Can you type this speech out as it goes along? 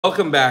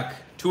Welcome back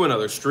to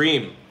another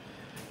stream.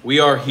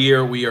 We are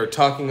here. We are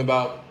talking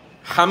about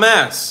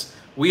Hamas.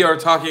 We are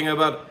talking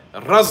about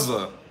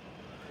Gaza.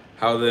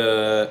 How all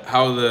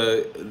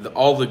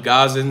the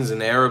Gazans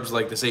and Arabs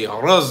like to say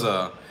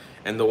Gaza,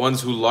 and the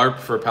ones who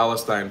LARP for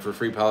Palestine, for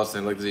free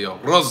Palestine, like to say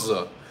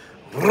Gaza,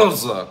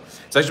 Gaza.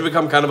 It's actually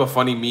become kind of a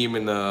funny meme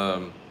in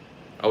the,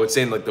 I would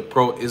say in like the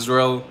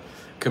pro-Israel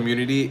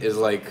community, is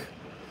like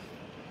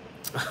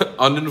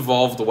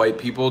uninvolved white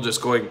people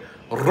just going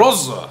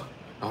Gaza.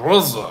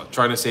 Rosa,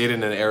 trying to say it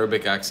in an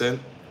Arabic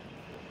accent.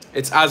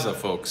 It's Azza,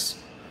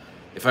 folks.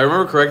 If I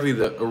remember correctly,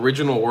 the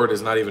original word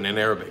is not even in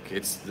Arabic.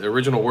 It's the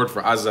original word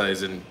for Azza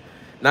is in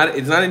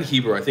it's not in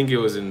Hebrew. I think it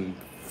was in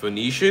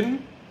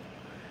Phoenician,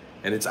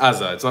 and it's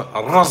Azza. It's not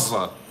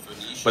Raza.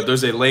 But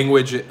there's a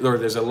language, or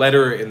there's a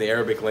letter in the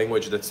Arabic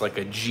language that's like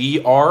a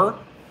GR.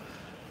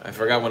 I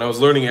forgot when I was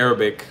learning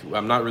Arabic.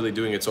 I'm not really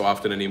doing it so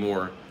often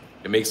anymore.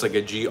 It makes like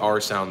a GR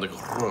sound, like.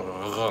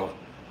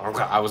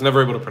 I was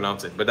never able to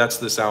pronounce it, but that's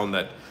the sound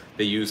that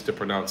they use to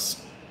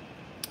pronounce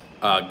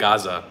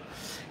Gaza.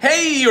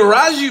 Hey,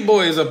 Raji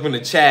boy is up in the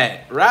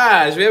chat.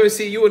 Raj, we haven't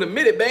seen you in a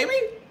minute, baby.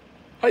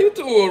 How you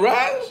doing,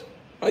 Raj?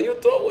 How you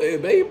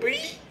doing, baby?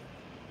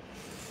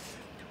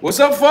 What's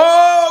up,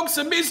 folks?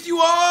 I missed you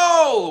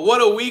all.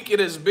 What a week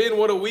it has been.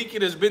 What a week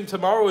it has been.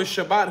 Tomorrow is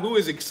Shabbat. Who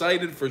is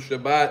excited for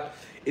Shabbat?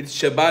 It's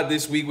Shabbat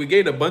this week. We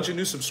gained a bunch of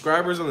new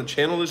subscribers on the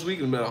channel this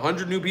week. About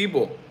 100 new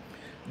people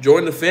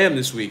joined the fam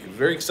this week.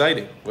 Very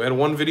exciting. We had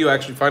one video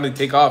actually finally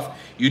take off.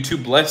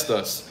 YouTube blessed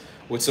us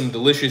with some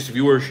delicious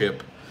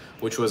viewership,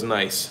 which was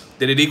nice.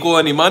 Did it equal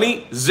any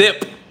money?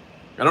 Zip.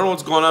 I don't know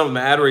what's going on with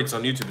my ad rates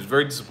on YouTube. It's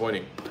very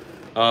disappointing.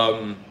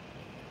 But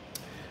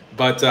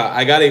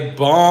I got a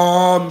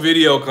bomb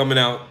video coming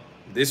out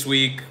this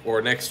week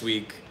or next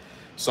week.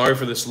 Sorry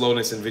for the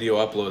slowness in video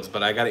uploads,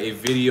 but I got a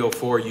video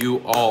for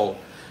you all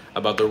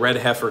about the red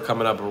heifer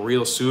coming up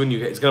real soon.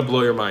 It's gonna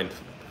blow your mind.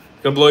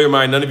 Gonna blow your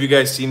mind. None of you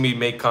guys seen me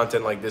make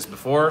content like this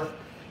before.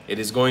 It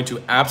is going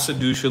to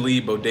absolutely,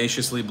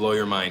 bodaciously blow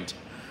your mind.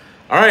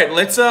 All right,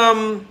 let's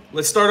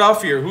start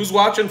off here. Who's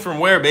watching from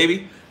where,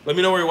 baby? Let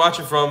me know where you're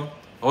watching from.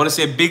 I want to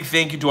say a big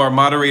thank you to our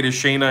moderator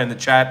Shayna in the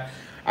chat.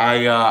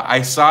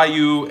 I saw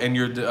you and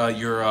your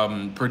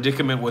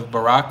predicament with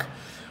Barack,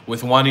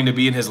 with wanting to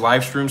be in his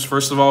live streams.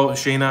 First of all,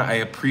 Shayna, I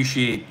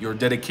appreciate your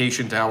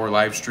dedication to our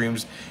live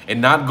streams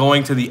and not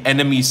going to the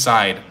enemy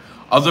side.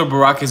 Other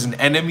Barack is an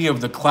enemy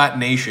of the Clat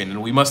Nation,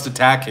 and we must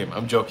attack him.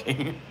 I'm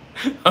joking.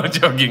 I'm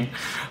joking.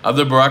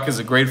 Other Barack is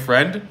a great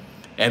friend,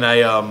 and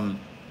I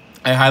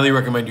highly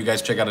recommend you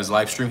guys check out his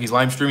live stream. He's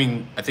live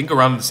streaming, I think,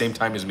 around the same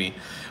time as me.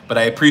 But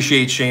I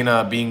appreciate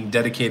Shayna being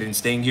dedicated and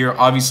staying here.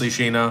 Obviously,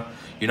 Shayna,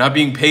 you're not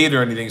being paid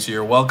or anything, so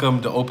you're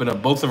welcome to open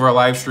up both of our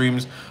live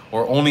streams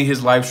or only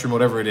his live stream,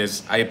 whatever it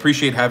is. I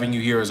appreciate having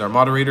you here as our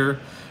moderator,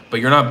 but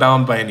you're not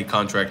bound by any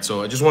contract.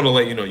 So I just want to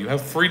let you know you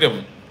have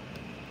freedom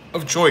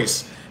of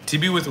choice to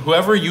be with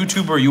whoever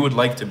YouTuber you would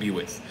like to be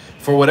with,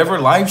 for whatever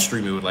live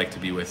stream you would like to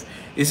be with.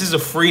 This is a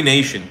free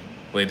nation,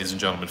 ladies and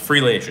gentlemen,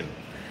 free nation.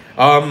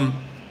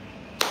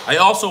 I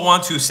also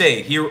want to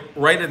say here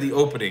right at the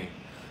opening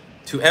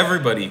to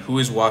everybody who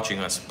is watching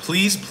us,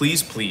 please,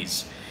 please,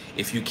 please,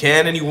 if you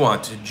can and you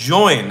want to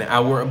join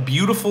our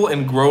beautiful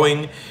and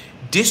growing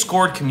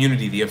Discord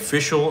community, the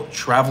official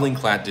Traveling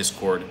Clat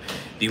Discord.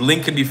 The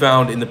link can be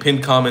found in the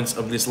pinned comments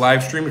of this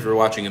live stream if you're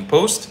watching in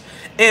post,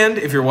 and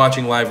if you're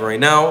watching live right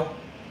now,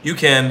 you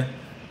can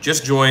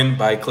just join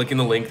by clicking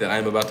the link that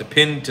I'm about to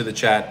pin to the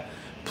chat.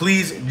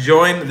 Please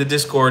join the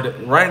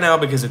Discord right now,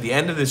 because at the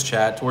end of this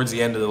chat, towards the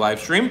end of the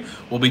live stream,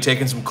 we'll be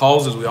taking some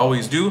calls, as we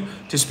always do,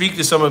 to speak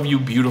to some of you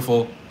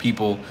beautiful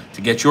people, to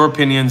get your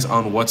opinions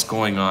on what's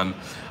going on.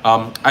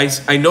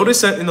 I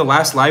noticed that in the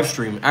last live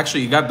stream,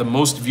 actually, you got the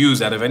most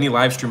views out of any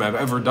live stream I've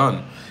ever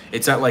done.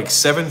 It's at like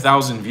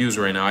 7,000 views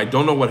right now. I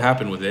don't know what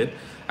happened with it.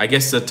 I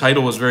guess the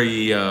title was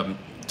very...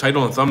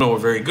 title and thumbnail were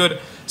very good.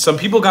 Some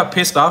people got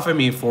pissed off at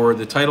me for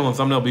the title and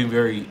thumbnail being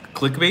very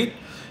clickbait.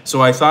 So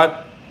I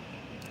thought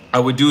I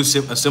would do a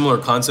similar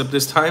concept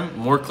this time,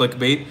 more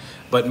clickbait,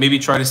 but maybe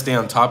try to stay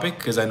on topic,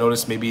 because I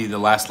noticed maybe the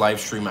last live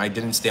stream I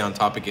didn't stay on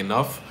topic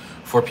enough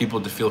for people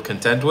to feel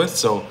content with.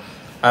 So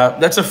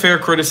that's a fair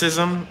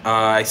criticism.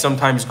 I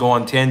sometimes go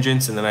on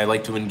tangents and then I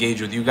like to engage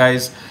with you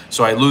guys,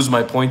 so I lose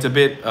my point a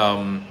bit.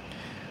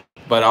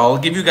 But I'll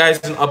give you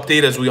guys an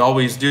update as we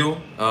always do.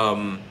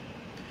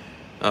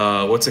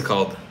 What's it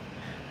called?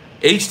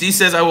 HD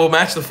says I will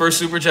match the first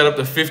super chat up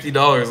to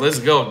 $50. Let's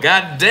go.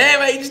 God damn,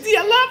 HD,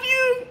 I love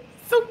you.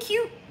 So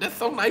cute. That's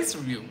so nice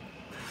of you.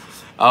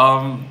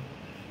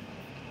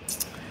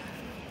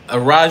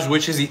 Raj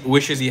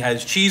wishes he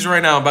has cheese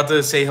right now. I'm about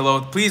to say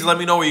hello. Please let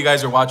me know where you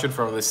guys are watching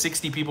from. The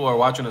 60 people are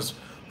watching us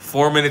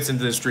 4 minutes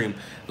into the stream.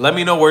 Let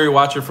me know where you're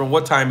watching from.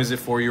 What time is it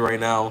for you right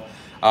now?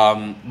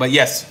 But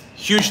yes,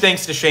 huge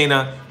thanks to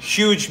Shayna.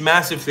 Huge,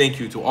 massive thank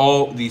you to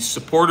all the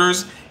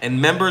supporters and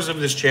members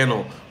of this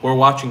channel who are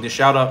watching. To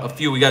shout out a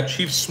few, we got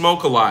Chief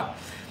Smoke a lot.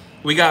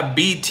 We got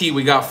BT.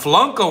 We got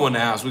Flunko in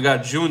the house. We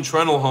got June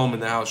Trenelholm in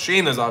the house.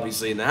 Shayna's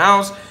obviously in the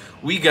house.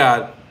 We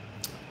got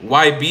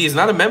YB is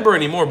not a member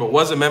anymore, but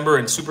was a member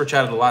and super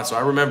chatted a lot. So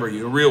I remember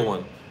you, a real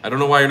one. I don't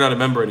know why you're not a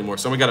member anymore.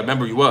 Someone got to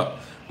member you up.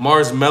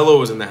 Mars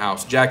Mello is in the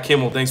house. Jack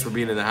Kimmel, thanks for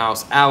being in the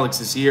house.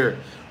 Alex is here.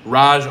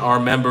 Raj, our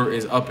member,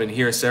 is up in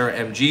here. Sarah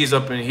MG is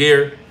up in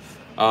here.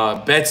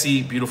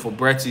 Betsy, beautiful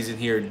Betsy's in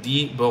here.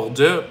 D.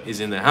 Bordeaux is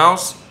in the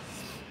house.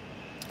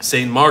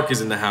 Saint Mark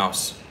is in the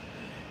house.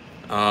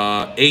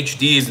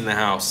 HD is in the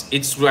house.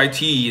 It's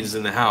YT is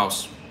in the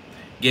house.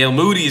 Gail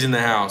Moody is in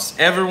the house.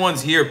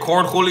 Everyone's here.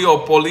 Corn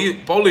Julio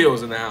Polio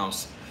is in the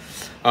house.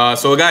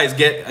 So guys,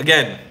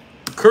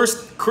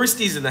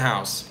 Christie's in the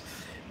house.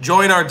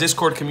 Join our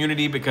Discord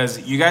community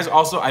because you guys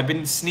also, I've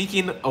been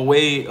sneaking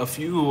away a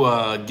few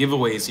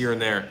giveaways here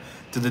and there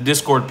to the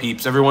Discord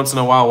peeps. Every once in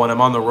a while when I'm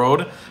on the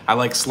road, I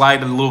like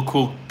slide a little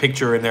cool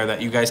picture in there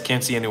that you guys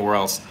can't see anywhere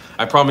else.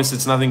 I promise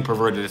it's nothing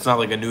perverted. It's not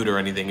like a nude or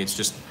anything. It's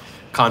just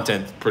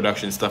content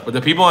production stuff. But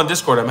the people on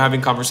Discord, I'm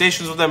having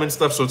conversations with them and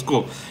stuff, so it's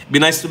cool. It'd be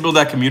nice to build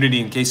that community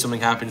in case something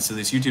happens to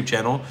this YouTube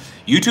channel.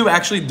 YouTube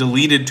actually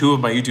deleted 2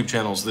 of my YouTube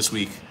channels this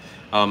week.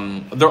 There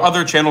are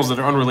other channels that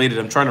are unrelated.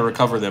 I'm trying to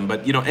recover them,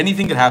 but you know,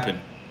 anything could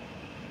happen.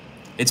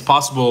 It's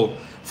possible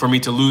for me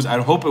to lose. I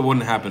hope it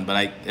wouldn't happen, but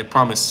I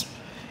promise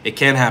it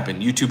can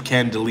happen. YouTube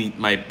can delete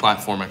my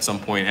platform at some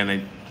point,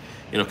 and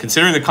you know,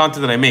 considering the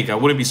content that I make, I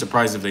wouldn't be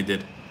surprised if they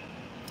did.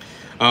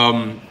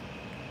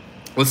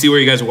 Let's see where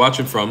you guys are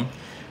watching from.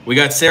 We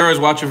got Sarah's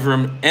watching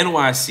from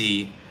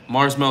NYC.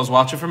 Mars Mel's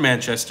watching from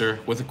Manchester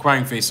with a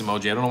crying face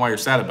emoji. I don't know why you're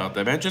sad about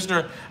that.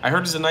 Manchester, I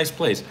heard, is a nice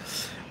place.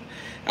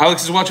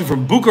 Alex is watching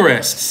from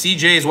Bucharest.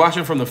 CJ is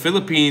watching from the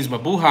Philippines.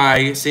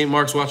 Mabuhay. St.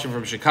 Mark's watching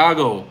from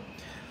Chicago.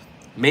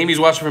 Mamie's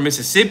watching from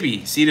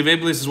Mississippi. Seed of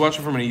Iblis is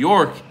watching from New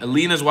York.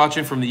 Alina's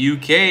watching from the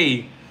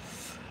UK.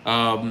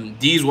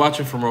 Dee's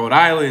watching from Rhode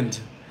Island.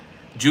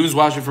 June's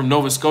watching from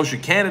Nova Scotia,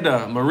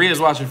 Canada. Maria's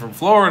watching from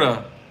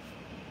Florida.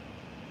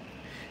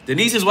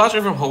 Denise is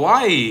watching from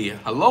Hawaii.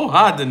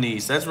 Aloha,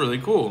 Denise. That's really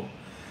cool.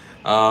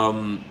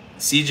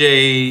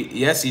 CJ,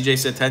 yes, CJ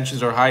said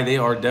tensions are high. They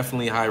are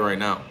definitely high right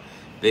now.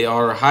 They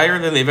are higher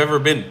than they've ever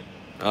been.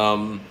 They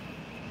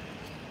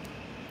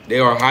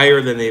are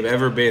higher than they've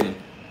ever been.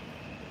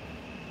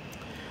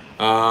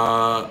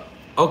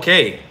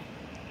 Okay.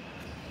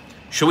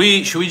 Should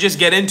we just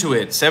get into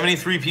it?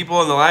 73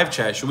 people in the live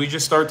chat. Should we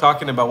just start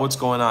talking about what's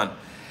going on?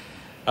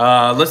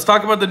 Let's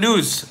talk about the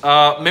news.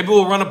 Maybe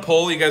we'll run a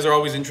poll. You guys are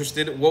always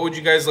interested. What would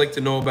you guys like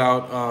to know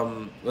about?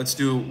 Let's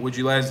do, would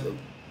you guys,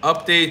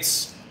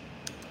 updates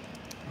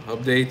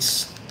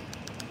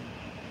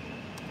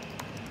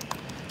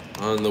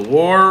on the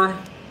war,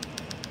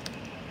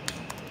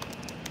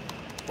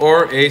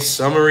 or a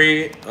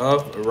summary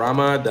of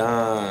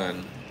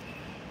Ramadan.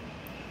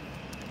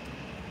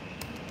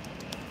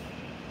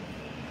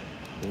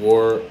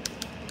 War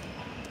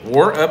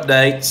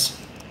updates.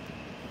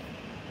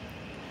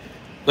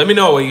 Let me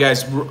know what you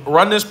guys,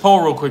 run this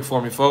poll real quick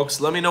for me,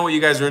 folks. Let me know what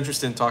you guys are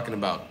interested in talking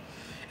about.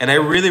 And I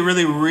really,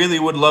 really, really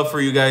would love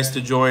for you guys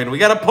to join. We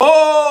got a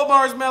poll,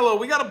 Mars Mello.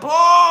 We got a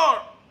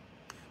poll.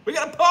 We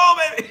got a poll,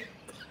 baby.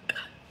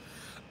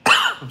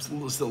 I'm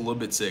still a little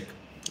bit sick.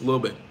 A little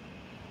bit.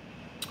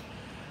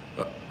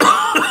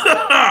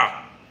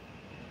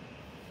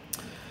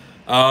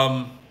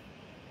 What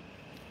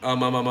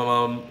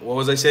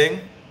was I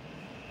saying?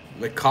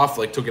 My cough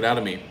like took it out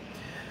of me.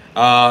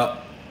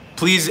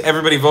 Please,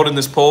 everybody vote in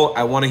this poll.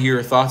 I want to hear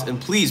your thoughts. And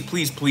please,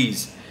 please,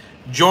 please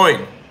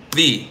join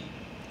the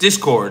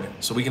Discord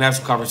so we can have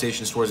some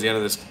conversations towards the end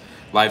of this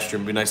live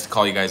stream. It'd be nice to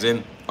call you guys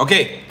in.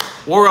 Okay,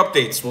 war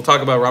updates. We'll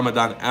talk about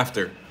Ramadan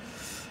after.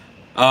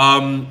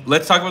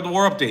 Let's talk about the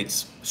war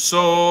updates.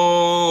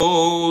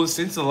 So,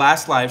 since the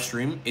last live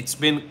stream, it's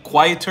been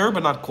quieter,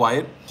 but not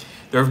quiet.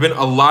 There have been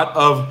a lot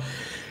of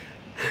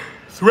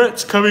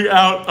threats coming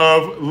out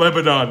of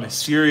Lebanon,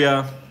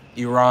 Syria,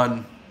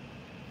 Iran,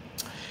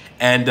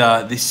 and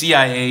the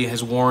CIA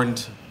has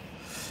warned.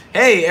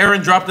 Hey,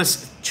 Aaron dropped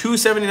us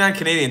 279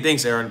 Canadian.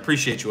 Thanks, Aaron.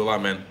 Appreciate you a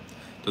lot, man.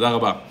 Toda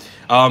raba.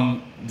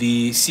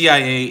 The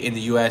CIA in the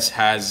U.S.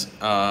 has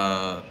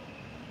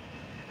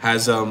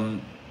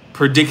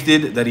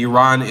predicted that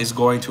Iran is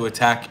going to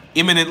attack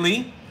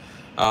imminently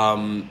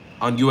on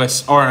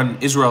U.S. or on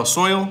Israel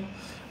soil.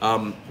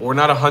 We're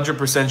not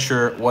 100%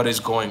 sure what is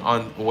going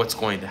on, what's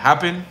going to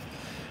happen,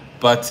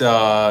 but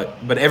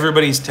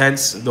everybody's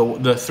tense.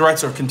 The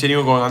threats are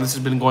continuing going on. This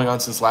has been going on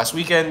since last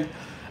weekend.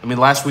 I mean,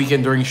 last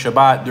weekend during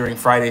Shabbat, during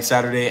Friday,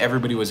 Saturday,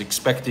 everybody was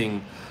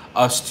expecting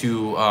us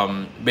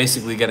to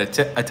basically get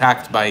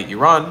attacked by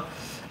Iran,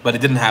 but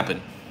it didn't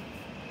happen.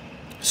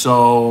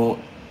 So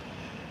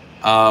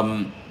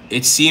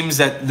it seems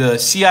that the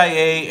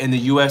CIA and the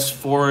U.S.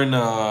 Foreign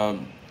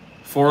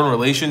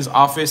Relations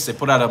Office, they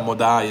put out a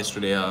moda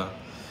yesterday.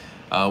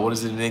 What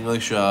is it in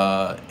English?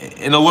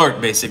 An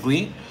alert,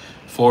 basically,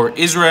 for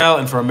Israel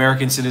and for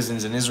American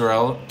citizens in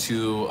Israel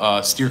to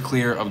steer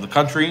clear of the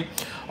country.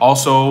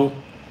 Also,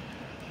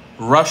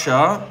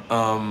 Russia,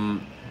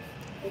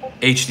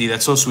 HD,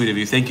 that's so sweet of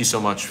you. Thank you so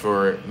much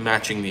for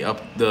matching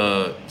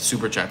the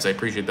super chats. I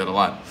appreciate that a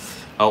lot.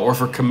 Or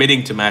for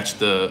committing to match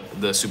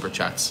the super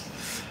chats.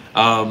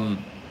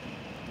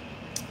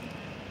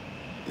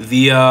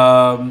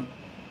 The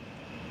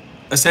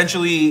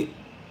essentially,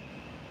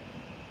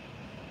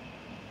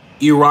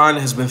 Iran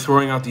has been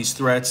throwing out these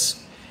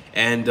threats,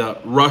 and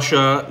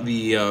Russia,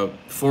 the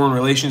Foreign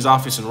Relations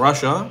Office in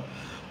Russia,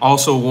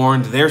 also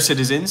warned their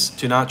citizens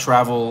to not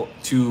travel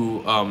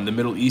to the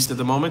Middle East at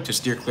the moment, to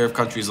steer clear of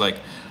countries like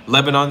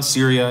Lebanon,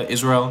 Syria,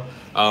 Israel,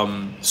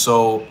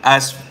 so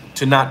as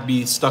to not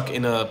be stuck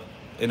in a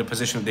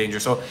position of danger.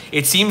 So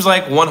it seems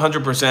like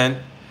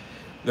 100%.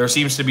 There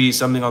seems to be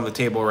something on the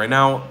table right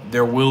now.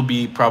 There will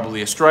be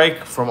probably a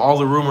strike. From all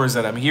the rumors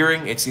that I'm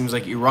hearing, it seems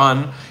like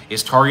Iran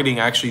is targeting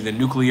actually the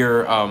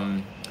nuclear,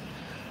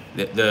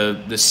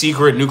 the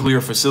secret nuclear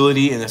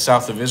facility in the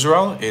south of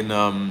Israel, in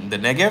the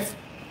Negev.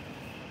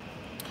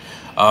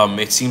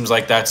 It seems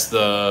like that's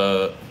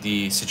the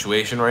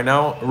situation right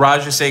now.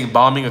 Raj is saying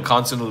bombing a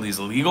consulate is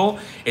illegal.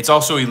 It's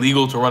also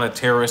illegal to run a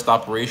terrorist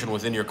operation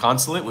within your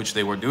consulate, which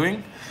they were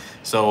doing.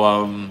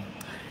 So,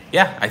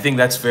 yeah, I think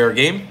that's fair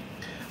game.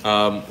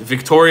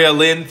 Victoria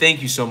Lynn,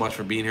 thank you so much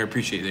for being here.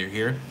 Appreciate that you're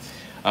here.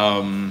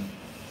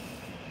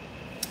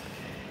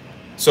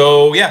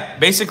 So yeah,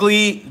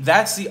 basically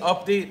that's the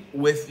update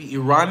with the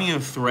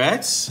Iranian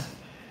threats.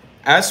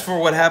 As for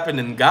what happened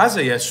in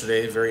Gaza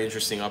yesterday, very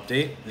interesting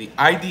update. The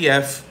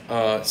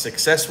IDF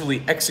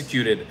successfully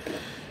executed,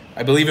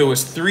 I believe it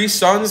was 3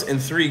 sons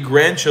and 3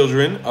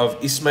 grandchildren of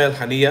Ismail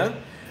Haniyeh,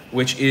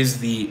 which is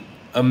the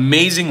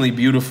amazingly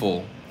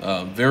beautiful,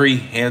 very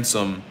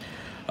handsome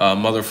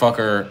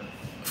motherfucker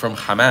from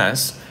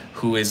HAMAS,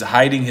 who is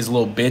hiding his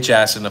little bitch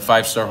ass in a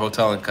 5-star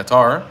hotel in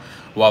Qatar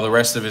while the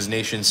rest of his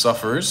nation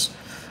suffers,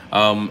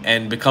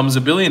 and becomes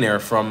a billionaire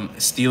from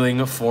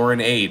stealing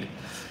foreign aid.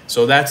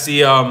 So that's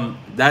the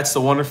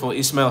wonderful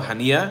Ismail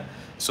Haniyeh.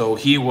 So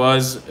he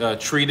was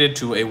treated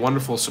to a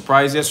wonderful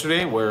surprise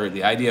yesterday, where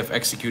the IDF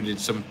executed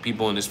some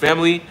people in his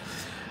family.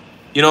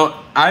 You know,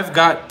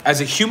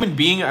 as a human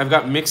being, I've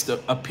got mixed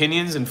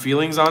opinions and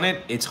feelings on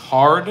it. It's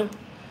hard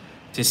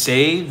to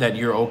say that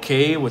you're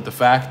okay with the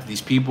fact that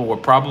these people were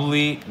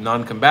probably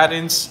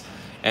non-combatants,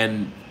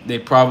 and they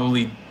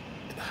probably,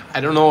 I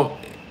don't know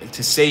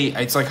to say,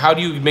 it's like, how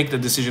do you make the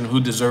decision who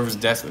deserves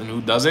death and who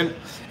doesn't,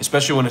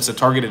 especially when it's a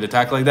targeted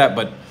attack like that?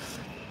 But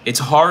it's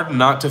hard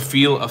not to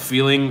feel a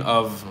feeling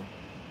of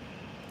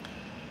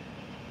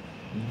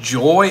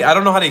joy. I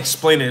don't know how to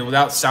explain it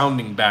without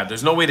sounding bad.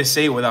 There's no way to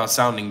say it without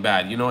sounding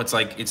bad. You know, it's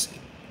like, it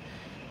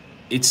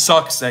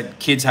sucks that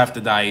kids have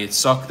to die. It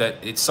sucks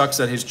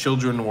that his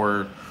children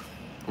were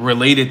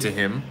related to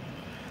him.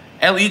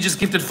 LE just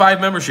gifted 5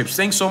 memberships.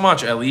 Thanks so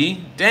much, LE.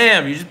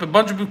 Damn, a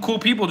bunch of cool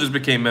people just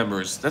became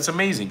members. That's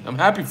amazing. I'm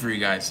happy for you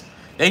guys.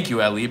 Thank you,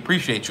 LE.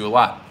 Appreciate you a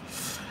lot.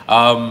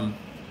 But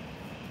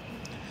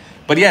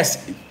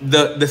yes,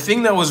 the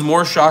thing that was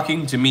more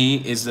shocking to me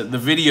is that the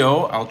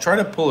video, I'll try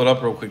to pull it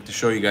up real quick to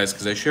show you guys,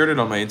 because I shared it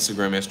on my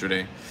Instagram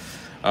yesterday.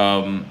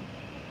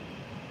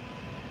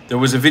 There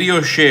was a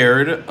video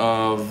shared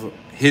of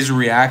his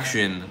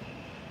reaction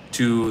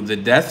to the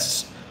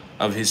deaths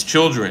of his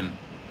children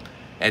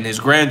and his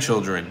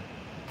grandchildren.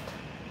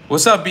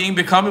 What's up,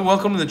 Becoming?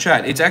 Welcome to the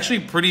chat. It's actually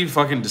pretty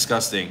fucking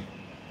disgusting.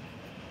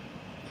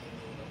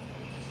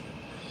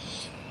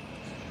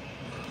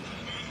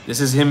 This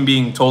is him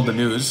being told the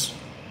news.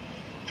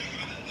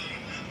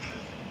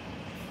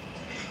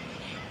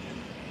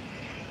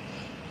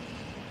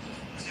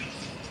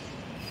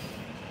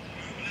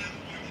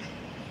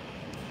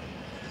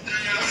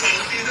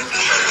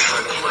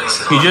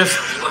 He just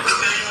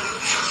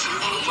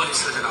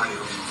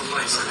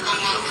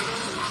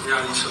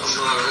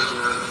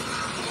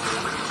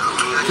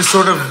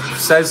sort of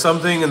says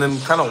something and then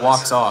kind of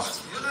walks off.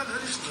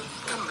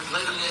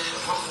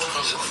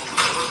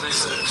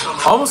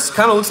 Almost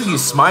kind of looks like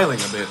he's smiling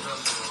a bit.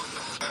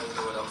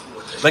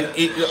 Like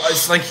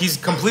it's like he's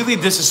completely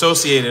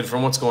disassociated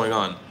from what's going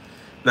on.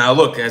 Now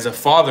look, as a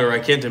father, I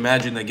can't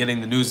imagine that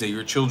getting the news that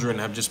your children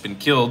have just been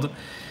killed.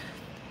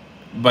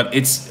 But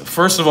it's,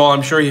 first of all,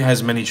 I'm sure he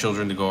has many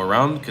children to go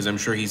around, because I'm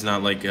sure he's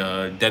not like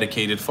a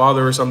dedicated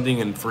father or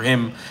something. And for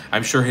him,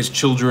 I'm sure his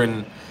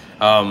children,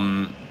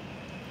 they're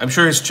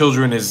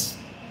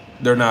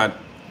not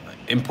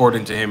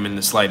important to him in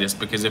the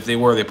slightest, because if they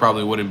were, they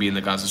probably wouldn't be in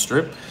the Gaza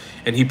Strip.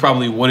 And he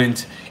probably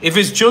wouldn't, if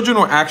his children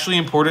were actually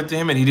important to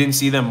him and he didn't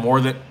see them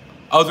more than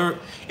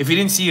if he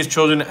didn't see his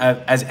children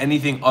as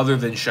anything other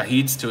than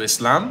shaheeds to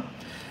Islam,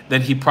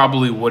 then he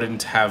probably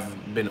wouldn't have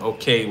been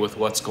okay with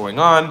what's going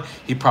on.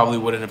 He probably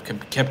wouldn't have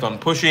kept on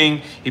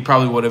pushing. He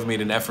probably would have made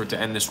an effort to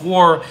end this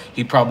war.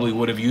 He probably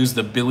would have used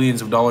the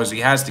billions of dollars he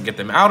has to get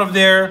them out of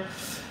there.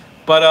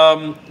 But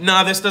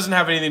no, this doesn't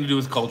have anything to do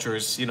with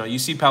cultures. You know, you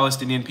see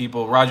Palestinian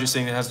people, Roger's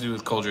saying it has to do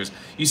with cultures.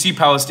 You see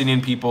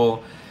Palestinian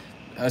people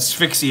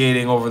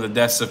asphyxiating over the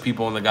deaths of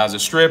people in the Gaza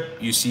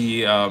Strip. You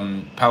see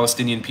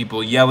Palestinian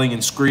people yelling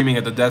and screaming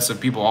at the deaths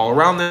of people all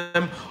around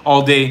them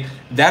all day.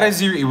 That is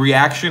the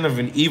reaction of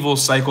an evil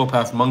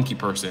psychopath monkey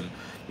person.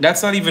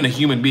 That's not even a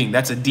human being.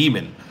 That's a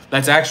demon.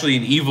 That's actually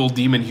an evil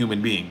demon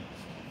human being.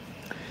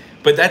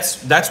 But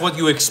that's what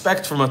you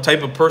expect from a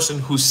type of person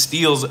who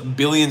steals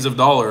billions of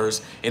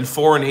dollars in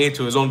foreign aid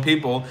to his own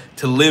people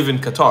to live in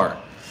Qatar.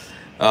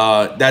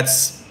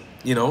 That's,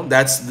 you know,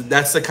 that's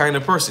the kind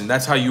of person.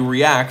 That's how you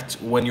react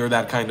when you're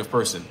that kind of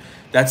person.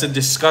 That's a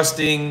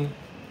disgusting,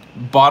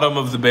 bottom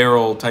of the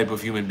barrel type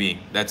of human being.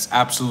 That's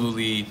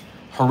absolutely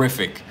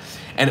horrific.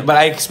 But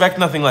I expect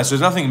nothing less.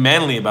 There's nothing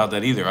manly about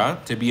that either, huh?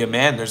 To be a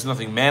man, there's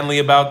nothing manly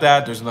about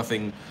that. There's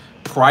nothing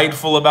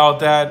prideful about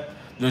that.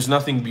 There's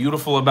nothing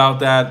beautiful about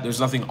that. There's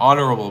nothing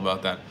honorable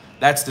about that.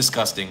 That's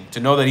disgusting. To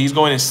know that he's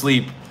going to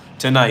sleep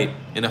tonight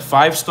in a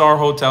 5-star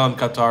hotel in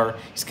Qatar.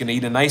 He's going to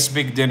eat a nice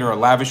big dinner, a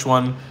lavish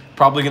one.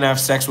 Probably going to have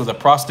sex with a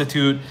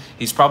prostitute.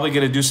 He's probably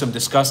going to do some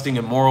disgusting,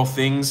 immoral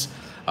things.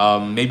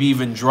 Maybe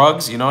even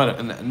drugs, you know,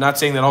 and I'm not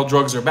saying that all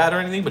drugs are bad or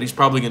anything, but he's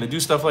probably going to do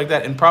stuff like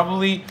that. And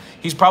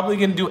he's probably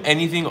going to do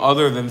anything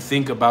other than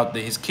think about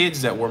his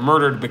kids that were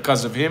murdered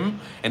because of him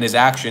and his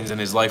actions and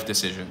his life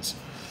decisions.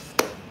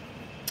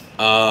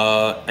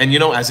 And, you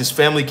know, as his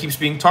family keeps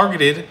being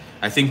targeted,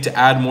 I think to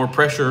add more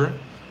pressure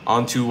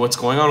onto what's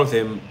going on with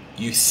him,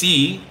 you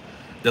see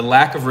the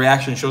lack of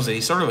reaction shows that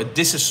he sort of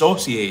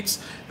disassociates,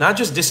 not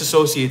just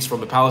disassociates from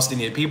the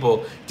Palestinian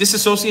people,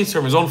 disassociates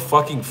from his own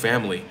fucking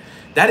family.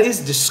 That is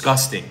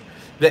disgusting.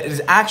 That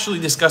is actually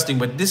disgusting.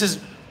 But this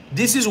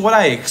is what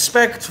I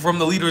expect from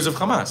the leaders of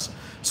Hamas.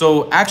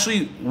 So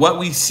actually, what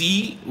we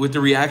see with the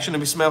reaction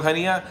of Ismail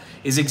Haniyeh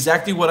is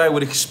exactly what I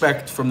would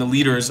expect from the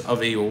leaders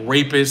of a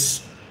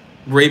rapist,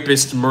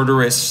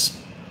 murderous,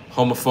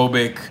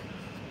 homophobic,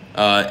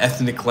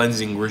 ethnic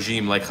cleansing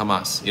regime like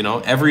Hamas. You know,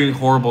 every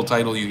horrible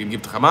title you can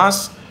give to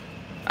Hamas,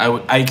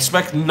 I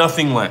expect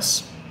nothing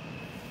less.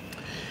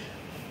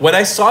 When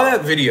I saw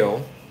that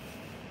video,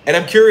 and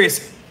I'm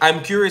curious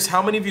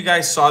how many of you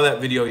guys saw that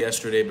video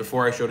yesterday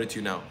before I showed it to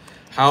you now?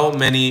 How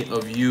many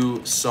of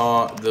you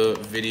saw the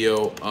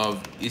video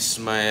of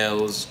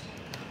Ismail's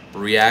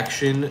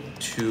reaction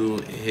to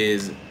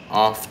his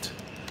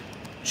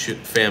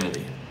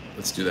family?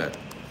 Let's do that.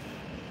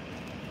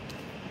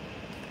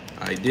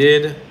 I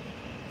did.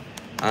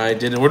 We're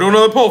doing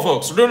another poll,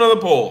 folks. We're doing another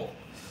poll.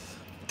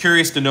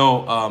 Curious to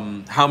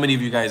know how many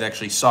of you guys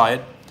actually saw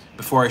it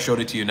before I showed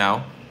it to you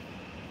now.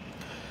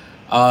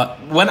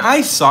 When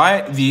I saw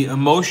it, the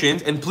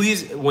emotions, and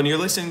please, when you're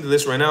listening to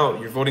this right now,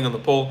 you're voting on the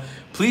poll,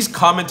 please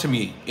comment to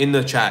me in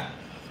the chat.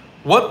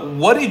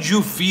 What did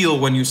you feel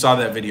when you saw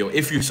that video,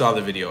 if you saw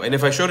the video? And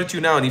if I showed it to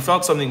you now and you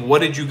felt something, what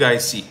did you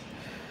guys see?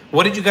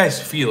 What did you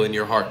guys feel in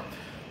your heart?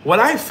 What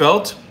I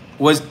felt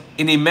was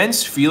an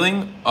immense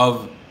feeling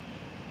of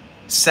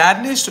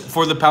sadness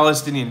for the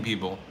Palestinian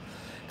people.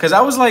 Because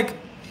I was like,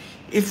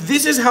 if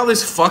this is how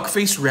this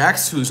fuckface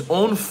reacts to his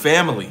own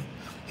family,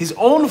 his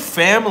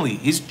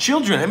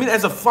children. I mean,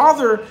 as a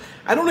father,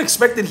 I don't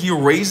expect that he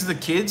raised the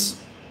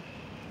kids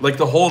like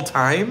the whole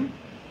time.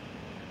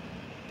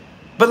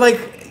 But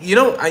like, you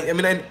know,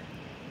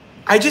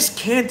 I just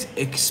can't,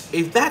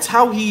 if that's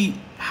how he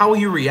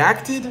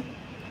reacted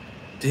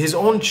to his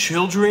own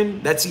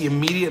children, that's the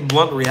immediate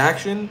blunt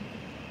reaction.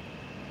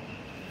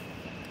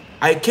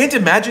 I can't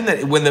imagine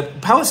that when the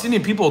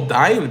Palestinian people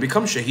die and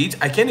become shaheeds,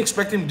 I can't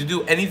expect him to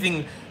do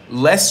anything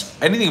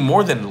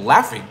more than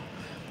laughing.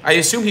 I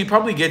assume he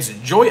probably gets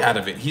joy out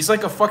of it. He's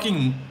like a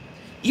fucking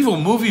evil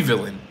movie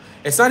villain.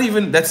 That's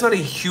not a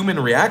human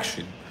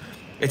reaction.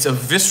 It's a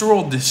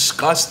visceral,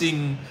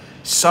 disgusting,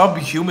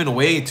 subhuman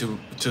way to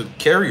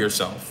carry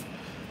yourself.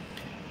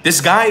 This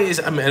guy is,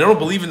 I don't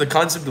believe in the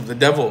concept of the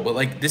devil, but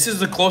like, this is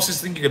the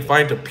closest thing you can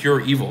find to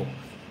pure evil,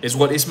 is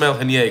what Ismail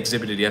Haniyeh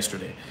exhibited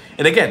yesterday.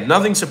 And again,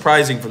 nothing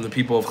surprising from the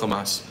people of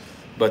Hamas.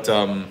 But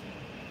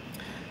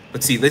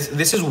let's see,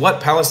 this is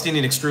what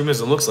Palestinian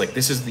extremism looks like.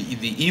 This is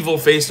the evil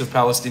face of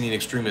Palestinian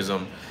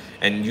extremism.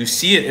 And you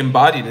see it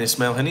embodied in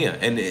Ismail Haniyeh.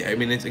 And I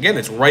mean,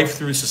 it's rife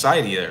through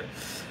society there.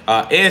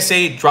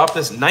 ASA dropped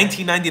us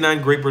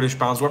 19.99 Great British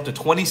Pounds. We're up to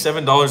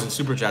 $27 in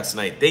Super Chats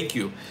tonight. Thank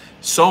you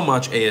so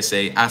much,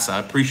 ASA.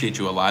 Appreciate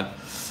you a lot.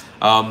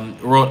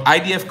 Wrote,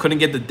 IDF couldn't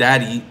get the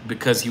daddy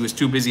because he was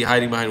too busy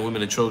hiding behind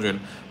women and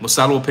children.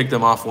 Mossad will pick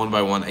them off one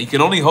by one. You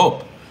can only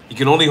hope. You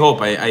can only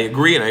hope. I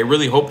agree, and I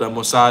really hope that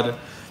Mossad...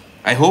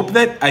 I hope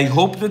that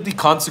the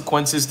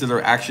consequences to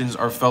their actions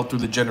are felt through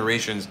the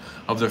generations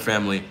of their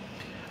family.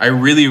 I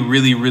really,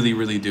 really, really,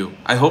 really do.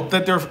 I hope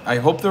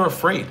they're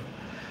afraid.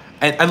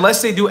 And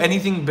unless they do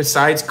anything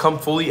besides come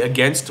fully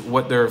against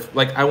what they're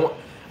like,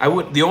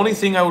 the only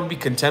thing I would be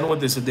content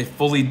with is if they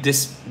fully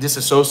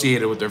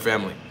disassociated with their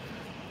family.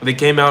 They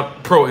came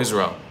out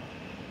pro-Israel.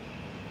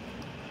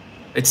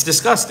 It's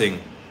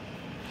disgusting.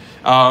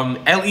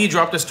 LE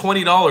dropped us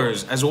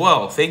 $20 as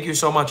well. Thank you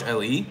so much,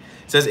 LE. It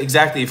says,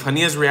 exactly, if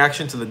Haniyeh's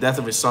reaction to the death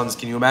of his sons,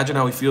 can you imagine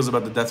how he feels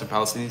about the death of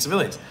Palestinian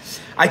civilians?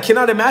 I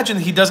cannot imagine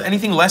he does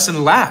anything less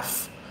than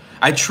laugh.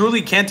 I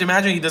truly can't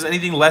imagine he does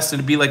anything less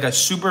than be like a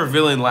super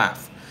villain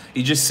laugh.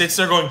 He just sits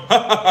there going,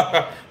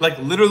 like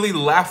literally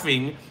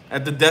laughing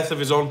at the death of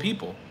his own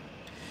people.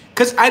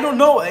 Because I don't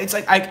know, it's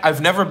like,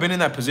 I've never been in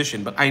that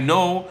position, but I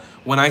know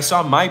when I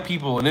saw my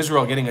people in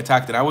Israel getting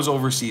attacked, and I was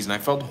overseas, and I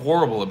felt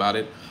horrible about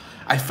it.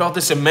 I felt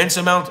this immense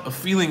amount of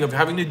feeling of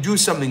having to do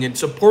something and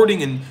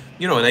supporting, and,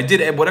 you know, and I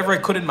did whatever I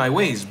could in my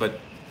ways. But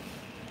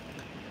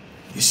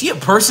you see a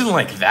person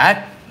like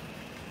that,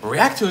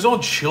 react to his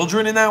own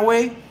children in that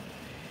way,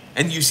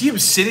 and you see him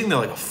sitting there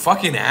like a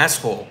fucking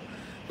asshole,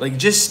 like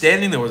just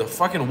standing there with a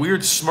fucking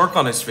weird smirk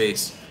on his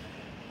face.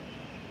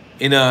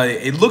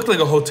 It looked like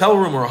a hotel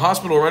room or a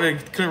hospital room. I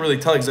couldn't really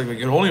tell exactly.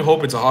 You can only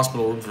hope it's a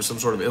hospital room for some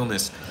sort of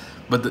illness.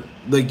 But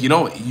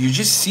you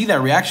just see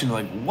that reaction.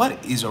 Like,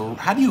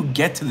 how do you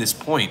get to this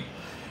point?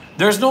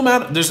 There's no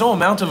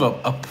amount of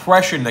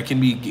oppression that can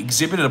be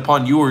exhibited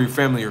upon you or your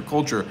family or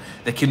culture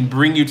that can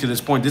bring you to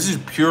this point. This is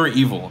pure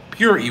evil,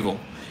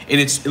 and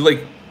it's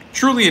like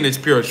truly in its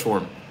purest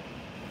form.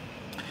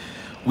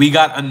 We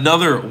got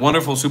another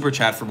wonderful super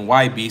chat from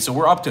YB, so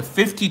we're up to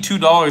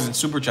 $52 in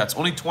super chats.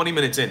 Only 20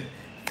 minutes in.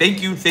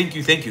 Thank you,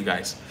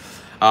 guys.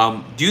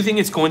 Do you think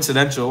it's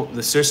coincidental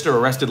the sister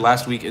arrested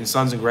last week and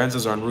sons and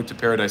grandsons are en route to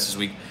paradise this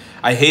week?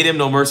 I hate him,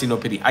 no mercy, no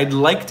pity. I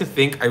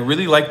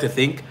really like to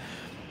think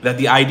that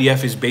the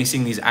IDF is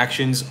basing these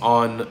actions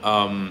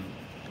on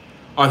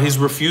his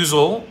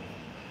refusal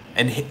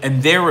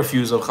and their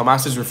refusal,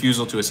 Hamas's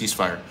refusal to a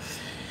ceasefire.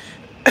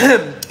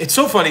 It's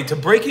so funny, to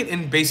break it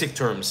in basic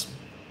terms,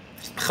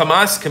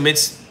 Hamas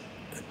commits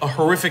a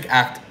horrific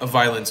act of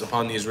violence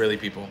upon the Israeli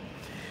people.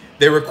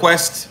 They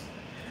request,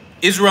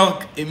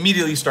 Israel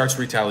immediately starts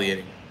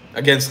retaliating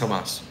against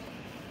Hamas.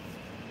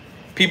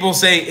 People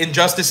say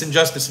injustice,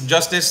 injustice,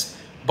 injustice.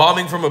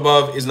 Bombing from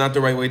above is not the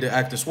right way to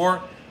act this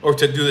war, or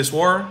to do this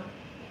war.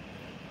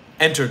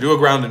 Do a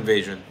ground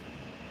invasion.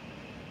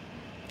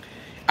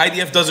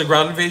 IDF does a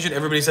ground invasion.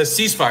 Everybody says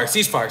ceasefire,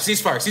 ceasefire,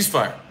 ceasefire,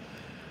 ceasefire.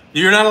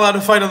 You're not allowed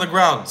to fight on the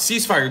ground.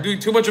 Ceasefire, you're doing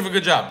too much of a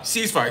good job.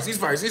 Ceasefire,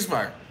 ceasefire,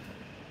 ceasefire.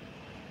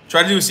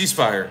 Try to do a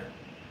ceasefire.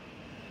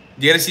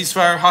 You get a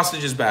ceasefire,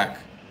 hostages back.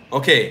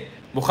 Okay,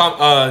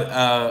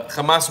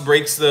 Hamas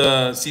breaks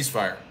the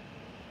ceasefire.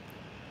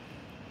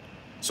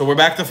 So we're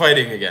back to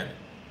fighting again.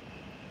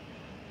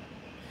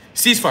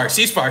 Ceasefire,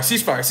 ceasefire,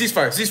 ceasefire,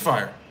 ceasefire,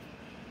 ceasefire.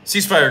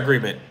 Ceasefire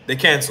agreement, they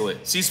cancel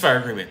it. Ceasefire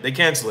agreement, they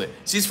cancel it.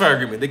 Ceasefire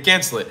agreement, they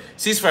cancel it.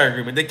 Ceasefire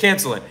agreement, they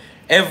cancel it.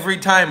 Every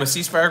time a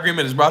ceasefire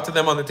agreement is brought to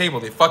them on the table,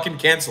 they fucking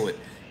cancel it.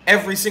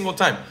 Every single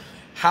time.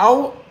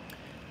 How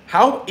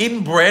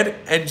inbred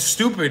and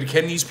stupid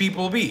can these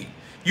people be?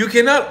 You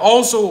cannot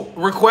also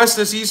request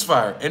a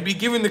ceasefire and be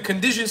given the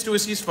conditions to a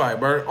ceasefire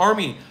by an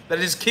army that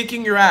is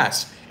kicking your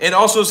ass and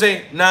also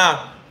say,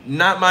 nah,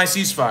 not my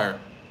ceasefire.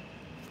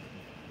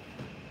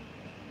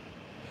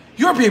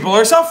 Your people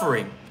are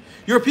suffering.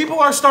 Your people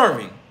are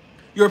starving.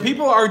 Your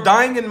people are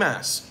dying en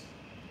masse.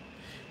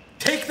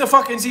 Take the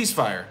fucking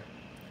ceasefire.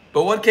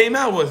 But what came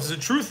out was the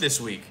truth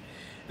this week,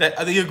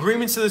 that the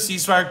agreements to the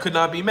ceasefire could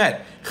not be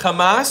met.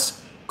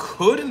 Hamas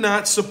could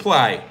not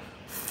supply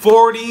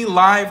 40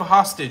 live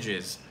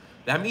hostages.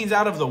 That means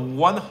out of the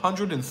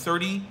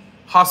 130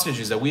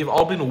 hostages that we have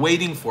all been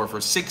waiting for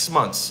 6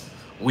 months,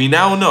 we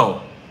now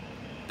know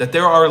that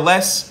there are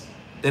less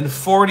than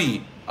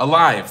 40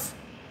 alive,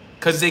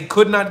 because they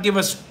could not give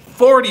us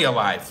 40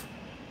 alive.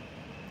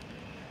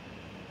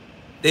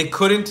 They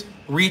couldn't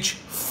reach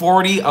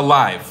 40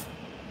 alive.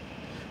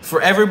 For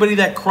everybody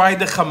that cried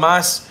that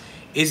Hamas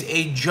is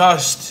a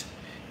just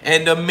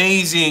and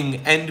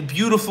amazing and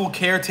beautiful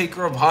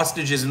caretaker of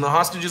hostages, and the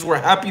hostages were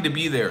happy to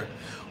be there,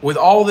 with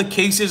all the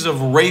cases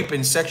of rape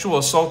and sexual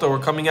assault that were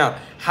coming out,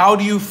 how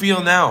do you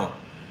feel now?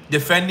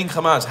 Defending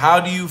Hamas, how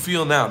do you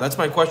feel now? That's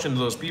my question to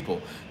those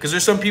people. Because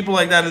there's some people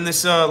like that in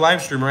this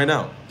live stream right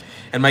now.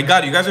 And my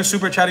God, you guys are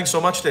super chatting so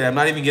much today, I'm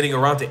not even getting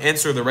around to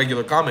answer the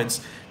regular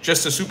comments,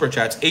 just the super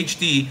chats.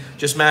 HD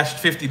just mashed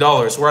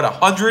 $50. We're at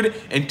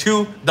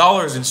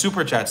 $102 in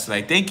super chats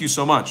tonight. Thank you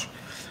so much.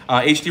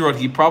 HD wrote,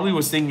 he probably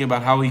was thinking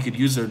about how he could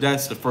use their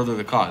deaths to further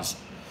the cause.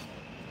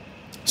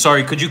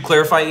 Sorry, could you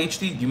clarify,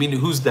 HD? You mean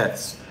whose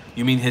deaths?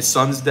 You mean his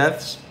son's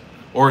deaths?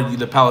 Or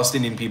the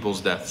Palestinian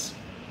people's deaths?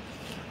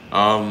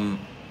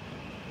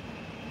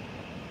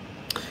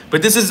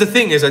 But this is the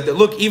thing, is that,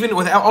 look, even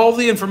with all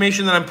the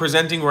information that I'm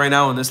presenting right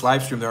now in this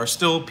live stream, there are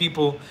still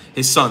people,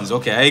 his sons.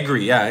 Okay, I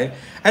agree. Yeah,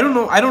 I don't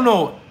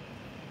know.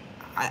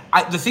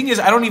 The thing is,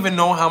 I don't even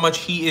know how much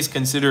he is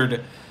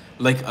considered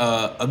like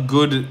a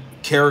good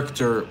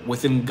character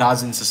within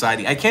Gazan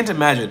society. I can't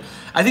imagine.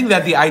 I think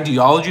that the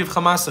ideology of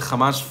Hamas, the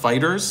Hamas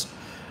fighters,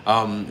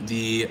 I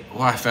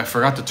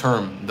forgot the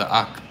term, the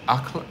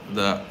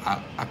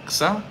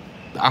Aqsa.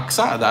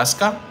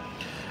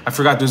 I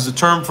forgot. There's a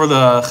term for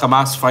the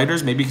Hamas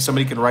fighters. Maybe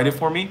somebody can write it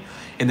for me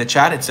in the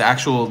chat. It's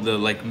the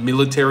like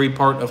military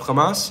part of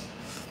Hamas,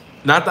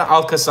 not the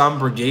Al-Qassam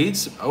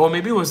brigades. Oh,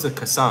 maybe it was the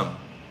Qassam.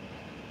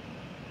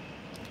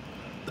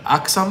 The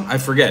Aqsam? I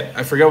forget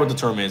what the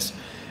term is.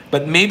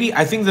 But maybe,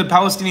 I think the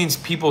Palestinian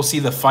people see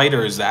the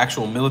fighters, the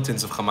actual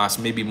militants of Hamas,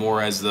 maybe more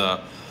as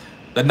the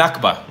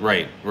Nakba.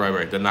 Right.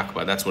 The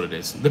Nakba, that's what it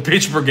is. The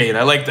bitch brigade,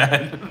 I like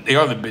that. They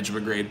are the bitch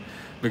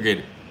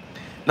brigade.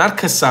 Not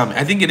Qassam,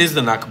 I think it is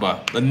the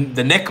Nakba.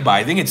 The Nekba,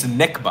 I think it's the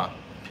Nekba.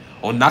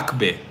 Or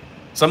Nakbe.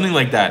 Something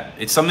like that.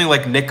 It's something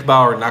like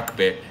Nekba or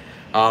Nakbe.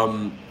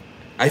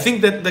 I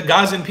think that the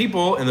Gazan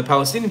people and the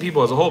Palestinian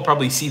people as a whole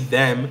probably see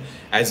them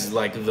as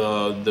like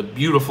the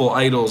beautiful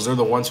idols. They're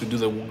the ones who do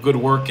the good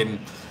work and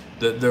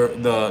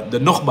the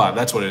Nukhba.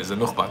 That's what it is. The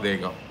Nukhba. There you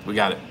go. We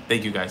got it.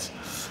 Thank you guys.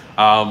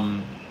 But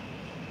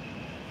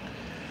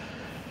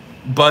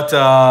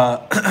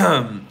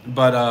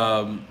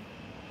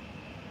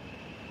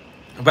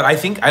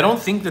I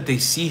don't think that they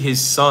see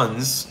his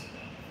sons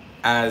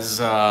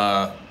as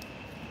I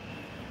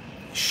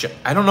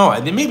don't know.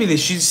 Maybe they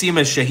should see him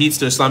as shaheeds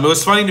to Islam. It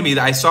was funny to me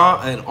that I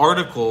saw an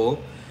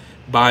article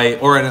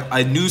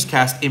a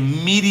newscast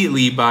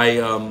immediately by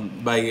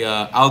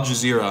Al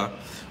Jazeera,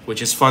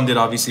 which is funded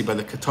obviously by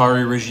the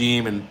Qatari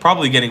regime and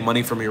probably getting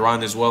money from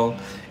Iran as well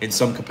in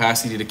some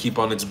capacity to keep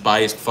on its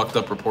biased, fucked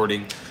up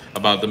reporting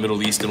about the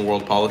Middle East and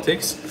world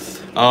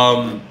politics.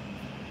 I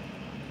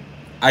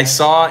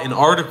saw an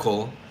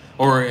article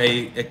or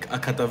a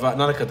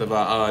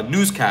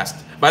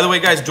newscast. By the way,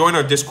 guys, join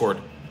our Discord.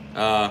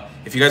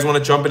 If you guys want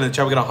to jump in the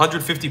chat, we got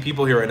 150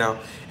 people here right now.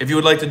 If you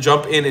would like to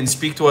jump in and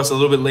speak to us a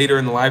little bit later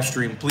in the live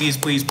stream, please,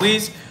 please,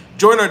 please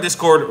join our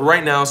Discord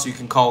right now so you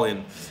can call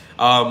in.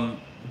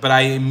 But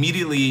I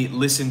immediately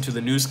listened to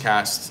the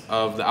newscast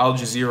of the Al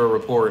Jazeera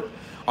report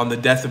on the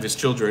death of his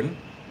children.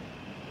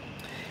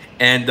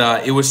 And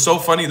it was so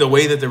funny the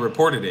way that they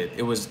reported it.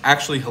 It was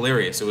actually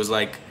hilarious. It was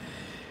like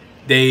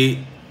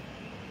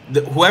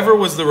whoever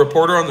was the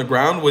reporter on the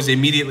ground was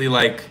immediately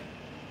like,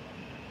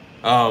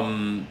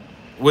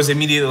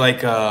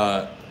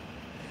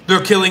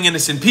 they're killing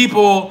innocent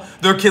people,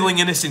 they're killing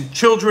innocent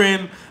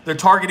children, they're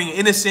targeting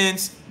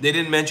innocents. They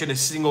didn't mention a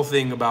single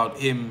thing about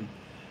him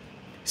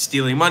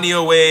stealing money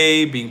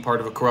away, being part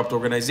of a corrupt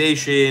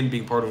organization,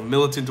 being part of a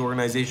militant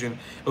organization.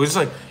 It was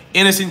just like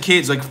innocent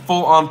kids, like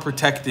full on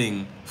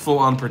protecting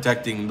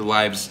the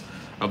lives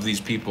of these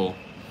people.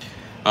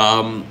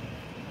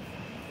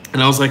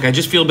 And I was like, I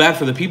just feel bad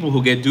for the people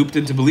who get duped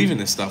into believing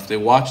this stuff. They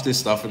watch this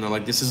stuff and they're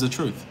like, this is the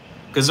truth.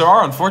 Because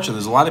unfortunately,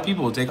 there's a lot of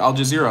people who take Al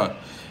Jazeera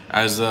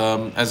as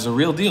a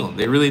real deal.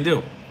 They really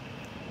do.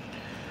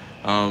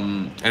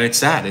 And it's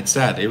sad. It's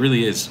sad. It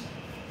really is.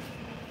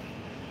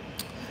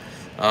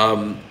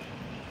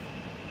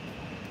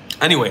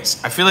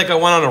 Anyways, I feel like I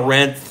went on a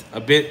rant a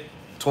bit,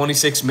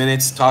 26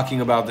 minutes talking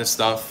about this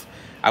stuff.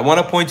 I want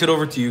to point it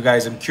over to you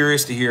guys. I'm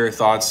curious to hear your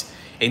thoughts.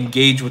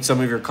 Engage with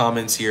some of your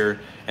comments here.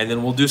 And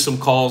then we'll do some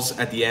calls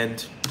at the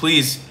end.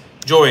 Please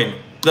join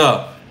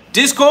the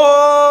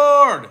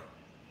Discord!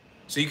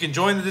 So you can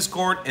join the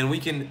Discord and we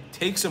can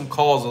take some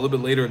calls a little bit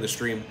later in the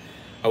stream.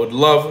 I would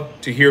love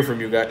to hear from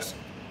you guys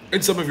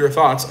and some of your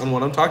thoughts on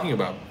what I'm talking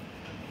about.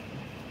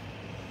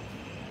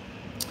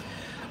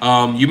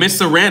 You missed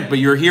the rant, but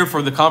you're here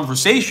for the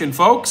conversation,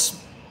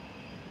 folks.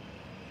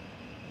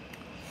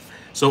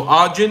 So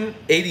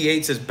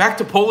Ajin88 says, back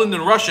to Poland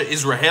and Russia,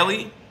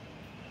 Israeli.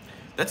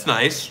 That's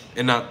nice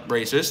and not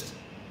racist.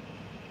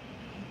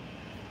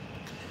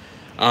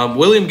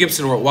 William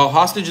Gibson wrote, while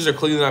hostages are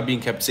clearly not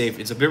being kept safe,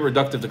 it's a bit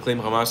reductive to claim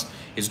Hamas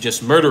is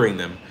just murdering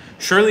them.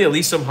 Surely at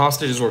least some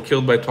hostages were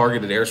killed by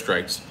targeted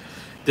airstrikes.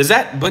 Is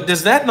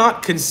that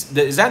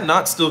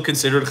not still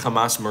considered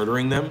Hamas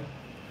murdering them?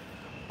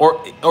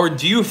 Or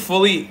do you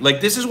fully,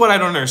 like, this is what I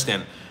don't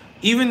understand.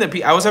 Even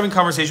I was having a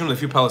conversation with a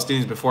few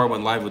Palestinians before I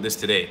went live with this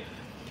today.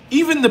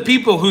 Even the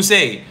people who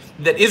say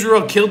that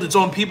Israel killed its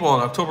own people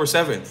on October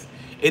 7th,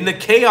 in the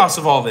chaos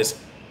of all this,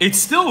 it's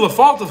still the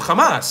fault of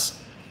Hamas.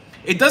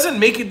 It doesn't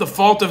make it the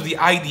fault of the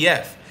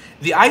IDF.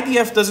 The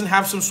IDF doesn't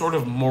have some sort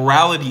of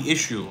morality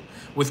issue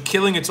with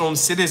killing its own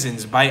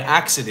citizens by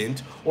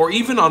accident or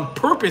even on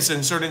purpose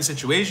in certain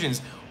situations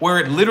where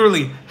it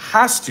literally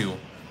has to.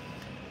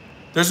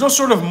 There's no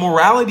sort of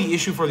morality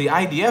issue for the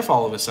IDF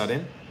all of a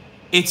sudden.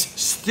 It's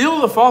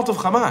still the fault of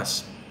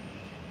Hamas.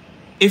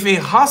 If a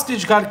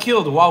hostage got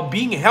killed while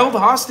being held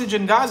hostage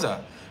in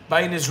Gaza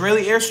by an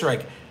Israeli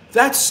airstrike,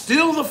 that's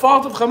still the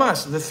fault of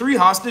Hamas. The 3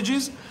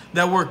 hostages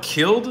that were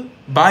killed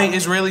by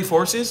Israeli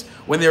forces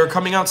when they were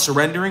coming out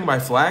surrendering by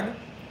flag,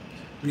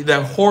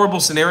 that horrible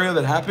scenario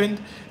that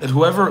happened, that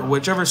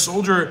whichever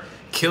soldier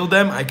killed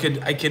them, I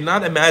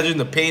cannot imagine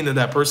the pain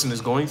that person is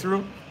going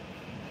through.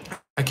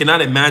 I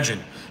cannot imagine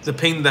the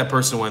pain that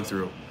person went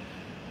through.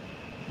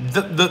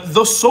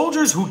 The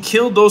soldiers who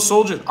killed those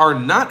soldiers are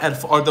not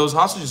at fault, or those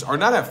hostages are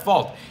not at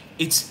fault.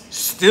 It's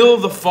still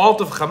the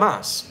fault of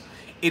Hamas.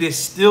 It is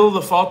still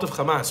the fault of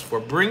Hamas for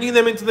bringing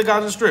them into the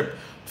Gaza Strip,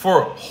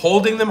 for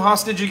holding them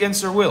hostage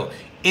against their will,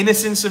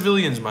 innocent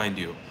civilians, mind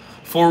you,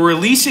 for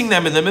releasing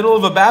them in the middle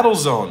of a battle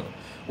zone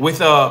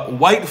with a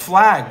white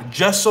flag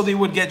just so they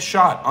would get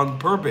shot on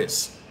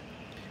purpose,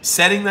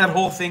 setting that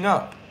whole thing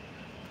up.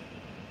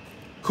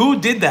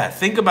 Who did that?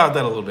 Think about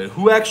that a little bit.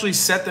 Who actually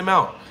set them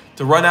out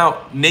to run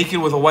out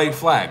naked with a white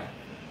flag?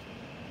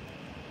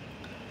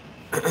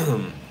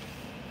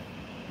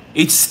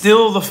 It's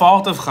still the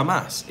fault of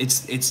Hamas.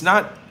 It's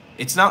not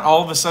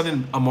all of a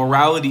sudden a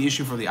morality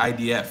issue for the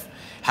IDF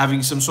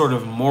having some sort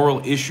of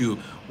moral issue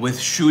with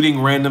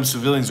shooting random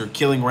civilians or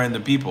killing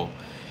random people.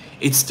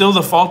 It's still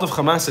the fault of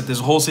Hamas that this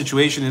whole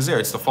situation is there.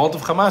 It's the fault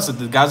of Hamas that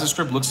the Gaza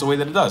Strip looks the way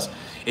that it does.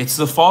 It's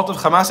the fault of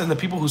Hamas and the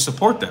people who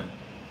support them.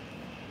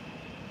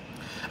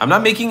 I'm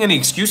not making any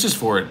excuses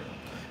for it.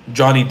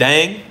 Johnny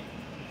Dang,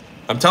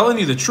 I'm telling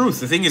you the truth.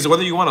 The thing is,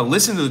 whether you want to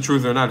listen to the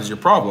truth or not is your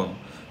problem.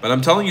 But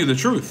I'm telling you the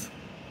truth.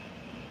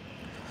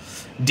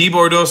 D.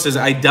 Bordeaux says,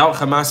 I doubt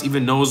Hamas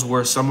even knows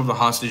where some of the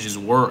hostages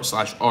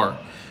were/are.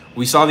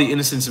 We saw the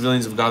innocent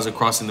civilians of Gaza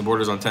crossing the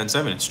borders on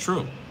 10/7. It's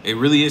true. It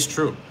really is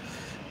true.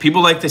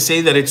 People like to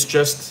say that it's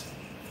just,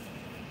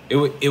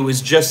 it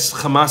was just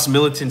Hamas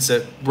militants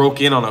that broke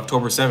in on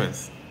October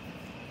 7th.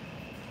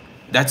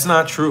 That's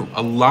not true.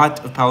 A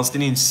lot of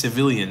Palestinian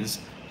civilians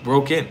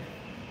broke in.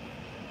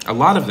 A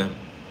lot of them.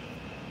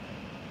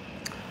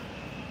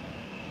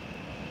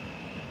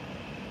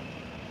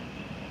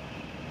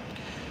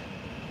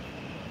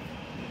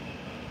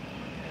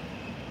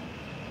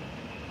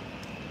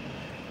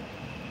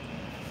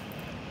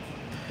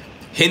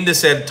 Hinda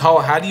said, Tal,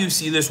 how do you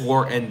see this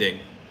war ending?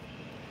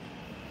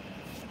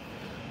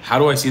 How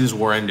do I see this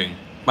war ending?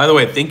 By the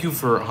way, thank you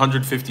for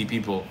 150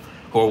 people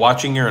who are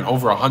watching here and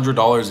over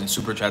 $100 in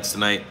Super Chats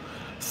tonight.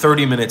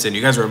 30 minutes in.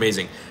 You guys are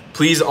amazing.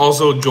 Please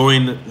also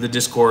join the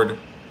Discord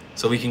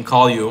so we can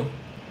call you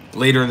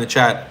later in the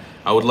chat.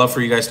 I would love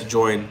for you guys to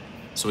join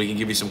so we can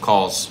give you some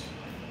calls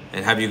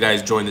and have you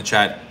guys join the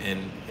chat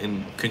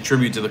and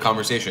contribute to the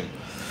conversation.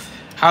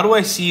 How do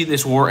I see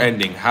this war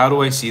ending? How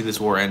do I see this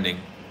war ending?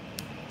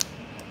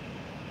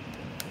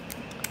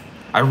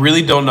 I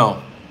really don't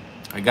know.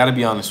 I gotta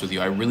be honest with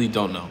you. I really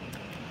don't know.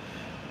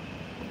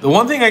 The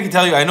one thing I can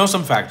tell you, I know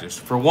some factors.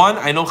 For one,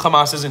 I know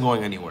Hamas isn't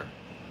going anywhere.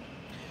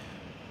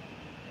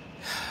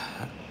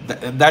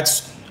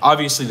 That's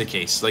obviously the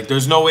case. Like,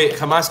 there's no way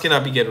Hamas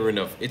cannot be getting rid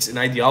of. It's an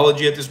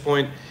ideology at this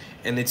point,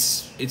 and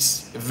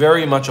it's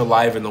very much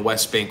alive in the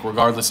West Bank,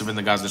 regardless of in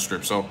the Gaza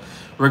Strip. So,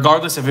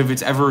 regardless of if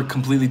it's ever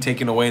completely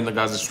taken away in the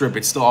Gaza Strip,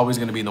 it's still always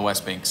going to be in the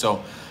West Bank.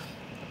 So,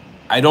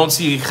 I don't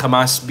see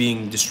Hamas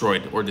being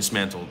destroyed or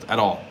dismantled at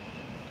all.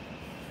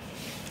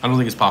 I don't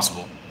think it's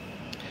possible.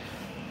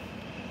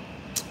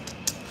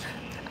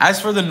 As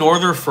for the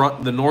northern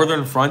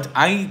front,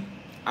 I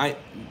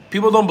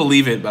people don't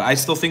believe it, but I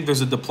still think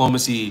there's a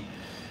diplomacy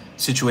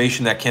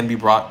situation that can be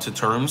brought to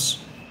terms.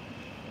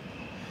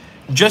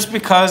 Just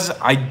because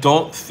I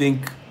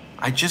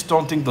just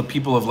don't think the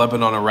people of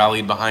Lebanon are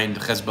rallied behind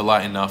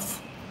Hezbollah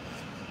enough.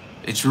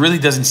 It really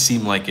doesn't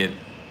seem like it.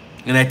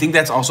 And I think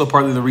that's also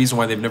partly the reason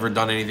why they've never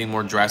done anything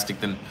more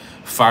drastic than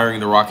firing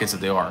the rockets that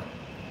they are.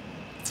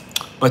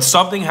 But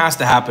something has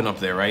to happen up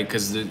there, right?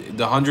 Because the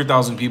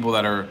 100,000 people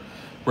that are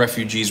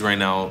refugees right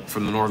now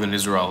from the northern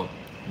Israel,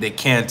 they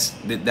can't,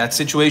 that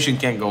situation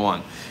can't go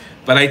on.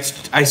 But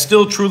I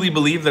still truly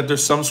believe that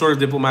there's some sort of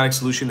diplomatic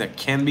solution that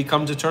can be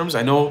come to terms.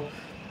 I know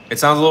it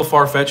sounds a little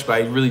far-fetched, but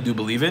I really do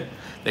believe it,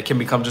 that can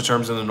become to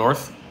terms in the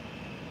north.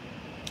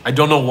 I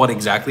don't know what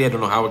exactly, I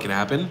don't know how it can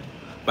happen,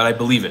 but I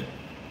believe it.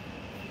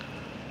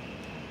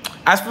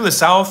 As for the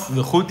south,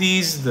 the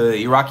Houthis, the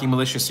Iraqi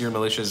militias, Syrian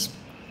militias,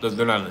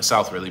 they're not in the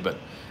south really, but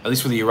at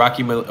least for the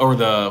Iraqi or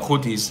the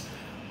Houthis,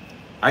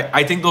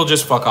 I think they'll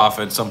just fuck off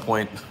at some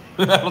point.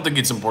 I don't think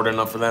it's important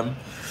enough for them.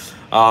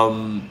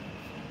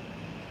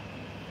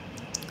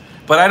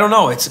 But I don't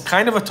know. It's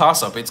kind of a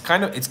toss-up. It's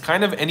kind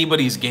of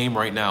anybody's game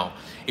right now.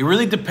 It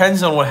really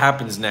depends on what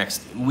happens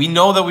next. We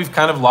know that we've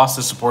kind of lost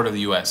the support of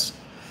the U.S.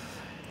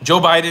 Joe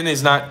Biden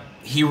is not.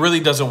 He really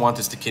doesn't want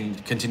this to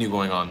continue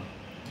going on.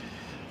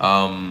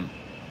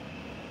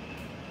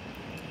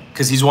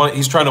 Because he's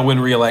trying to win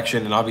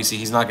re-election, and obviously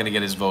he's not going to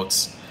get his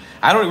votes.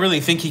 I don't really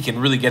think he can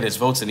really get his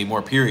votes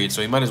anymore, period.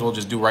 So he might as well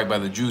just do right by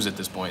the Jews at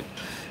this point.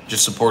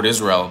 Just support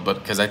Israel, but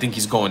because I think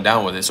he's going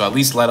down with it. So at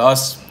least let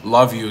us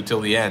love you till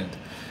the end,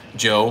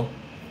 Joe.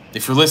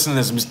 If you're listening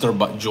to this,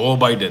 Mr. Joe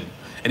Biden.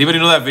 Anybody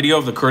know that video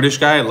of the Kurdish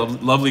guy,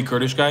 lovely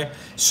Kurdish guy?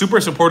 Super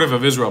supportive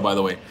of Israel, by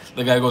the way.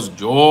 The guy goes,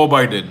 Joe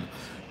Biden,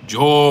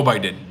 Joe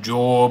Biden,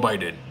 Joe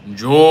Biden,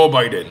 Joe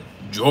Biden,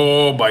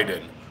 Joe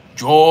Biden,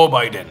 Joe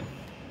Biden.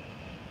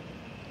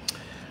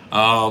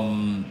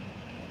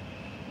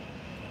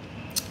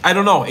 I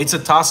don't know. It's a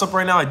toss-up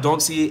right now. I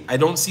don't see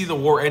the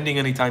war ending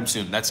anytime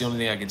soon. That's the only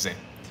thing I can say.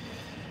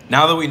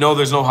 Now that we know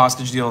there's no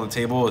hostage deal on the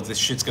table, this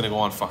shit's gonna go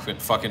on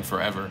fucking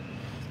forever.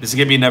 This is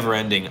gonna be never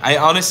ending. I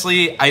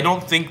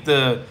don't think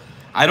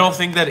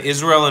that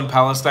Israel and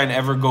Palestine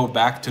ever go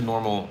back to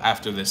normal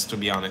after this, to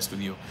be honest with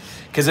you.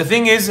 Because the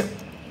thing is,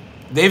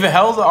 they've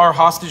held our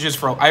hostages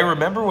for, I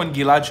remember when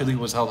Gilad Shalit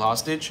was held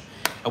hostage,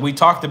 and we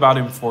talked about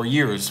him for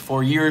years.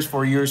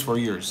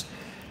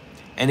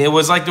 And it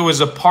was like there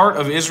was a part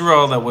of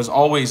Israel that was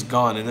always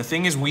gone. And the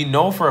thing is, we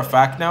know for a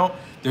fact now,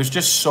 there's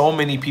just so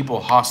many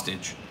people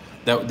hostage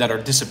that are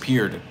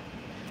disappeared.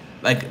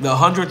 Like the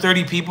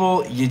 130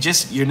 people,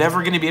 you're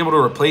never going to be able to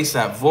replace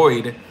that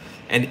void.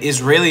 And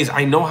Israelis,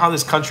 I know how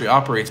this country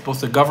operates,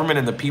 both the government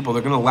and the people,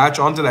 they're going to latch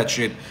onto that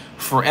shit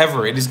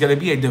forever. It is going to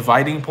be a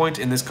dividing point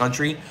in this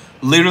country,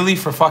 literally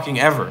for fucking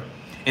ever.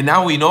 And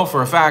now we know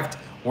for a fact,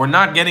 we're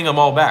not getting them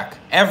all back,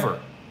 ever.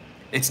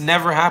 It's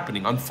never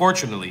happening,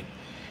 unfortunately.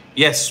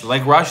 Yes,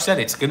 like Raj said,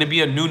 it's going to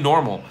be a new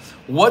normal.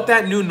 What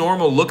that new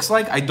normal looks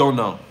like, I don't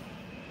know.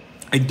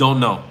 I don't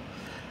know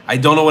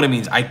what it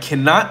means. I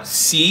cannot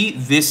see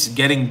this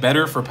getting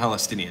better for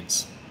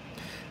Palestinians.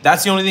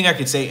 That's the only thing I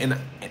could say. And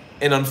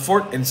and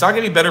it's not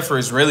going to be better for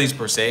Israelis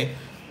per se,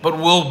 but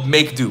we'll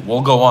make do.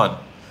 We'll go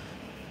on.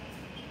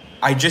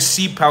 I just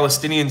see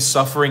Palestinians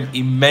suffering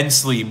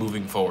immensely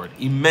moving forward.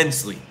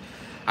 Immensely.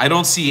 I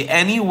don't see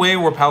any way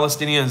where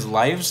Palestinians'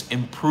 lives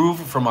improve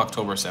from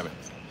October 7th.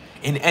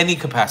 In any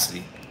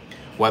capacity.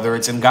 Whether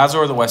it's in Gaza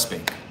or the West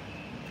Bank.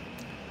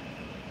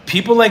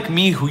 People like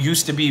me who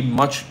used to be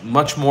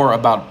much more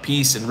about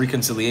peace and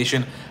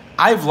reconciliation,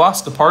 I've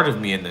lost a part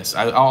of me in this.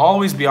 I'll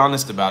always be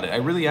honest about it. I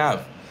really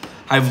have.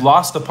 I've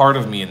lost a part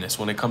of me in this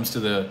when it comes to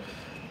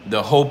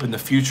the hope in the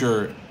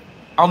future.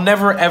 I'll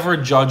never ever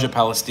judge a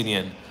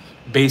Palestinian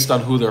based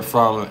on who they're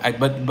from.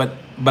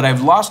 But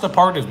I've lost a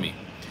part of me.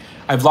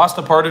 I've lost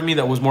a part of me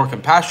that was more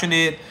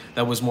compassionate,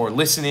 that was more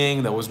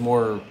listening, that was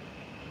more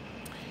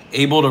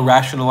able to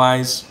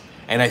rationalize.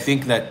 And I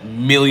think that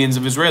millions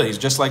of Israelis,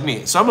 just like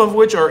me, some of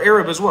which are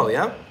Arab as well,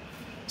 yeah?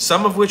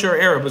 Some of which are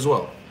Arab as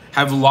well,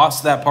 have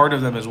lost that part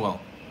of them as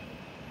well.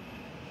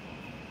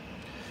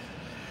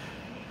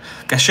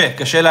 קשה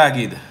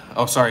להגיד.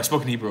 Oh, sorry, I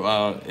spoke in Hebrew.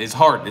 It's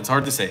hard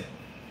to say.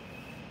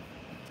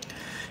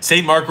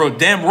 St. Mark wrote,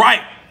 damn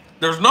right,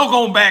 there's no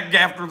going back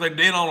after they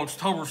did on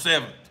October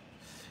 7th.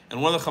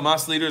 And one of the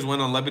Hamas leaders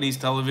went on Lebanese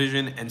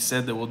television and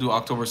said that we'll do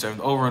October 7th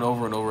over and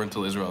over and over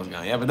until Israel is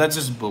gone. Yeah, but that's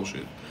just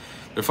bullshit.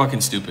 They're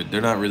fucking stupid.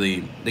 They're not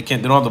really, they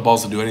don't have the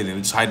balls to do anything.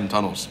 They just hide in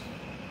tunnels.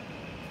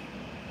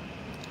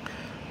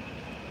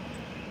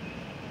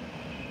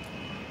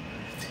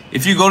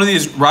 If you go to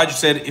the, Raj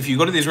said, if you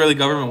go to the Israeli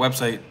government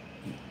website,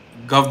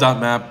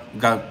 gov.map,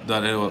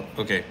 gov.no,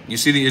 okay. You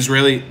see do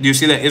you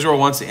see that Israel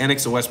wants to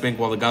annex the West Bank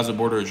while the Gaza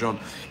border is shown?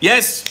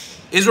 Yes,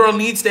 Israel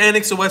needs to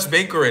annex the West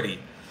Bank already.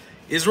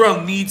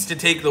 Israel needs to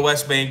take the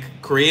West Bank,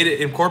 create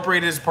it,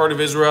 incorporate it as part of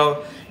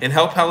Israel, and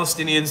help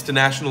Palestinians to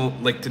national,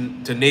 like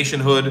to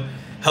nationhood,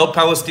 help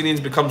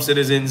Palestinians become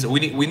citizens. We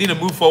need to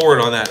move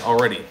forward on that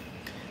already.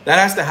 That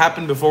has to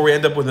happen before we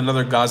end up with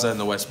another Gaza in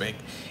the West Bank.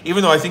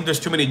 Even though I think there's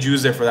too many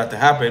Jews there for that to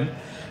happen,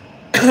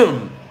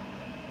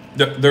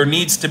 there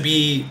needs to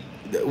be,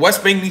 the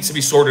West Bank needs to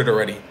be sorted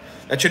already.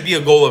 That should be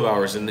a goal of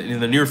ours in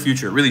the near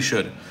future. It really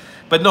should.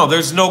 But no,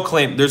 there's no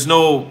claim. There's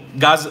no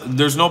Gaza.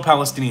 There's no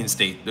Palestinian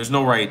state. There's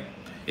no right.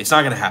 It's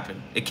not going to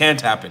happen. It can't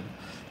happen.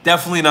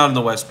 Definitely not in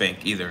the West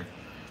Bank either.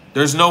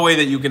 There's no way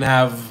that you can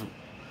have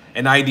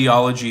an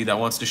ideology that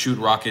wants to shoot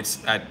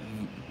rockets at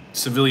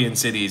civilian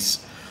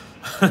cities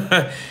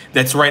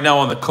that's right now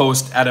on the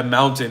coast at a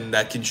mountain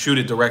that can shoot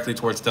it directly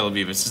towards Tel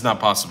Aviv. It's just not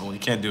possible. You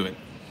can't do it.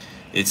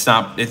 It's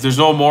not. There's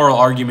no moral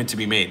argument to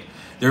be made.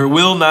 There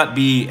will not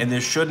be, and there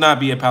should not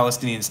be, a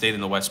Palestinian state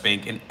in the West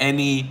Bank in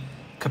any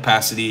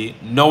capacity.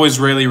 No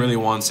Israeli really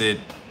wants it.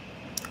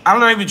 I'm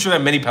not even sure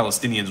that many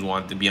Palestinians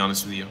want, to be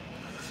honest with you.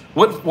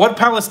 What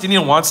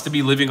Palestinian wants to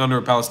be living under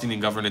a Palestinian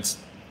governance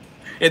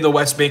in the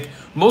West Bank?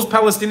 Most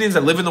Palestinians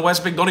that live in the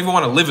West Bank don't even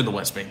want to live in the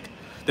West Bank.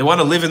 They want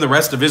to live in the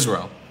rest of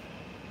Israel.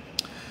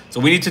 So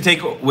we need to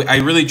take, I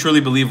really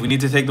truly believe we need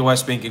to take the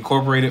West Bank,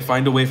 incorporate it,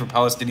 find a way for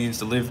Palestinians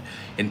to live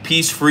in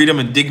peace, freedom,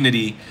 and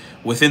dignity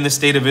within the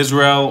state of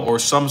Israel, or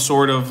some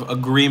sort of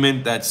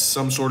agreement that's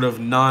some sort of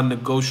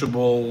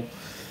non-negotiable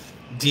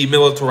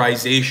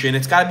demilitarization.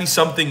 It's got to be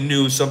something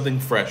new, something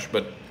fresh.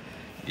 But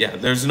yeah,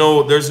 there's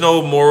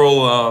no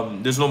moral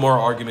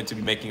argument to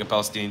be making a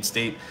Palestinian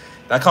state.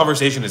 That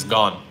conversation is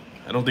gone.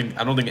 I don't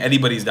think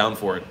anybody's down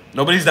for it.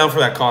 Nobody's down for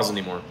that cause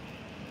anymore.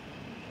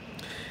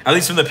 At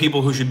least from the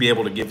people who should be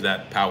able to give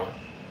that power.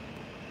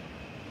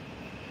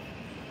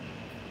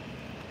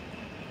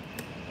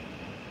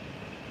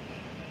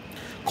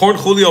 Corn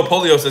Julio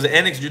Polio says,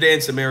 annex Judea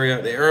and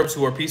Samaria. The Arabs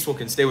who are peaceful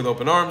can stay with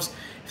open arms.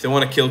 If they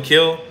want to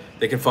kill,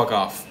 they can fuck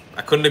off.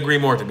 I couldn't agree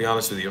more, to be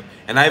honest with you.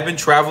 And I've been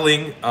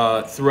traveling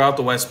throughout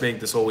the West Bank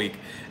this whole week.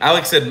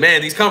 Alex said,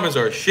 man, these comments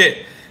are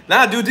shit.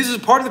 Nah, dude, this is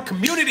part of the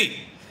community.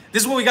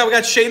 This is what we got. We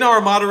got Shayna,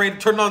 our moderator,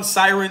 turned on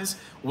sirens,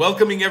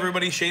 welcoming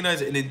everybody. Shayna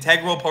is an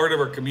integral part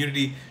of our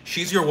community.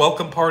 She's your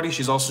welcome party.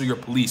 She's also your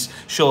police.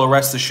 She'll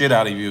arrest the shit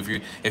out of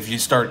you if you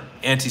start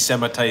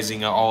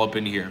anti-Semitizing all up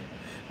in here.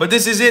 But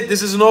this is it.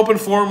 This is an open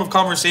forum of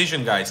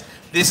conversation, guys.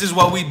 This is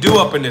what we do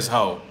up in this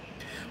hoe.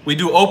 We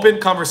do open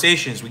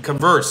conversations. We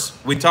converse.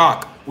 We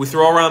talk. We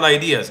throw around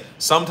ideas.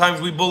 Sometimes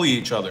we bully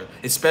each other,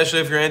 especially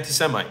if you're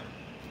anti-Semite.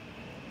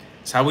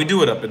 It's how we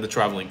do it up in the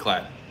traveling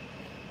clad.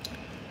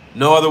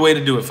 No other way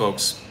to do it,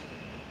 folks.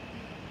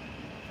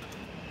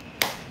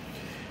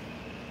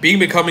 Being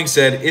Becoming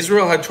said,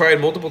 Israel had tried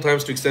multiple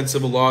times to extend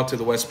civil law to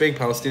the West Bank.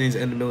 Palestinians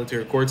and the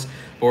military courts,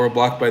 but were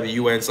blocked by the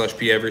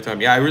UN/PA every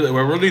time. Yeah, I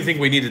really think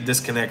we need to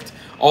disconnect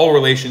all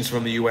relations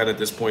from the UN at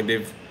this point.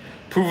 They've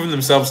proven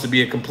themselves to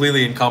be a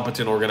completely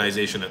incompetent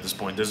organization at this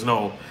point.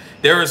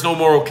 There is no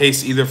moral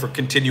case either for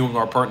continuing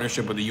our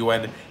partnership with the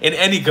UN in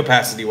any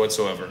capacity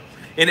whatsoever.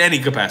 In any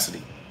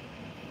capacity.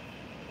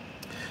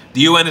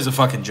 The UN is a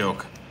fucking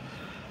joke.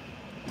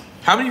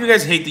 How many of you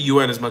guys hate the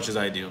UN as much as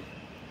I do?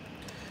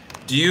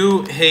 Do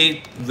you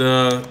hate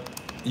the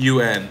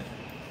UN?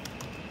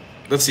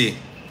 Let's see.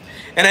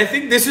 And I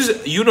think this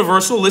is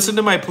universal. Listen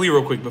to my plea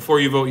real quick before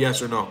you vote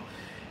yes or no.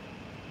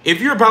 If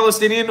you're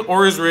Palestinian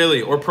or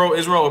Israeli or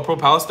pro-Israel or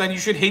pro-Palestine, you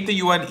should hate the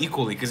UN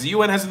equally, because the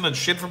UN hasn't done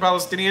shit for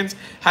Palestinians,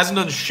 hasn't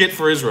done shit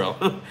for Israel.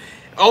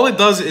 All it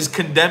does is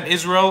condemn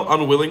Israel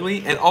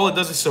unwillingly, and all it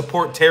does is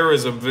support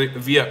terrorism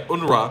via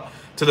UNRWA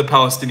to the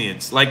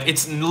Palestinians. Like,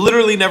 it's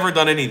literally never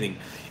done anything.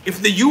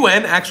 If the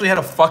UN actually had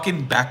a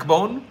fucking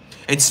backbone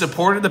and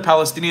supported the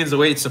Palestinians the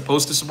way it's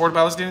supposed to support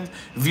Palestinians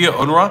via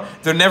UNRWA,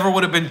 there never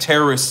would have been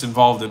terrorists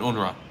involved in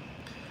UNRWA.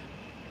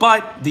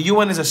 But the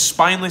UN is a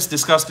spineless,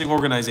 disgusting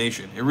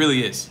organization. It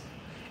really is.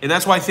 And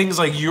that's why things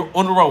like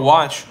UNRWA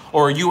Watch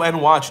or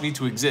UN Watch need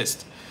to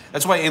exist.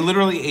 That's why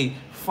literally a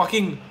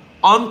fucking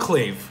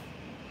enclave,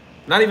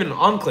 not even an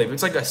enclave,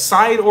 it's like a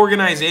side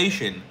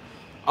organization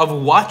of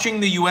watching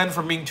the UN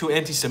from being too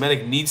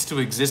anti-Semitic needs to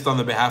exist on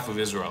the behalf of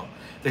Israel.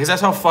 Because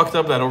that's how fucked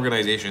up that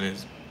organization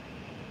is.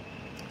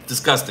 It's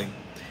disgusting.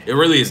 It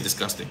really is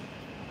disgusting.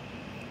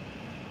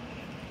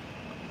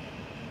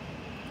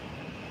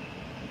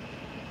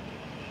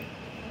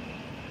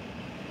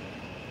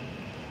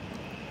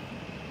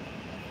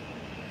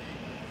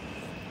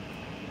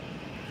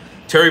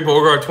 Terry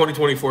Bogart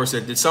 2024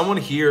 said, did someone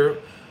hear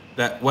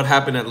that what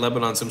happened at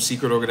Lebanon, some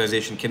secret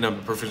organization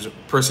kidnapped a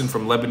person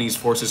from Lebanese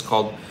forces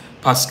called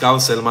Pascal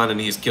Selman and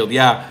he is killed?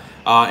 Yeah.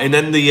 And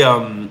then the,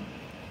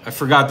 I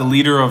forgot, the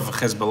leader of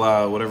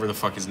Hezbollah, whatever the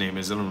fuck his name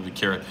is. I don't really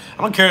care.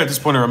 I don't care at this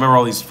point. I remember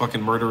all these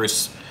fucking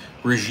murderous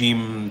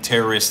regime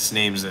terrorists'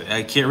 names.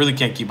 I really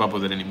can't keep up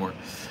with it anymore.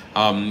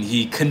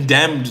 He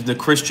condemned the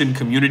Christian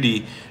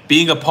community,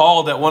 being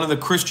appalled at one of the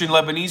Christian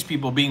Lebanese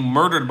people being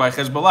murdered by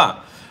Hezbollah.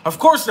 Of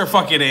course they're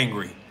fucking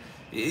angry.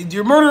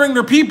 You're murdering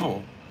their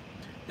people.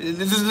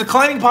 There's a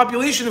declining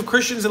population of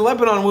Christians in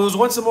Lebanon. It was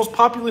once the most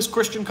populous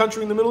Christian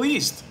country in the Middle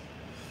East.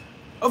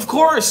 Of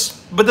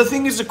course. But the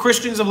thing is, the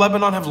Christians of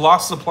Lebanon have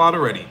lost the plot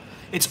already.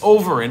 It's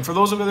over. And for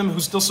those of them who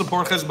still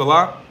support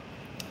Hezbollah,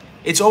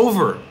 it's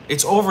over.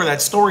 It's over.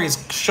 That story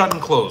is shut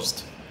and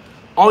closed.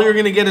 All you're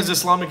going to get is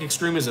Islamic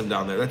extremism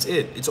down there. That's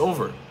it. It's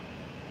over.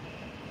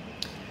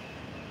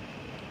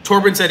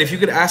 Torben said, if you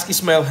could ask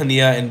Ismail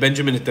Haniyeh and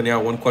Benjamin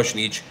Netanyahu one question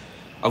each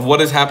of what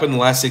has happened in the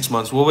last 6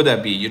 months, what would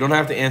that be? You don't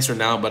have to answer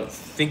now, but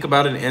think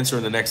about it and answer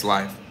in the next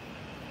live.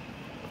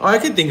 Oh, I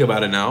can think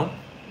about it now.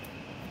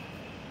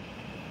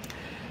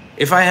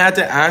 If I had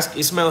to ask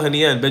Ismail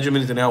Haniyeh and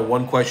Benjamin Netanyahu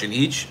one question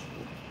each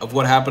of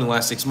what happened in the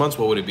last 6 months,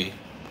 what would it be?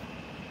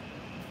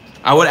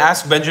 I would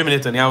ask Benjamin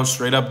Netanyahu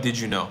straight up, did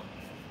you know?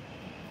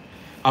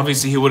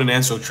 Obviously, he wouldn't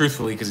answer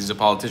truthfully because he's a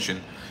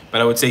politician.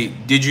 But I would say,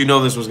 did you know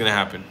this was going to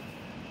happen?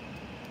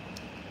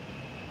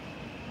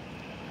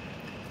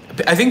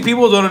 I think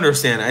people don't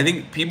understand. I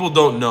think people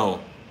don't know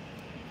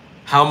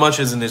how much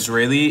as an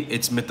Israeli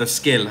it's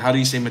metaskel. How do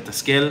you say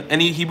metaskel?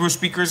 Any Hebrew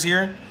speakers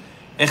here?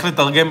 איך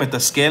לתרגם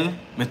metaskel?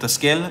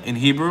 Metaskel in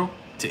Hebrew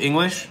to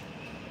English?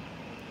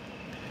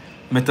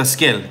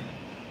 Metaskel.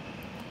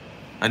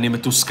 אני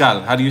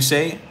מתוסכל. How do you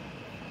say?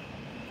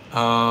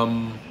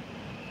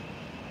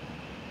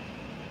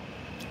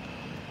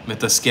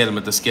 Metaskel,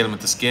 metaskel,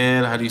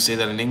 metaskel. How do you say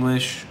that in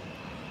English?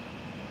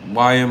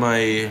 Why am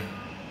I...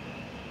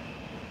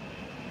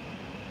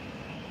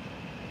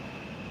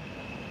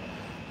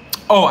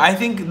 Oh, I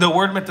think the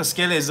word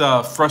metaskel is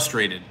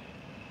frustrated.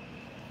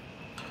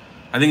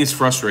 I think it's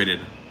frustrated.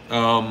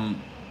 I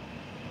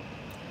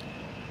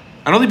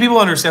don't think people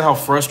understand how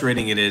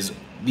frustrating it is.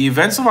 The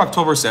events of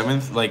October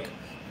 7th, like,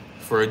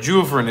 for a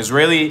Jew, for an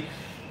Israeli,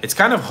 it's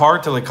kind of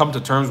hard to, like, come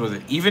to terms with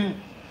it. Even,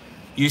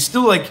 you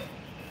still, like,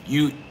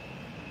 I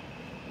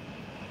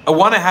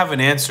want to have an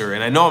answer,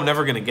 and I know I'm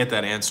never going to get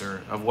that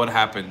answer of what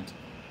happened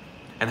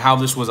and how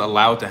this was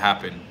allowed to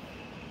happen.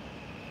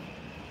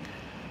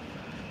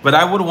 But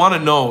I would want to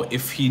know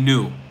if he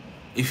knew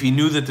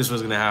that this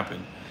was going to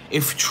happen.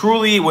 If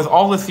truly, with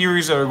all the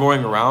theories that are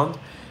going around,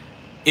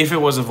 if it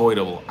was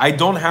avoidable. I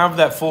don't have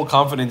that full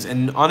confidence,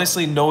 and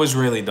honestly, no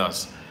Israeli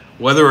does.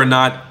 Whether or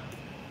not,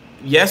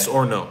 yes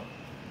or no.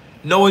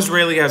 No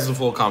Israeli has the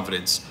full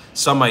confidence.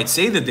 Some might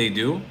say that they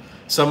do.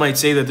 Some might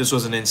say that this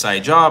was an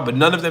inside job, but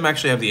none of them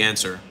actually have the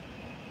answer.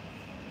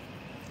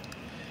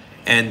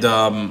 And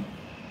I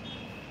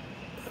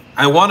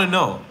want to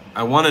know.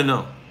 I want to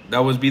know.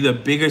 That would be the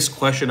biggest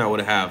question I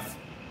would have,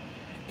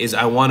 is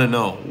I want to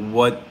know,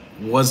 what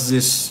was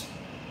this?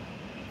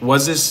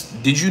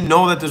 Did you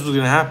know that this was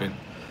going to happen?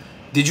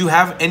 Did you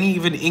have any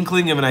even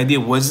inkling of an idea?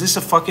 Was this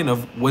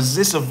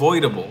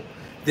avoidable,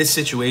 this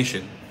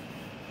situation?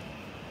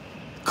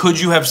 Could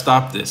you have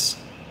stopped this?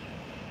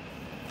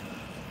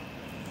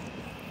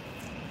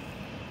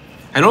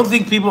 I don't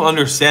think people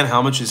understand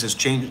how much this has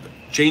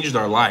changed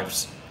our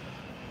lives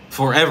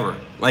forever.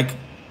 Like,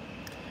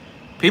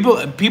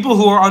 people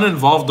who are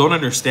uninvolved don't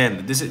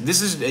understand.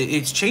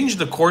 It's changed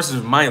the course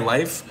of my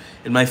life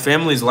and my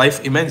family's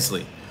life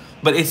immensely.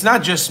 But it's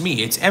not just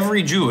me. It's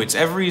every Jew. It's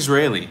every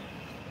Israeli.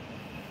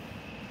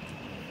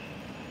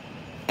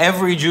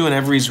 Every Jew and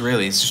every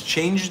Israeli. It's just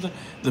changed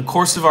the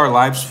course of our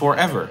lives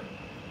forever.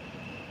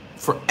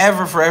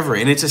 Forever, forever.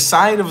 And it's a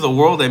side of the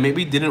world I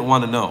maybe didn't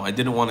want to know. I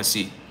didn't want to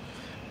see.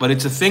 But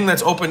it's a thing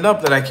that's opened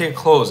up that I can't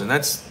close. And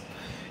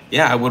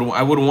Yeah, I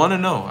would want to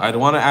know. I'd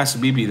want to ask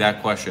Bibi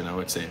that question, I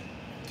would say.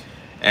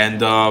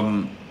 And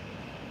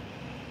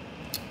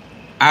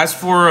as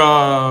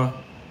for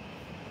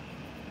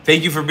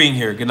thank you for being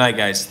here. Good night,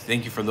 guys.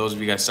 Thank you for those of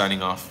you guys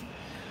signing off.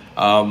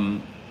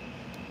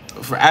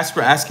 For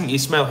asking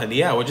Ismail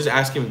Hania, I would just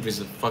ask him if he's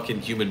a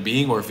fucking human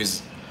being or if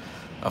he's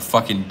a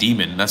fucking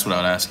demon. That's what I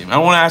would ask him. I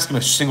don't want to ask him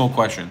a single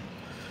question.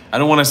 I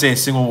don't want to say a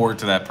single word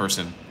to that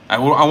person. I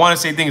want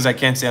to say things I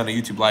can't say on a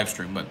YouTube live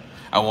stream, but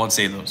I won't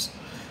say those.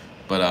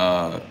 But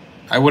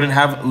I wouldn't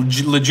have,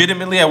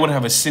 legitimately, I wouldn't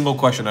have a single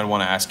question I'd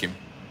want to ask him.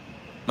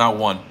 Not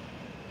one.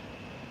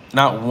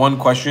 Not one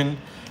question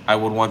I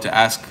would want to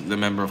ask the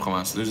member of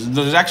Hamas.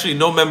 There's actually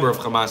no member of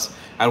Hamas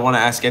I'd want to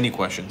ask any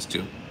questions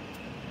to.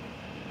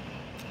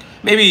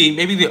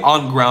 Maybe the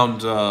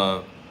on-ground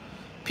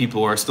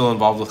people who are still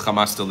involved with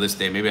Hamas till this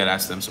day. Maybe I'd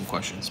ask them some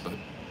questions, but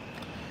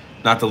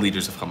not the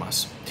leaders of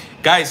Hamas.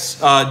 Guys,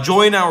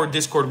 join our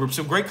Discord group.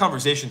 Some great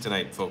conversation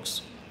tonight,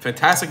 folks.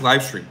 Fantastic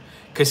live stream.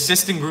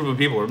 Consistent group of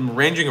people. We've been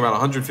ranging around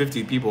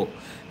 150 people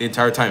the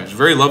entire time. It's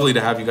very lovely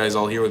to have you guys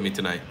all here with me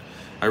tonight.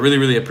 I really,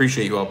 really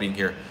appreciate you all being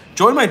here.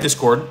 Join my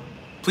Discord.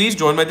 Please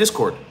join my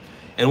Discord.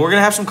 And we're going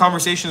to have some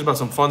conversations about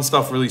some fun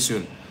stuff really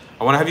soon.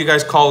 I want to have you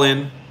guys call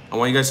in. I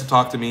want you guys to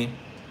talk to me.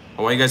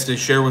 I want you guys to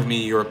share with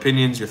me your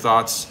opinions, your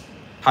thoughts,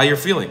 how you're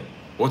feeling,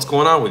 what's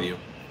going on with you.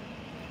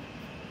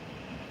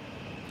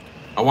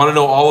 I want to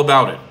know all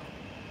about it.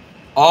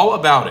 All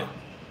about it.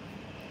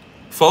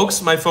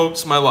 Folks, my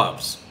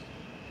loves.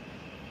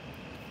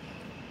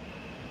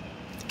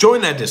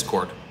 Join that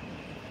Discord.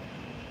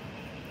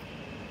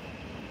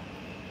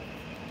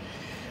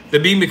 The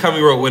Being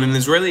Becoming wrote, when an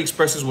Israeli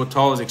expresses what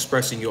Tal is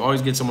expressing, you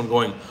always get someone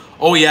going,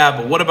 oh yeah,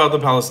 but what about the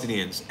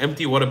Palestinians?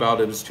 Empty what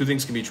about it? Two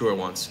things can be true at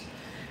once.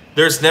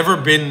 There's never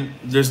been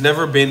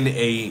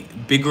a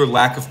bigger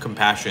lack of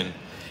compassion.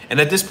 And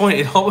at this point,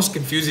 it almost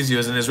confuses you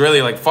as an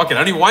Israeli, like, fuck it, I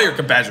don't even want your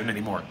compassion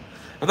anymore.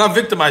 I'm not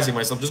victimizing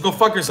myself. Just go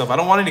fuck yourself. I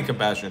don't want any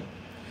compassion.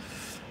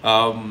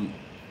 I'm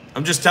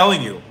just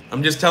telling you.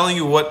 I'm just telling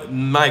you what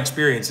my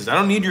experience is. I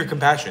don't need your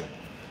compassion.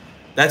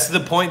 That's the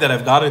point that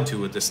I've gotten to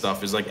with this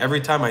stuff, is like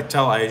every time I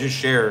just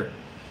share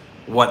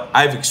what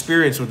I've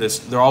experienced with this,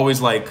 they're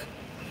always like,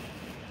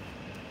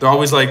 well,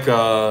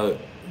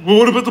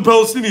 what about the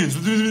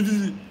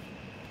Palestinians?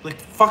 Like,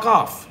 fuck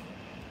off.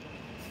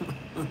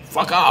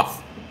 Fuck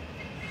off.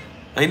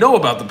 I know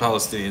about the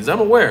Palestinians. I'm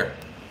aware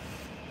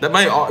that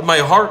my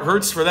heart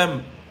hurts for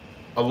them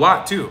a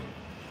lot too.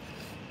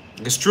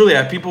 Because truly,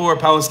 I have people who are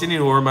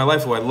Palestinian who are in my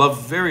life who I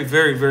love very,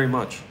 very, very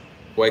much,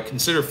 who I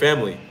consider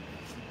family.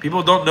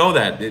 People don't know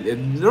that. They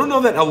don't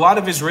know that a lot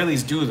of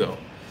Israelis do, though.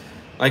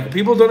 Like,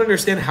 people don't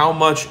understand how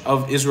much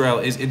of Israel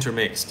is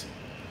intermixed.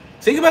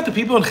 Think about the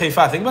people in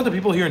Haifa. Think about the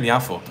people here in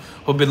Yafo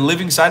who have been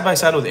living side by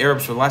side with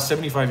Arabs for the last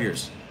 75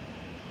 years.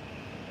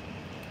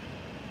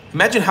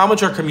 Imagine how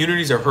much our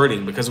communities are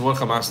hurting because of what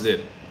Hamas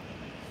did.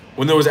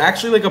 When there was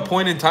actually like a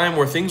point in time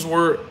where things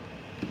were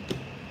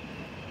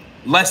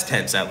less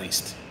tense, at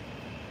least.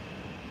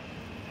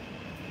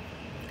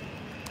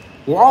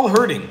 We're all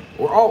hurting.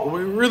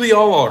 We're really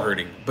all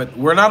hurting. But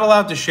we're not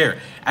allowed to share.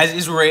 As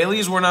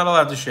Israelis, we're not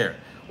allowed to share.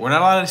 We're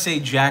not allowed to say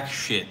jack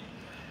shit.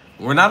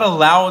 We're not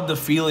allowed the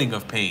feeling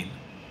of pain.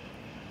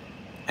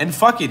 And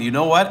fuck it, you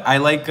know what? I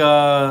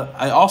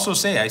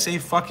say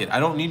fuck it. I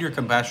don't need your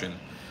compassion.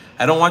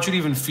 I don't want you to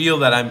even feel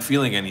that I'm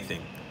feeling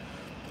anything.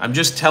 I'm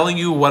just telling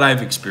you what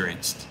I've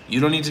experienced. You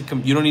don't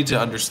need to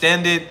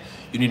understand it.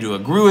 You need to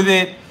agree with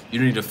it. You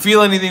don't need to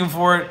feel anything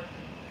for it.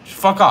 Just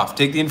fuck off.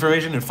 Take the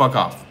information and fuck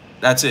off.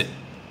 That's it.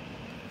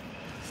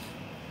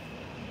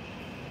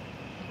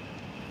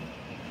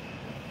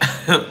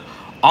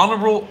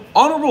 Honorable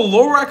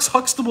Lorax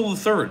Huxtable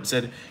III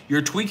said,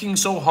 "You're tweaking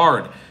so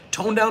hard.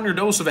 Tone down your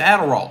dose of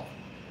Adderall."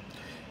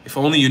 If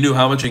only you knew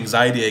how much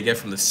anxiety I get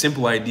from the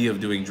simple idea of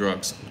doing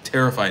drugs. I'm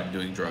terrified of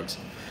doing drugs.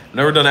 I've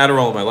never done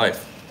Adderall in my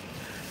life.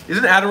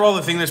 Isn't Adderall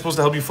the thing that's supposed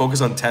to help you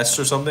focus on tests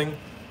or something?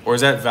 Or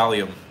is that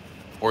Valium?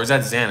 Or is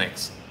that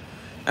Xanax?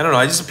 I don't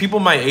know. People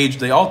my age,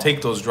 they all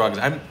take those drugs.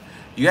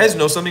 You guys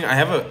know something? I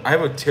have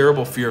a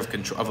terrible fear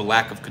of a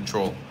lack of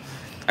control.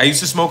 I used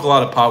to smoke a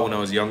lot of pot when I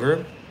was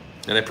younger,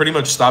 and I pretty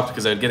much stopped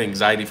because I'd get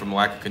anxiety from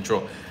lack of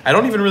control. I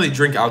don't even really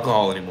drink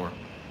alcohol anymore.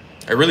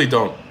 I really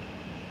don't.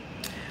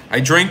 I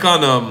drank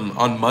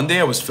on Monday.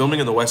 I was filming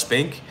in the West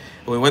Bank,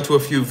 and we went to a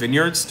few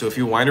vineyards, to a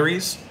few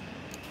wineries,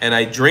 and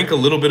I drank a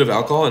little bit of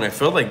alcohol, and I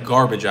felt like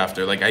garbage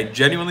after. Like, I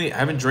genuinely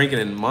haven't drank it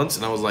in months,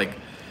 and I was like,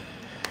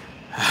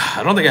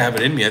 I don't think I have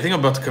it in me. I think I'm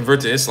about to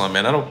convert to Islam,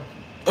 man. I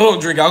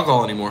don't drink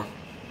alcohol anymore.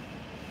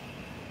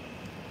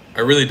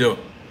 I really do.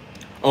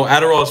 Oh,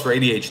 Adderall is for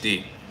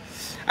ADHD.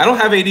 I don't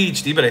have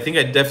ADHD, but I think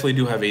I definitely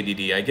do have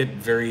ADD. I get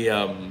very,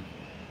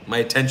 my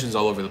attention's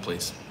all over the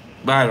place.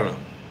 But I don't know.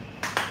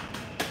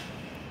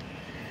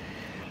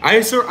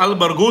 Aysar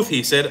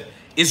al-Barghouthi said,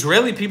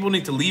 Israeli people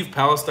need to leave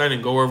Palestine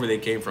and go wherever they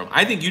came from.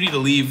 I think you need to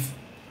leave.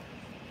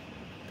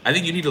 I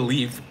think you need to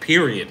leave,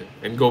 period,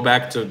 and go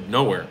back to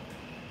nowhere.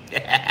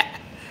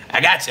 I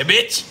got you,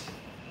 bitch.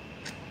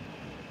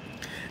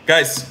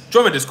 Guys,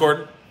 join my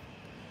Discord.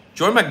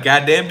 Join my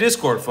goddamn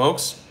Discord,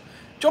 folks.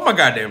 Join my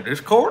goddamn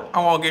Discord.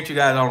 I want to get you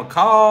guys on a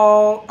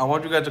call. I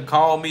want you guys to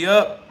call me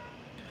up.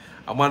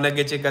 I want to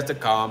get you guys to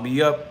call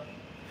me up.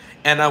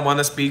 And I want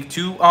to speak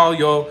to all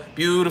your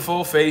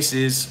beautiful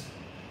faces.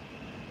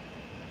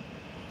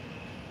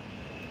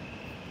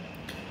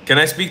 Can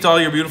I speak to all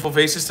your beautiful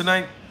faces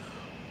tonight?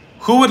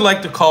 Who would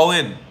like to call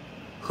in?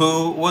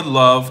 Who would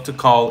love to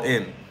call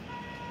in?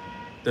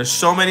 There's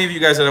so many of you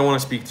guys that I want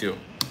to speak to.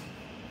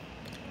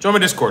 Join my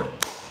Discord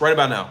right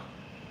about now.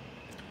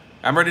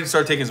 I'm ready to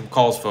start taking some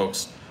calls,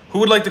 folks. Who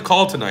would like to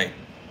call tonight?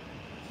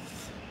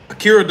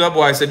 Akira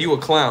Dubwise said, you a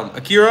clown.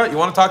 Akira, you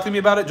want to talk to me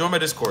about it? Join my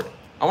Discord.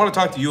 I want to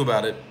talk to you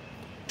about it.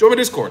 Join my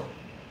Discord.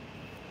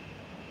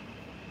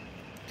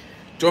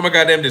 Join my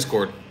goddamn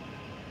Discord.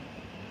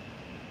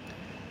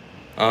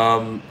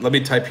 Let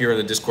me type here in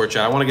the Discord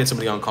chat. I want to get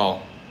somebody on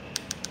call.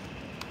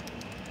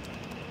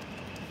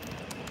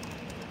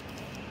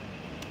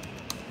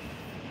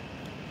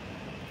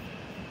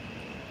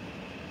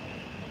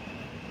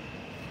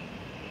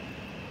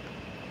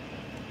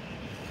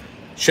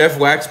 Chef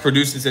Wax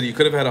produced and said you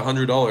could have had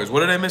 $100.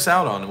 What did I miss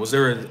out on? Was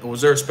there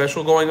a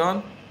special going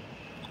on?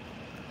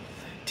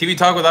 TV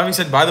Talk with Avi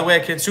said, by the way, I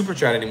can't super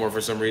chat anymore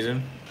for some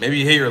reason. Maybe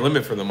you hit your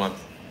limit for the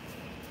month.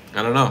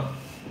 I don't know.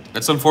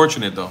 That's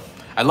unfortunate though.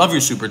 I love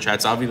your super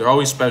chats, Avi. They're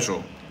always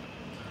special.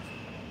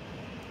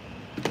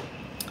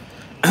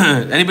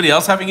 Anybody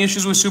else having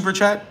issues with super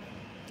chat?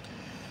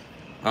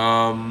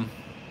 Our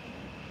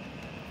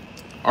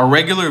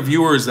regular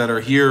viewers that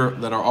are here,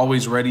 that are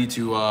always ready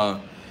to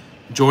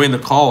join the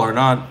call, are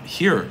not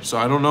here. So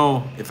I don't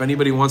know if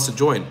anybody wants to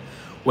join.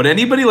 Would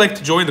anybody like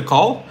to join the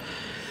call?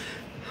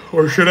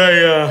 Or should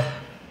I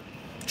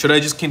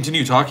just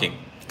continue talking?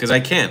 Because I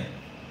can.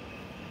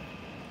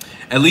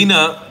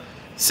 Elena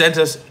sent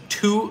us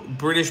 2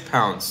 British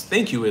pounds.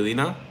 Thank you,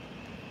 Elena.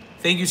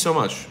 Thank you so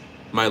much.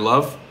 My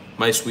love,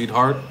 my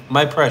sweetheart,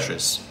 my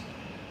precious.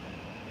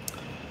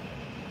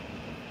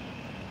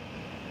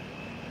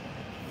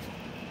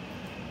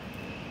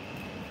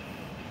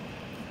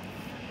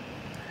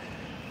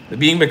 The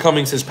Being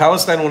Becoming says,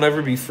 Palestine will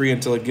never be free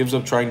until it gives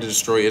up trying to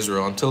destroy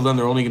Israel. Until then,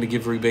 they're only going to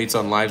give rebates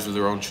on lives of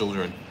their own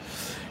children.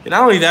 And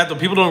not only that, though,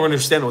 people don't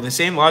understand. With the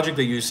same logic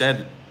that you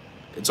said,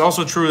 it's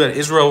also true that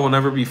Israel will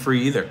never be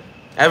free either.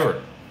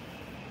 Ever.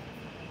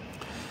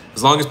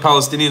 As long as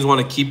Palestinians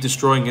want to keep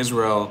destroying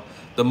Israel,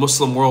 the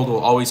Muslim world will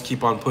always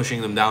keep on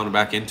pushing them down and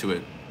back into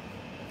it.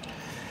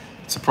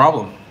 It's a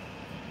problem.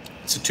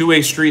 It's a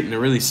two-way street, and it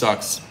really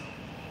sucks.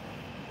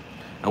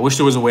 I wish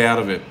there was a way out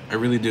of it. I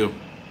really do.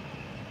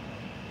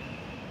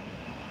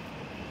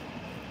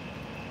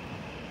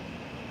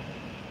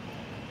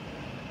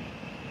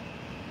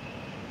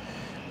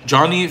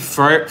 Johnny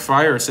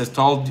Fryer says,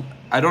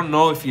 I don't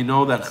know if you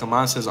know that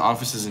Hamas has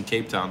offices in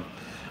Cape Town.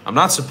 I'm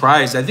not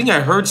surprised. I think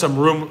I heard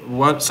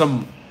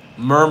some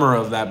murmur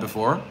of that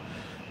before.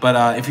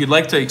 But if you'd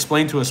like to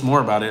explain to us more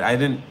about it, I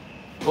didn't.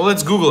 Well,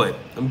 let's Google it.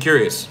 I'm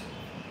curious.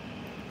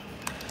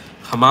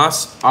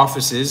 Hamas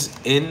offices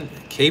in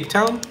Cape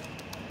Town?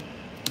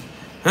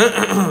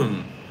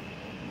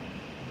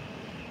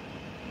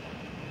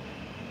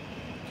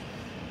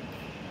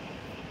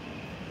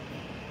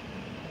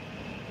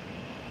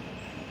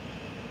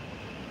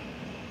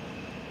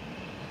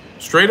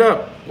 Straight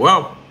up.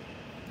 Wow.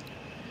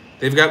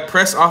 They've got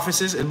press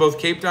offices in both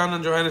Cape Town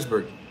and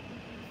Johannesburg.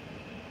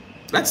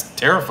 That's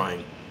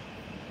terrifying.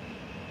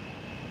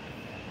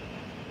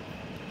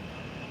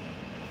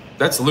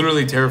 That's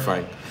literally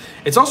terrifying.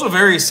 It's also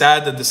very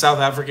sad that the South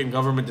African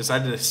government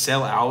decided to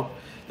sell out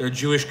their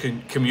Jewish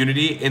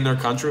community in their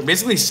country.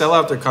 Basically sell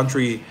out their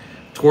country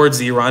towards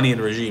the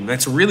Iranian regime.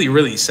 That's really,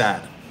 really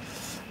sad.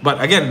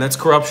 But again, that's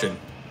corruption.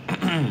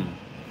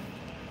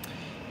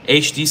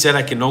 HD said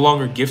I can no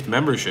longer gift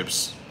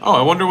memberships. Oh,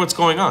 I wonder what's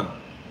going on.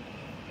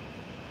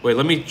 Wait,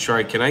 let me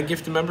try. Can I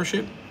gift a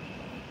membership?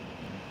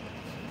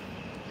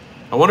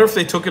 I wonder if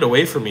they took it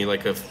away from me.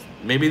 Like, if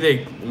maybe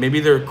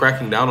they're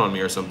cracking down on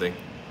me or something.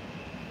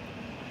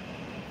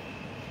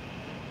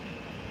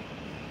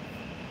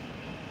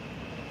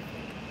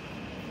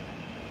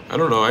 I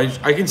don't know.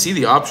 I can see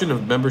the option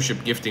of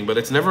membership gifting, but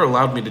it's never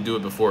allowed me to do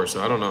it before,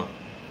 so I don't know.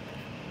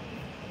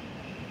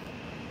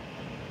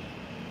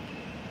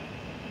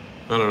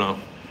 I don't know.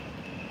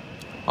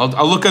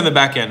 I'll look on the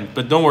back end,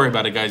 but don't worry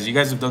about it, guys. You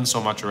guys have done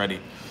so much already,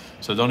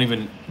 so don't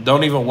even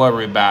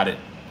worry about it.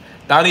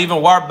 Don't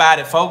even worry about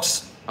it,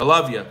 folks. I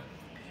love you.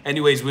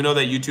 Anyways, we know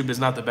that YouTube is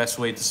not the best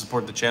way to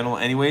support the channel.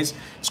 Anyways,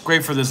 it's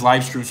great for this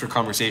live streams for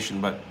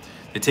conversation, but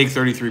they take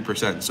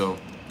 33%. So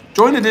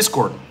join the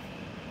Discord.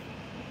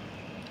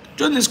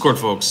 Join the Discord,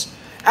 folks.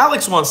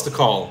 Alex wants to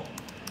call.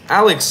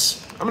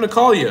 Alex, I'm gonna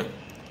call you.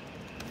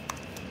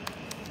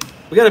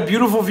 We got a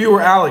beautiful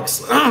viewer,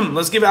 Alex.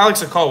 Let's give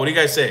Alex a call. What do you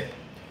guys say?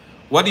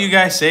 What do you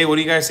guys say? What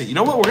do you guys say? You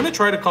know what? We're going to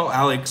try to call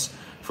Alex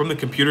from the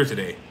computer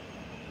today.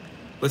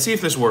 Let's see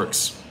if this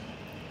works.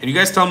 And you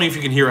guys tell me if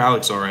you can hear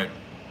Alex all right.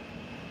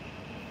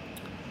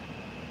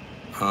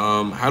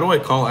 How do I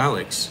call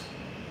Alex?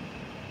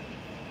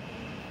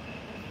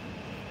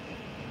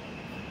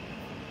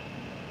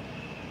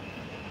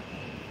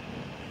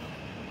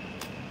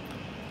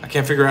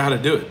 can't figure out how to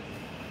do it.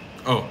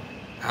 Oh,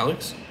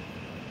 Alex?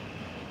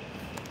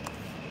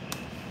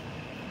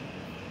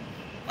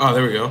 Oh,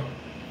 there we go.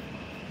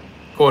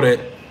 Got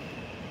it.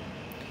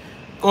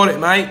 Got it,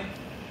 mate.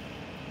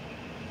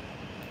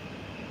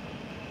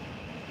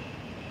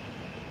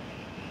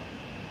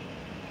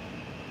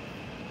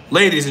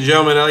 Ladies and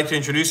gentlemen, I'd like to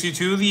introduce you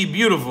to the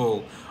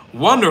beautiful,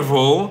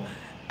 wonderful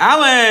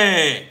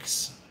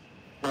Alex.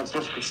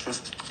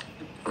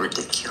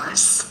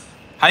 Ridiculous.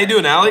 How you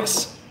doing,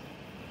 Alex?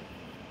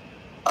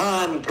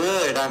 I'm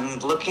good. I'm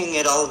looking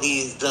at all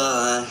these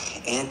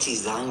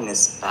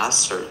anti-Zionist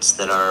bastards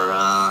that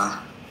are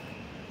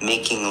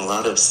making a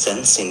lot of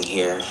sense in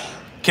here.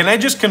 Can I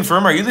just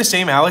confirm, are you the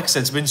same Alex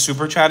that's been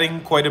super chatting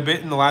quite a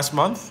bit in the last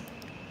month?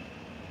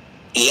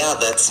 Yeah,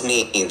 that's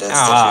me. That's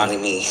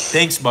definitely me.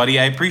 Thanks, buddy.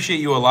 I appreciate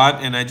you a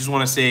lot, and I just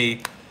want to say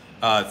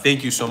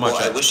thank you so much.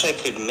 Well, I wish I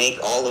could make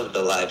all of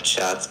the live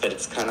chats, but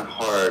it's kind of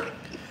hard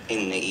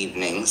in the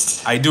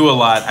evenings. I do a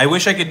lot. I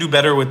wish I could do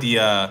better with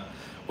the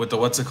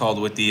what's it called,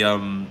 with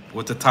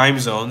the time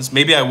zones.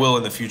 Maybe I will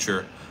in the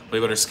future. We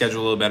better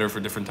schedule a little better for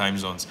different time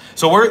zones.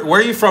 So where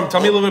are you from?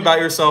 Tell me a little bit about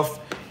yourself.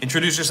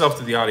 Introduce yourself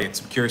to the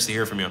audience. I'm curious to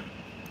hear from you.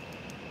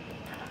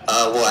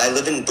 Well, I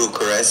live in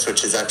Bucharest,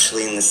 which is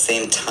actually in the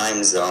same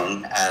time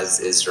zone as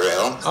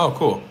Israel. Oh,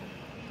 cool.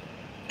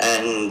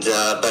 And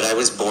but I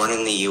was born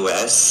in the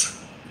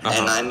U.S.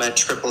 And I'm a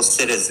triple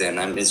citizen.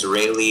 I'm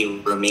Israeli,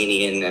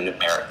 Romanian, and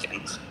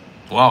American.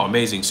 Wow,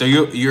 amazing. So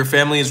your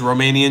family is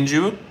Romanian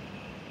Jew?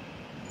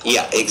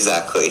 Yeah,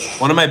 exactly.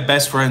 One of my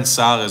best friends,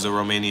 Sal, is a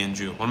Romanian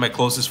Jew. One of my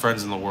closest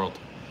friends in the world.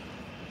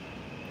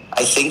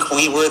 I think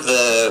we were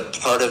the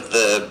part of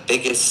the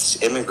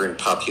biggest immigrant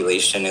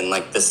population in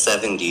like the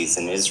 70s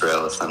in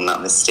Israel, if I'm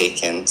not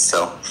mistaken.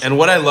 So. And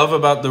what I love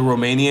about the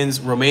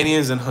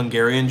Romanians and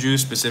Hungarian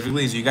Jews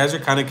specifically, is you guys are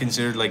kind of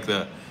considered like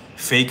the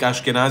fake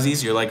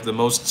Ashkenazis. You're like the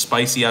most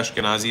spicy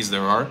Ashkenazis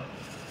there are,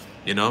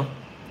 you know?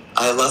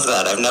 I love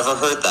that. I've never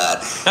heard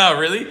that. Oh,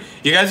 really?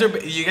 You guys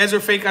are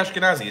fake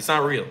Ashkenazi. It's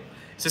not real.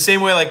 It's the same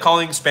way like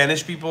calling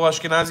Spanish people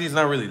Ashkenazi. It's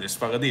not really. They're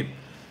Sfaradim,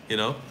 you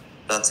know?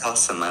 That's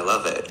awesome. I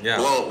love it. Yeah.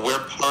 Well,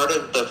 we're part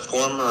of the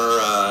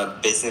former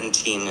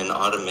Byzantine and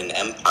Ottoman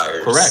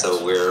empires. Correct.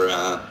 So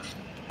we're...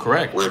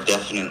 Correct. We're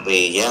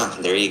definitely... Yeah,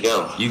 there you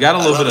go. You got a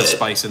little bit of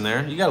spice in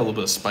there. You got a little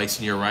bit of spice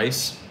in your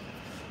rice.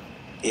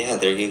 Yeah,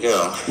 there you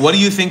go. What do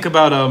you think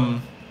about...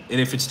 And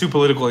if it's too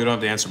political, you don't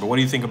have to answer, but what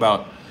do you think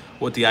about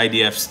what the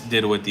IDF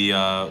did with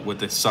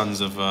the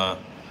sons of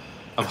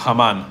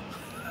Haman?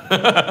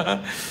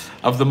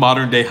 Of the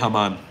modern-day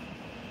Haman?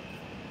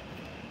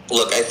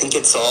 Look, I think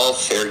it's all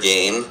fair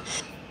game.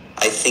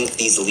 I think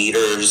these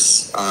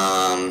leaders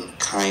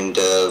kind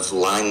of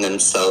line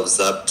themselves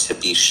up to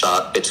be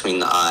shot between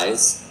the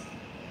eyes.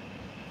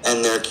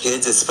 And their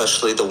kids,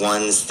 especially the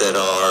ones that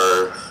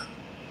are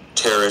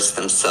terrorists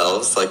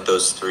themselves, like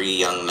those 3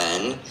 young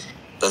men,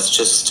 that's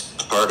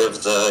just part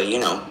of the,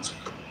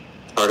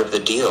 part of the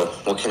deal.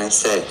 What can I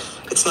say?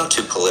 It's not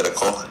too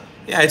political.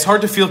 Yeah, it's hard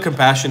to feel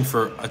compassion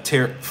for a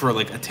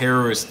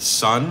terrorist's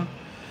son.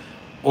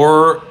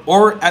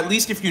 Or at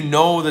least if you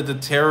know that the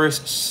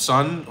terrorist's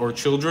son or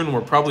children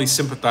were probably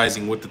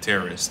sympathizing with the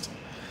terrorist.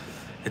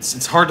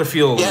 It's hard to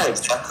feel... Yeah,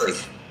 exactly.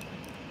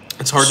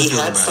 It's hard to feel He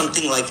had bad.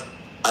 something like,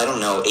 I don't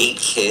know, 8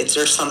 kids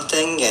or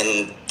something,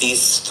 and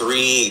these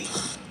three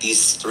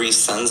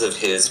sons of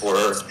his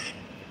were,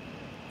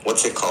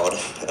 what's it called,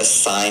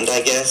 assigned,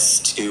 I guess,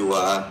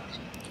 to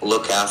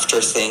look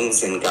after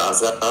things in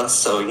Gaza.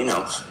 So,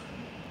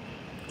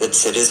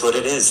 it is what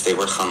it is. They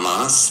were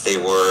Hamas. They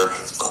were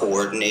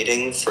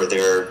coordinating for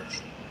their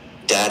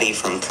daddy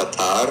from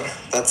Qatar.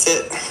 That's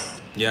it.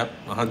 Yep,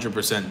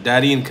 100%.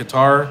 Daddy in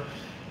Qatar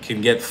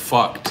can get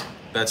fucked.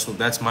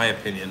 That's my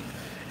opinion.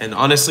 And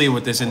honestly,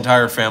 with this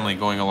entire family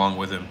going along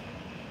with him.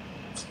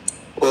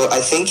 Well, I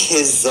think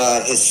his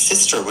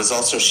sister was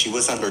also, she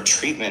was under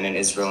treatment in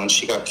Israel and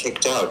she got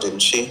kicked out, didn't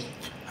she?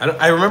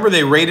 I remember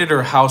they raided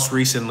her house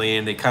recently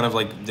and they kind of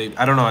I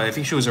don't know, I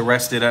think she was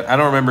arrested. I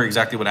don't remember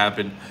exactly what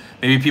happened.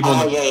 Maybe people...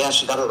 Oh, yeah,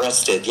 she got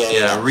arrested.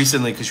 Yeah.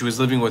 Recently, because she was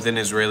living within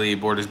Israeli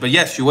borders. But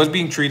yes, she was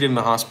being treated in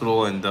the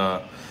hospital and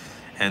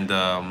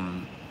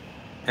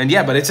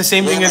yeah, but it's the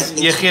same thing as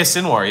Yehia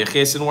Sinwar.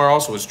 Yehia Sinwar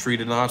also was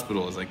treated in the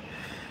hospital. It's like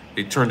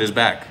they turned his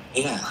back.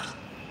 Yeah,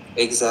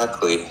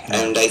 exactly.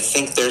 And I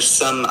think there's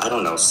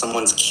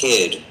someone's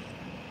kid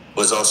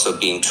was also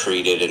being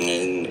treated in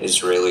an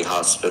Israeli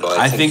hospital.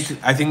 I think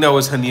that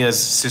was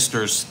Hania's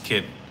sister's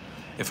kid,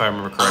 if I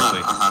remember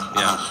correctly.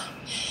 Yeah.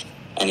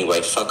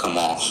 Anyway, fuck them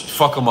all.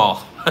 Fuck them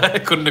all. I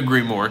couldn't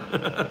agree more.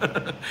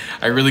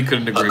 I really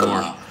couldn't agree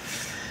more.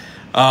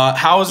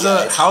 How's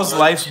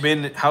life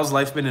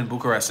been in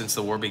Bucharest since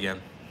the war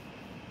began?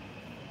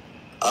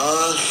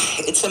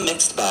 It's a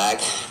mixed bag.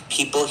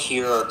 People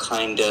here are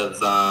kind of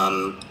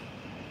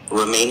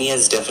Romania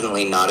is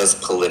definitely not as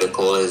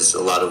political as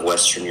a lot of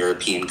Western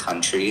European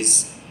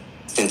countries,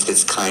 since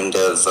it's kind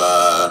of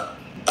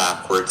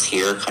backwards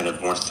here, kind of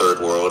more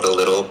third world a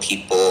little.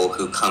 People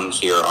who come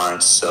here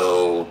aren't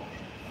so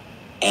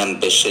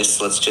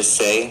ambitious, let's just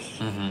say.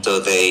 So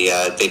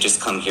they just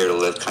come here to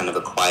live kind of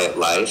a quiet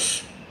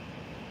life.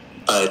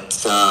 But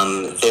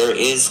there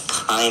is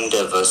kind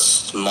of a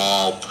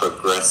small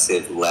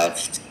progressive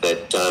left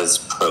that does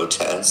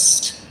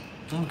protest.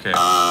 Okay.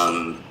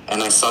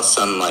 And I saw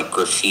some like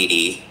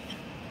graffiti,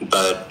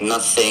 but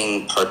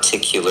nothing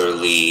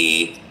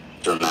particularly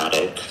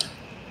dramatic.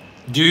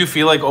 Do you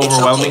feel like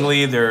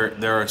overwhelmingly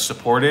they're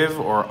supportive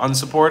or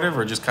unsupportive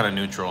or just kind of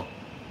neutral?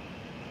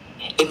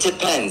 It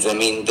depends. I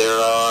mean,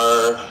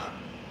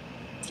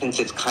 since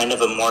it's kind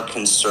of a more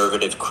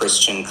conservative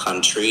Christian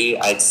country,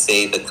 I'd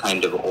say the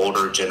kind of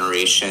older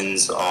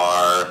generations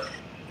are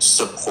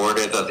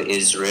supportive of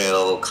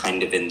Israel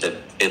kind of in the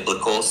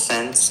biblical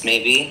sense,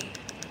 maybe.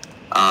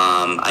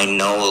 I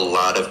know a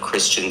lot of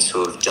Christians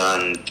who have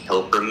done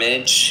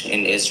pilgrimage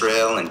in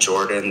Israel and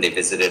Jordan. They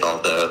visited all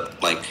the,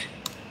 like,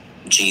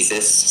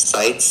 Jesus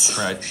sites.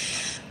 Right.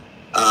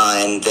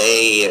 And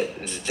a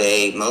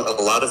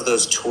lot of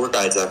those tour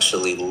guides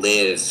actually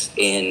live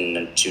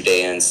in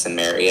Judea and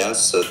Samaria,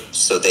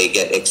 so they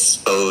get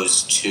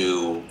exposed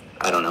to,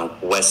 I don't know,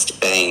 West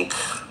Bank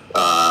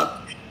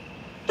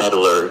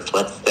settlers,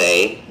 let's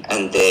say,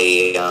 and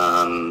they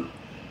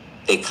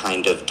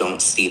kind of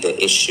don't see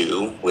the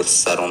issue with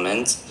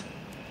settlement.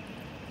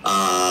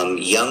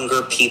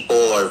 Younger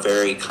people are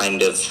very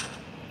kind of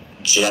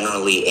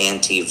generally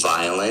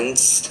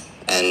anti-violence.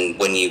 And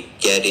when you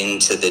get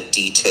into the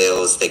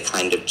details, they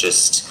kind of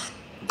just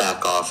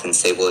back off and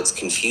say, well, it's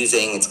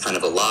confusing. It's kind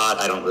of a lot.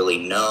 I don't really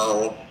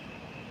know.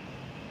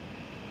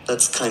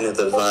 That's kind of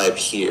the vibe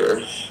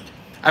here.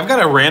 I've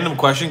got a random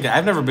question.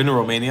 I've never been to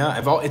Romania.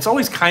 It's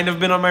always kind of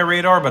been on my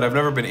radar, but I've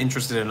never been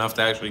interested enough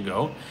to actually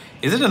go.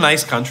 Is it a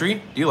nice country?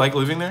 Do you like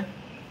living there?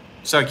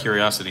 Just out of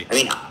curiosity. I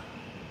mean,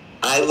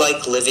 I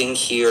like living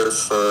here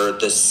for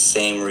the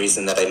same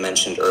reason that I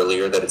mentioned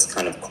earlier, that it's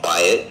kind of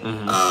quiet.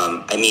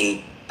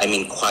 I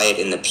mean, quiet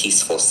in the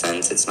peaceful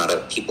sense. It's not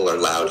people are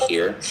loud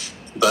here.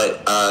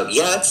 But,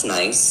 yeah, it's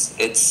nice.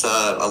 It's,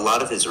 a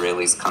lot of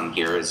Israelis come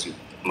here, as you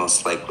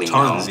most likely know.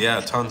 Tons, yeah,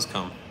 tons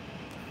come.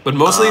 But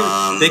mostly,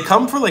 they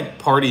come for, like,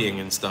 partying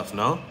and stuff,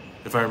 no?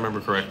 If I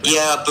remember correctly.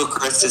 Yeah,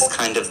 Bucharest is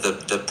kind of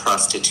the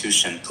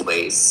prostitution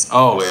place.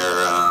 Oh.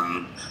 Where,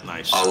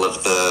 nice. all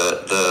of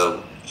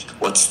the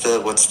what's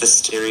the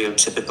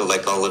stereotypical,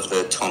 like, all of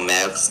the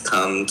tomers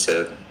come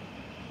to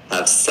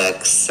have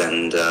sex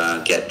and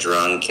get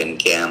drunk and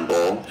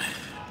gamble.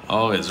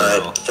 Oh,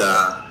 Israel.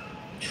 But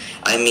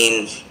I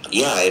mean,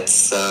 yeah,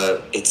 it's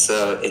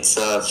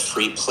a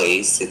free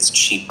place. It's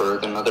cheaper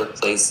than other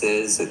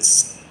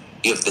places.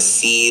 You have the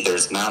sea.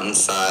 There's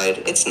mountainside.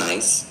 It's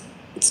nice.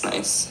 It's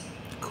nice.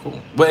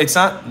 Cool. But it's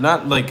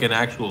not like an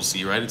actual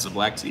sea, right? It's a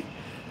Black Sea.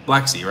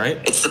 Black Sea, right?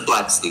 It's the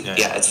Black Sea.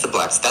 Yeah, it's the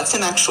Black Sea. That's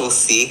an actual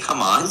sea.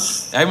 Come on.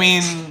 I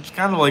mean, it's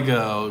kind of like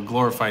a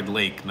glorified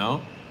lake,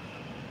 no?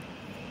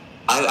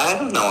 I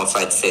don't know if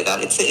I'd say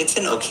that. It's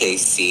an okay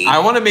sea. I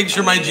want to make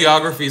sure my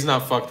geography is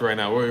not fucked right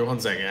now. Wait 1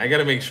 second. I got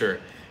to make sure.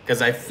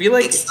 Because I feel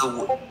like... It's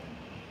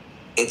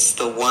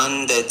the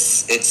one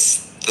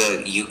it's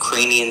the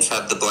Ukrainians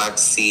have the Black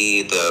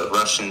Sea, the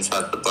Russians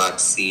have the Black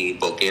Sea,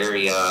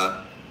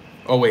 Bulgaria.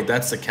 Oh, wait,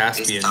 that's the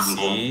Caspian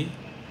Istanbul. Sea?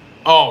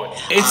 Oh,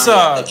 it's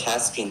the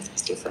Caspian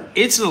is different.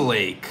 It's a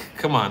lake.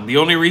 Come on. The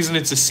only reason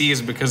it's a sea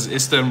is because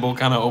Istanbul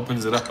kind of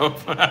opens it up.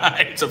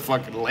 It's a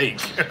fucking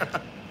lake.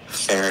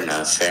 Fair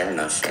enough.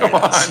 Come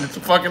on, it's a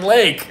fucking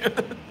lake.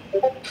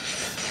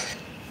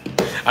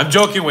 I'm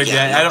joking with you.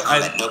 No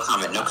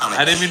comment.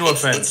 I didn't mean to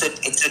offend.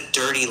 It's a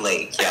dirty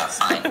lake. Yeah,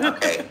 fine.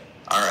 Okay.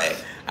 All right.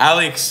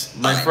 Alex,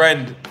 my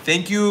friend,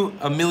 thank you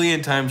a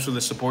million times for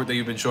the support that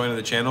you've been showing to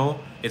the channel.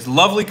 It's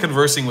lovely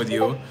conversing with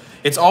you.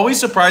 It's always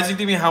surprising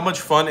to me how much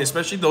fun,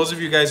 especially those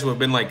of you guys who have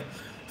been like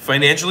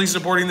financially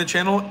supporting the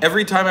channel.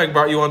 Every time I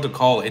brought you on to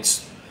call,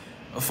 it's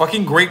a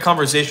fucking great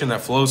conversation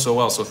that flows so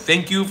well. So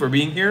thank you for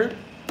being here.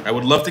 I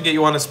would love to get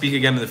you on to speak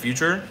again in the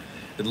future.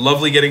 It's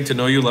lovely getting to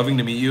know you, lovely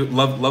to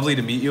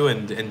meet you,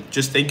 and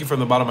just thank you from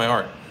the bottom of my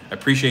heart. I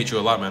appreciate you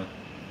a lot, man.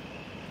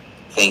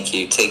 Thank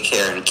you. Take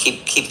care and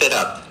keep it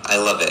up. I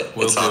love it.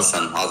 It's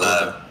awesome. All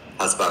the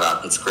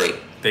Hasbara. It's great.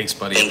 Thanks,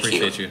 buddy. I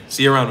appreciate you.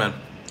 See you around, man.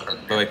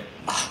 Bye.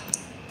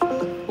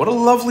 What a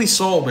lovely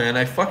soul, man.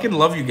 I fucking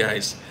love you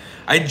guys.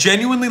 I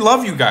genuinely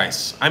love you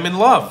guys. I'm in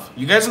love.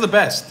 You guys are the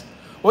best.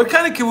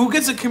 Who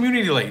gets a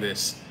community like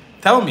this?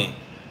 Tell me.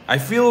 I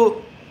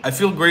feel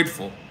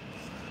grateful.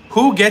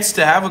 Who gets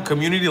to have a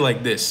community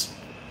like this?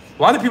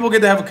 A lot of people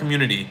get to have a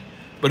community,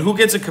 but who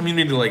gets a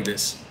community like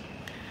this?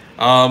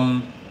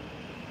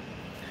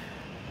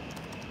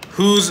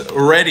 Who's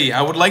ready?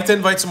 I would like to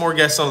invite some more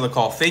guests on the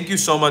call. Thank you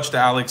so much to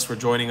Alex for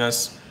joining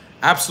us.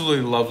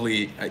 Absolutely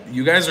lovely.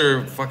 You guys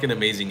are fucking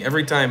amazing.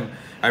 Every time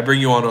I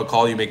bring you on a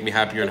call, you make me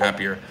happier and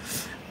happier.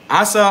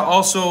 Asa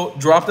also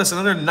dropped us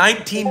another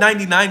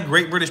 $19.99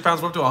 Great British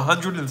Pounds. We're up to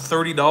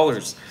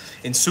 $130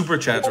 in super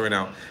chats right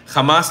now.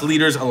 Hamas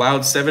leaders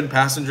allowed 7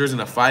 passengers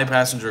in a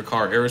 5-passenger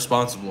car.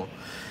 Irresponsible.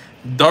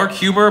 Dark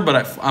humor,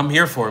 but I'm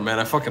here for it, man.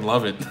 I fucking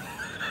love it.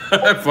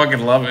 I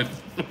fucking love it.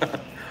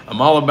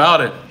 I'm all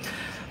about it.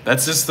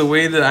 That's just the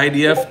way the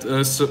IDF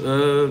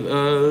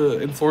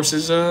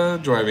enforces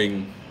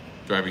driving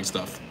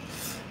stuff.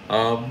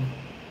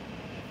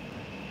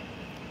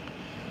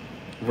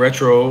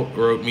 Retro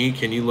wrote me,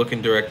 can you look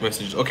in direct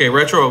messages? Okay,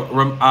 Retro,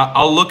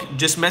 I'll look.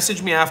 Just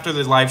message me after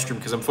the live stream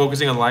because I'm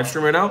focusing on live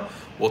stream right now.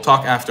 We'll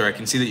talk after. I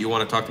can see that you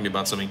want to talk to me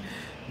about something.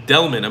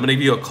 Delman, I'm going to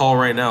give you a call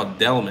right now.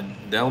 Delman.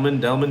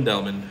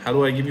 How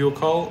do I give you a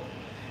call?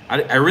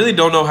 I really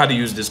don't know how to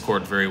use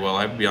Discord very well.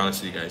 I have to be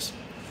honest with you guys.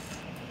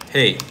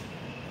 Hey.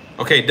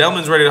 Okay,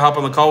 Delman's ready to hop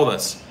on the call with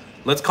us.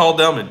 Let's call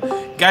Delman.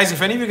 Guys,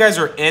 if any of you guys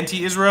are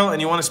anti-Israel and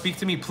you want to speak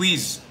to me,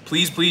 please.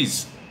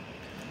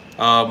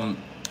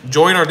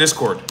 Join our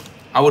Discord.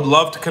 I would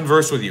love to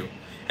converse with you.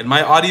 And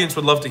my audience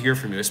would love to hear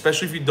from you,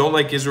 especially if you don't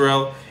like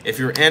Israel, if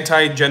you're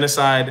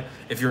anti-genocide,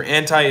 if you're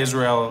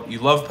anti-Israel, you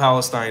love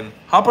Palestine,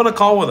 hop on a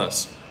call with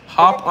us.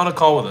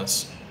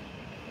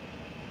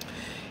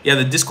 Yeah,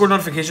 the Discord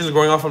notifications are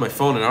going off on my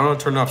phone and I don't know how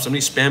to turn it off.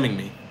 Somebody's spamming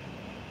me.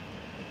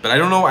 But I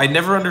don't know, I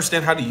never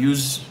understand how to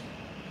use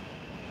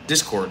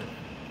Discord.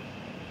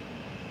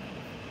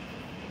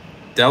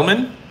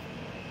 Delman?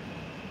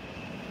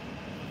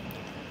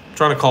 I'm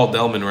trying to call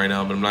Delman right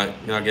now, but I'm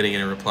not getting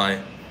any reply.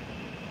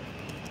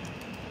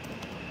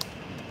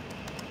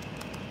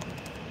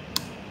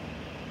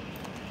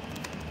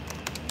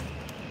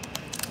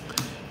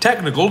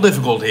 Technical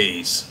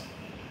difficulties.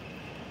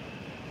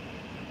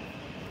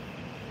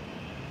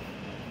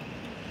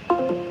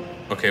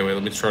 Okay, wait,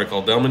 let me try to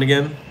call Delman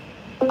again.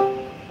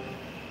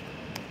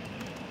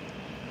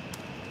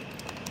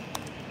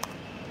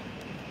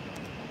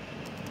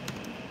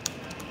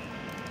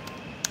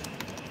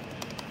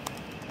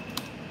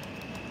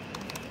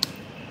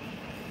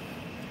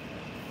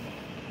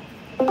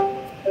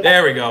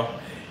 There we go.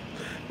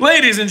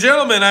 Ladies and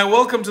gentlemen, I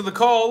welcome to the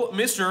call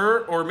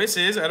Mr. or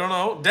Mrs., I don't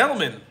know,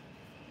 Delman.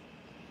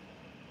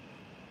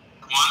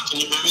 Can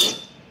you hear me?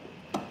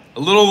 A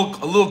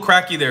little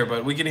cracky there,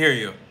 but we can hear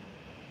you.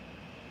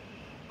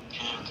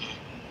 Okay.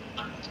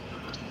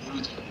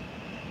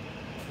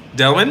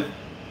 Delman?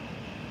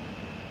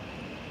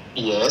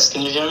 Yes,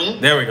 can you hear me?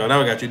 There we go. Now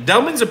we got you.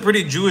 Delman's a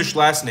pretty Jewish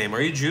last name.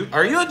 Are you Jew?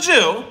 Are you a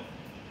Jew?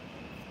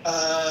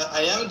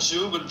 I am a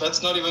Jew, but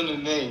that's not even a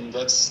name.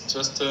 That's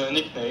just a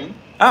nickname.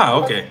 Ah,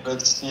 okay.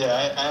 But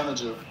yeah, I am a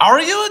Jew.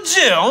 Are you a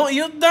Jew?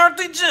 You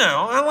dirty Jew.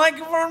 I like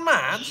you very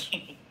much.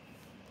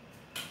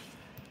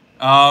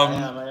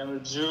 I am a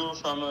Jew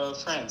from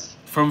France.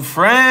 From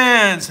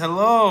France.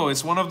 Hello.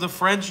 It's one of the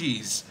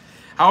Frenchies.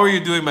 How are you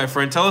doing, my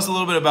friend? Tell us a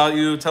little bit about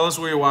you. Tell us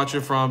where you're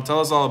watching from. Tell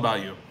us all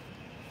about you.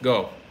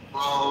 Go.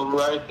 Well,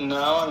 right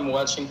now I'm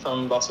watching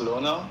from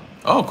Barcelona.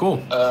 Oh,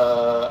 cool.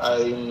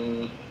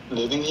 I'm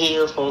living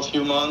here for a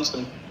few months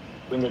and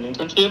doing an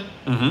internship.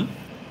 Mm-hmm.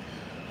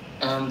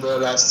 And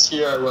last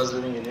year I was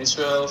living in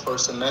Israel for a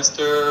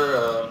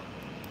semester.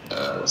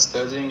 I was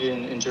studying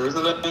in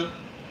Jerusalem.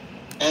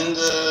 And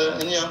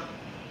yeah,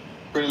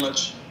 pretty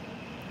much.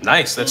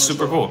 Nice. That's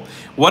super cool.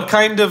 What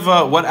kind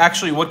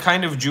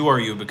of Jew are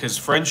you? Because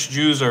French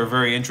Jews are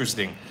very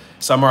interesting.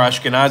 Some are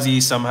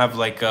Ashkenazi. Some have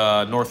like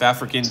North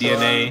African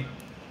DNA.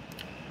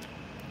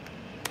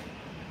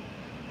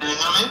 Can you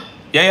hear me?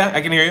 Yeah,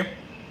 I can hear you.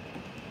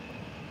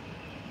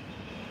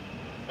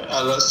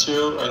 I lost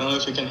you. I don't know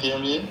if you can hear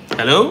me.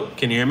 Hello?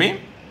 Can you hear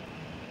me?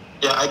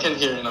 Yeah, I can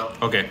hear you now.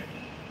 Okay.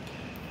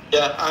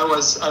 Yeah, I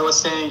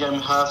was saying I'm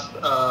half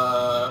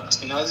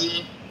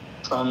Ashkenazi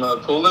from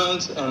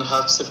Poland and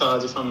half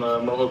Sephardi from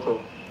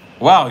Morocco.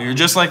 Wow, you're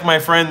just like my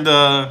friend.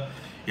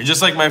 You're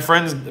just like my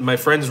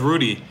friend's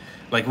Rudy.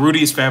 Like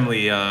Rudy's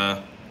family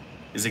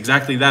is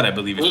exactly that, I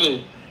believe.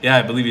 Really? Yeah,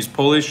 I believe he's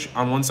Polish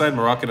on one side,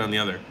 Moroccan on the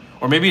other,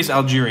 or maybe he's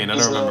Algerian. I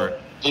don't remember.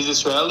 He's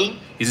Israeli.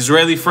 He's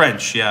Israeli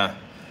French. Yeah,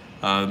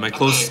 my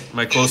close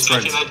friends.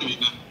 Like me,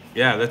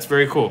 yeah, that's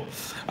very cool.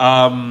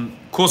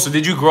 Cool. So,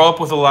 did you grow up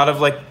with a lot of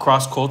like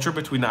cross culture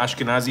between the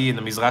Ashkenazi and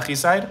the Mizrahi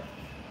side?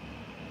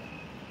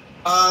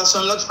 So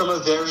I'm not from a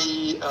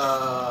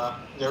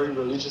very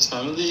religious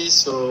family.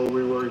 So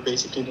we were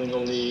basically doing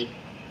only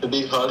the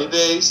big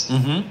holidays.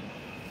 Mm-hmm.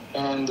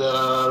 And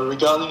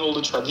regarding all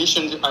the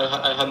traditions,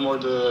 I had more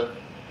the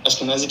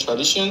Ashkenazi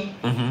tradition.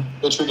 Mm-hmm.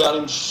 But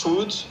regarding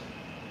food,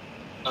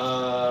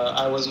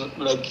 I was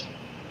like,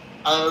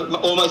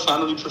 all my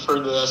family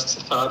preferred the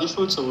Sephardi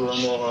food, so we were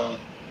more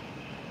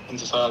in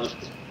Sephardi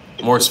food.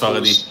 More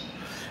Sephardi.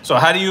 So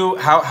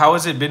how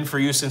has it been for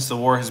you since the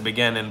war has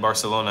begun in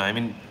Barcelona? I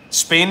mean,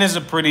 Spain is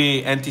a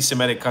pretty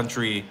anti-Semitic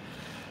country,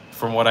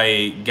 from what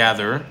I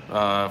gather,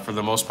 for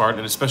the most part,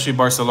 and especially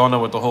Barcelona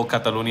with the whole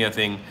Catalonia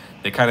thing.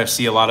 They kind of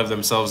see a lot of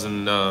themselves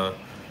in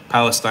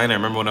Palestine. I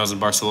remember when I was in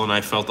Barcelona,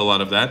 I felt a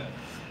lot of that.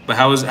 But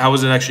how has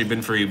it actually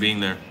been for you being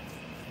there?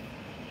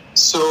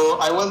 So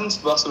I wasn't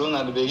in Barcelona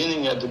at the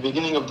beginning. At the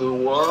beginning of the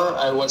war,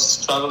 I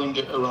was traveling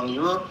around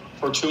Europe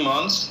for 2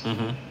 months.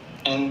 Mm-hmm.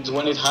 And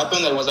when it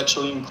happened, I was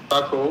actually in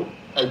Krakow.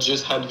 I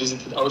just had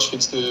visited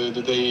Auschwitz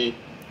the day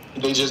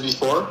just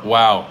before.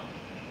 Wow.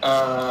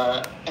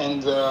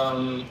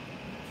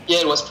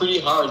 Yeah, it was pretty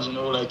hard, you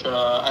know, like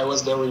I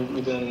was there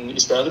with an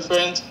Israeli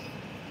friend.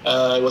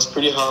 It was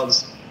pretty hard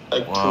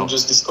like Wow. to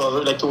just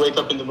discover, like to wake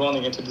up in the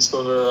morning and to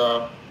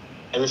discover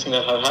everything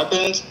that had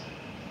happened.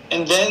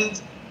 And then,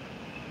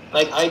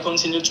 like, I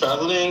continued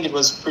traveling. It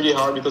was pretty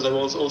hard because I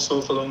was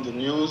also following the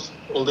news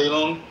all day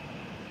long.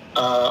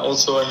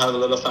 Also, I have a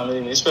lot of family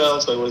in Israel,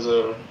 so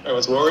I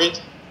was worried.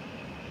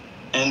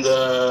 And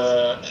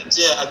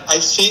yeah, I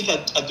think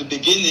at the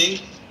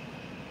beginning,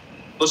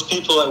 most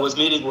people I was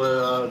meeting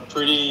were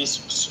pretty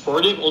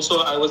supportive. Also,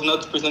 I was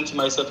not presenting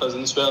myself as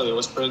an Israeli. I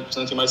was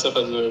presenting myself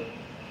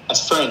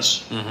as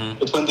French. Mm-hmm.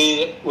 But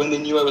when they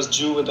knew I was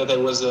Jew and that I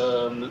was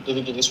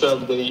living in Israel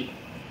the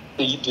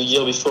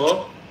year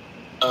before,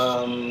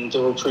 they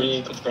were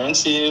pretty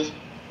comprehensive.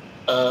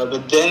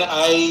 But then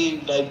I,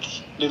 like,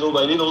 little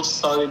by little,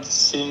 started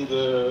seeing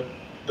the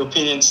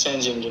opinions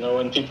changing,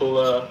 and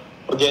people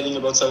forgetting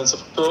about 7th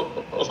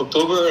of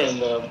October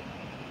and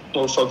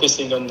more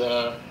focusing on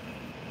the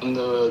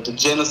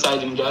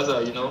genocide in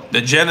Gaza,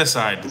 The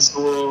genocide.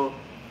 So,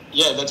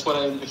 yeah, that's what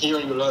I'm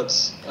hearing a lot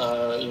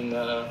in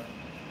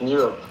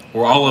Europe.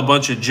 We're all a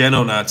bunch of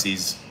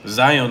Geno-Nazis,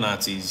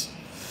 Zion-Nazis.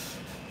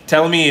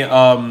 Tell me,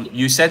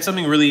 you said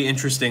something really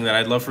interesting that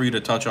I'd love for you to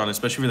touch on,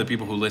 especially for the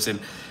people who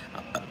listen.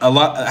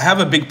 I have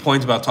a big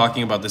point about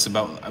talking about this,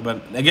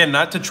 but again,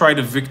 not to try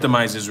to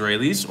victimize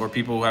Israelis or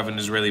people who have an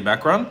Israeli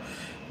background,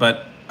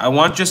 but I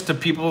want just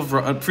people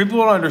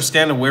to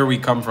understand where we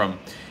come from.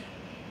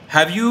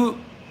 Have you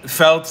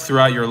felt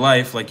throughout your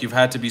life like you've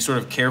had to be sort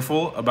of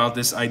careful about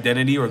this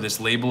identity or this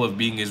label of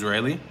being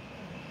Israeli?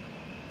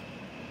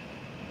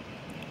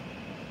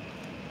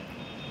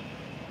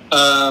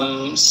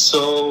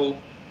 So,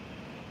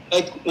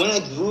 like, when I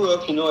grew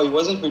up, I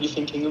wasn't really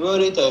thinking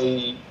about it.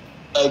 I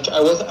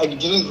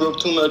didn't grow up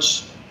too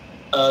much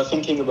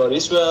thinking about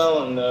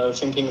Israel and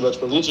thinking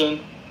about religion.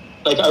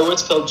 Like, I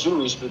always felt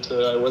Jewish, but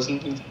I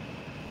wasn't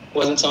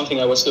something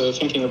I was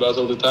thinking about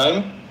all the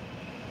time.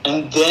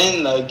 And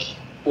then, like,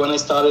 when I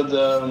started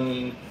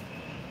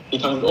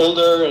becoming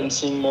older and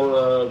seeing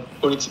more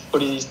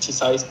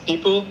politicized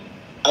people,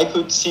 I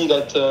could see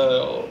that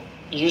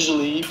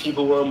usually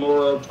people were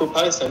more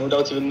pro-Palestine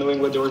without even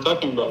knowing what they were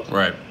talking about.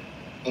 Right.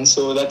 And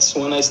so that's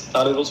when I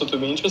started also to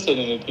be interested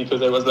in it,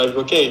 because I was like,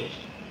 okay,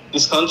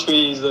 this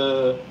country is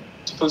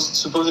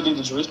supposedly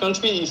the Jewish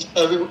country.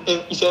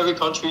 If every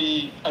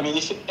country,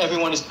 if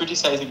everyone is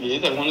criticizing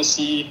it, I want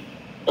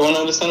to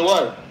understand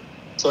why.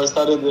 So I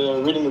started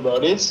reading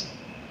about it,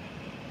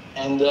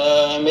 and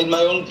I made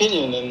my own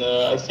opinion. And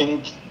I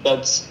think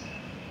that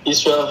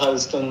Israel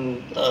has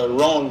done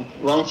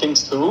wrong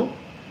things too.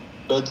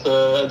 But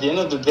at the end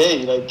of the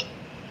day, like,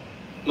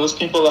 most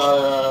people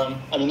are,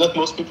 not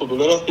most people, but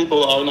a lot of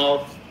people are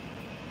now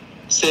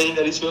saying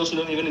that Israel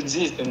shouldn't even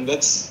exist. And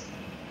that's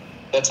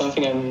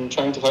something I'm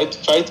trying to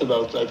fight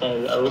about. Like,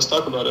 I always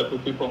talk about it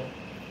with people.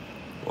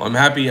 Well, I'm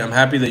happy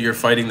that you're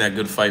fighting that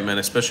good fight, man,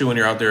 especially when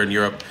you're out there in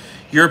Europe.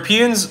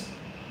 Europeans,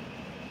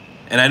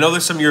 and I know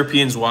there's some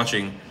Europeans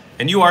watching,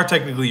 and you are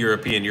technically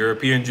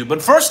European Jew,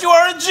 but first you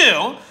are a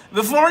Jew.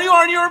 Before you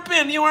are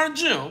European, you are a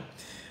Jew.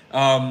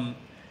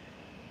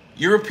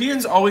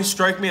 Europeans always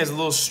strike me as a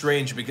little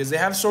strange because they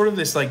have sort of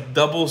this, like,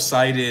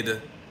 double-sided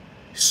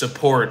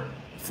support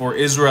for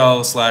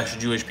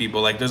Israel/Jewish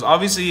people. Like, there's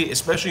obviously,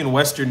 especially in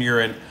Western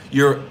Europe,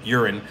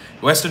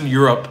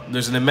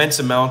 there's an immense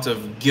amount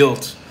of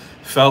guilt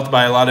felt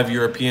by a lot of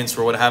Europeans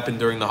for what happened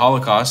during the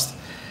Holocaust,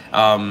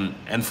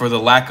 and for the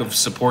lack of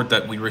support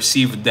that we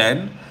received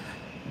then.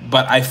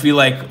 But I feel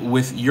like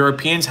with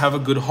Europeans have a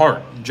good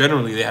heart.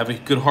 Generally, they have a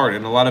good heart,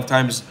 and a lot of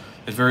times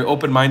a very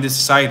open-minded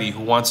society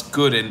who wants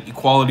good and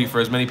equality for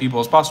as many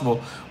people as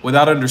possible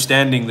without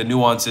understanding the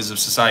nuances of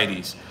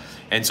societies.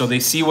 And so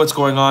they see what's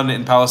going on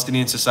in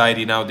Palestinian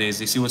society nowadays.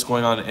 They see what's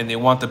going on, and they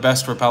want the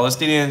best for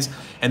Palestinians.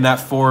 And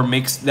that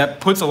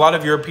puts a lot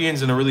of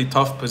Europeans in a really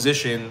tough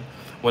position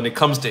when it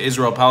comes to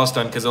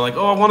Israel-Palestine, because they're like,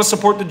 oh, I want to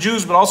support the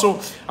Jews, but also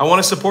I want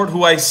to support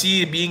who I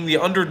see being the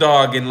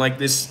underdog in, like,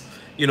 this,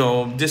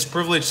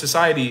 disprivileged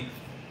society.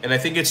 And I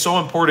think it's so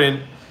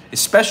important,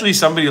 especially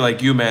somebody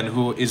like you, man,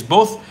 who is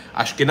both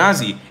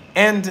Ashkenazi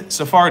and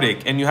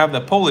Sephardic, and you have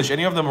the Polish and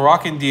you have the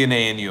Moroccan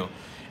DNA in you.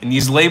 And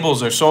these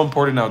labels are so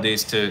important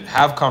nowadays to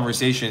have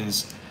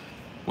conversations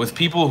with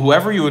people,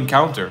 whoever you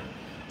encounter.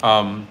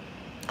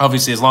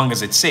 Obviously, as long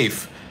as it's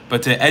safe,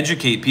 but to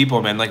educate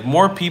people, man. Like,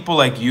 more people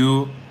like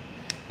you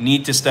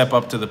need to step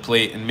up to the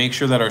plate and make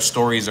sure that our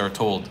stories are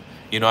told.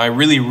 I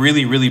really,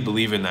 really, really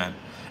believe in that.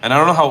 And I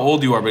don't know how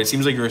old you are, but it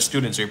seems like you're a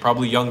student, so you're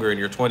probably younger, in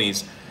your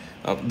 20s.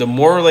 The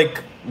more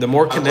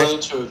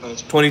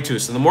 22.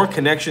 So the more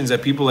connections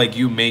that people like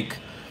you make,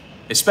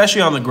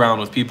 especially on the ground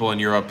with people in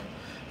Europe,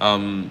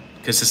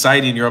 because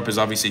society in Europe is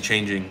obviously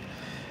changing,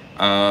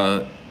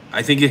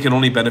 I think it can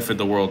only benefit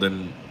the world.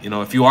 And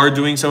if you are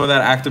doing some of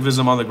that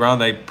activism on the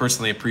ground, I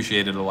personally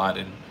appreciate it a lot,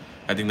 and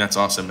I think that's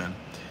awesome, man.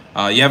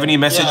 You have any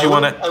message you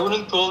want to? I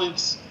wouldn't call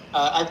it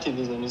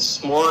activism.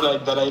 It's more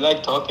like that I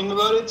like talking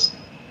about it,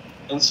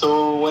 and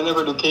so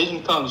whenever the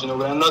occasion comes,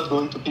 when I'm not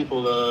going to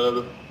people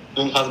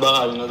doing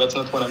hasbara, that's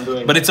not what I'm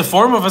doing. But it's a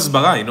form of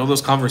hasbara.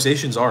 Those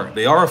conversations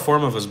they are a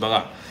form of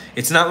hasbara.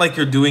 It's not like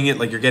you're doing it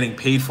like you're getting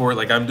paid for it,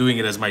 like I'm doing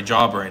it as my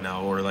job right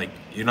now, or like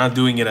you're not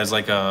doing it as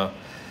like a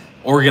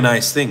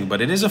organized thing,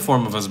 but it is a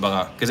form of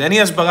asbara. Because any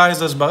asbara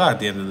is asbara at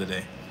the end of the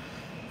day.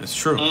 It's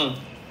true.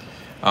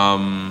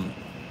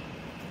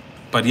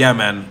 But yeah,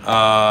 man,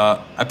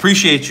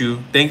 appreciate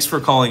you. Thanks for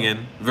calling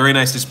in. Very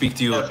nice to speak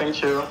to you. Yeah,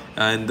 thank you.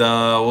 And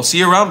we'll see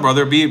you around,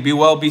 brother. Be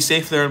well, be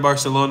safe there in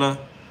Barcelona.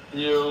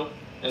 You,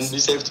 and be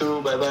safe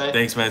too. Bye-bye.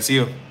 Thanks, man. See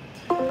you.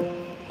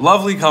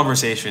 Lovely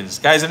conversations.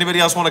 Guys, anybody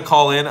else want to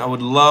call in? I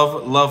would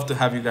love to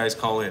have you guys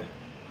call in.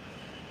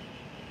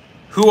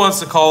 Who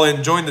wants to call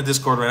in? Join the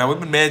Discord right now. We've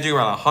been managing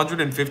around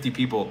 150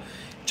 people.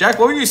 Jack,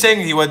 what were you saying?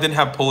 He didn't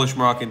have Polish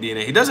Moroccan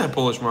DNA. He does have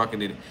Polish Moroccan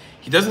DNA.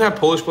 He doesn't have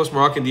Polish plus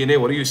Moroccan DNA.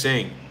 What are you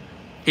saying?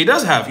 He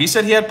does have. He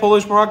said he had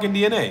Polish Moroccan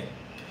DNA.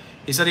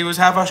 He said he was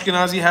half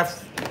Ashkenazi,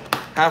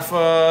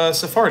 half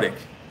Sephardic.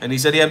 And he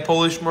said he had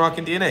Polish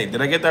Moroccan DNA.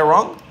 Did I get that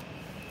wrong?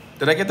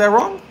 Did I get that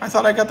wrong? I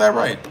thought I got that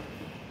right.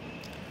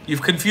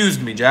 You've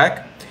confused me,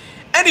 Jack.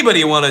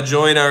 Anybody want to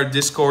join our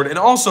Discord? And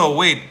also,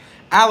 wait,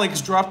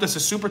 Alex dropped us a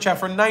super chat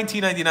for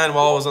 $19.99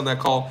 while I was on that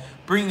call,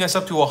 bringing us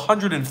up to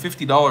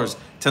 $150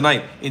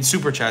 tonight in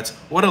super chats.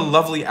 What a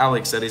lovely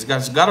Alex that is.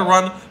 Guys, got to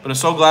run, but I'm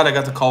so glad I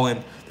got to call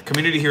in. The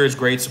community here is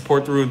great.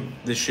 Support through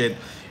this shit.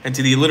 And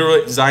to the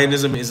illiterate,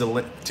 Zionism is a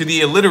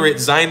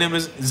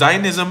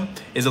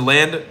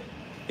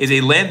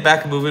land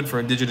back movement for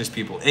indigenous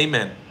people.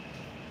 Amen.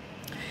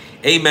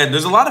 Amen.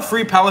 There's a lot of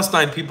free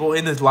Palestine people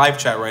in this live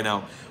chat right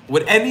now.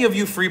 Would any of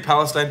you free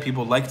Palestine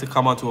people like to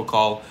come onto a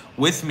call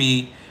with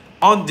me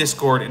on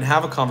Discord and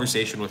have a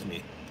conversation with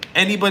me?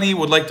 Anybody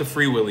would like to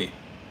free Willy?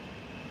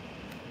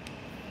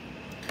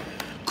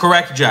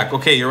 Correct, Jack.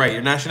 Okay, you're right.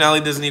 Your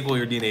nationality doesn't equal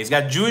your DNA. He's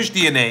got Jewish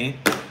DNA.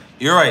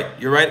 You're right.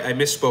 You're right. I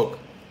misspoke.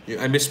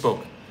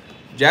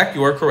 Jack,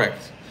 you are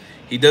correct.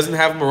 He doesn't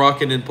have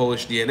Moroccan and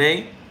Polish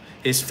DNA.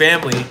 His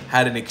family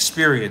had an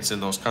experience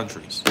in those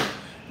countries.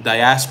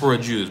 Diaspora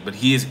Jews, but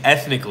he is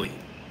ethnically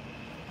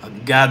a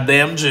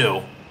goddamn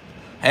Jew.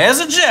 As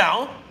a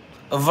Jew,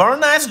 a very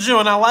nice Jew,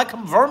 and I like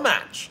him very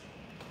much.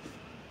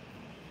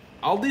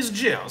 All these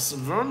Jews,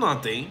 very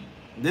naughty.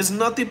 These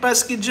naughty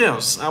pesky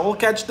Jews, I will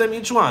catch them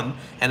each one,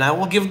 and I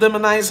will give them a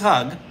nice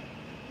hug.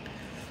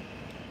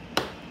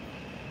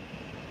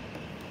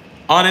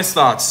 Honest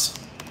thoughts.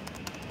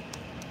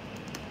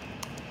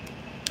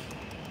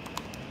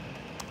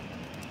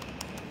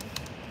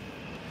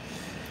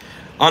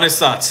 Honest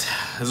thoughts.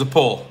 There's a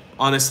poll.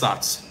 Honest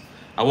thoughts.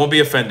 I won't be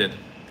offended.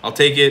 I'll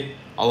take it.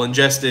 I'll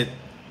ingest it.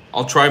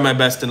 I'll try my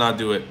best to not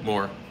do it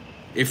more,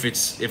 if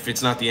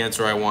it's not the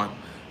answer I want.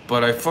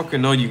 But I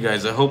fucking know you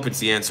guys. I hope it's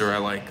the answer I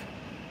like.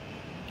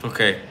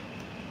 Okay.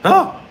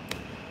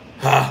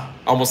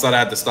 Almost thought I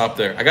had to stop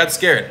there. I got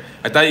scared.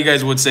 I thought you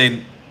guys would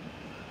say,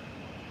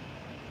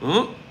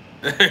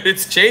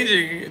 it's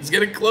changing. It's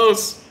getting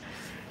close.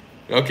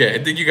 Okay,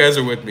 I think you guys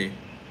are with me.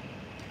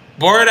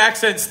 Borat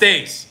accent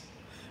stays.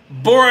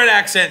 Borat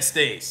accent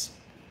stays.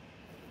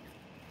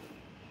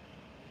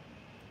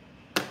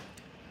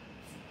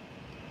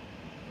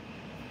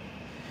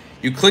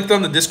 You clicked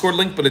on the Discord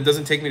link, but it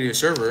doesn't take me to your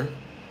server.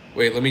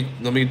 Wait, let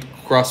me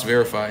cross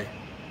verify.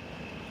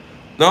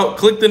 No,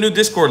 click the new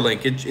Discord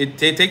link. It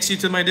takes you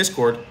to my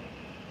Discord.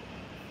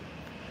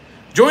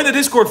 Join the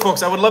Discord,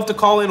 folks. I would love to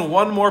call in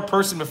one more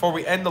person before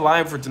we end the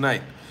live for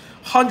tonight.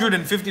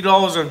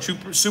 $150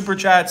 on super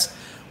chats.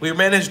 We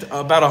managed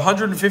about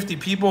 150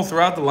 people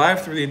throughout the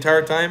live through the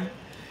entire time.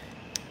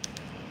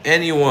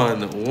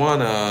 Anyone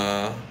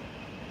wanna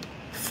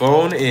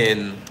phone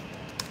in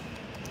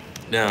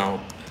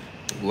now?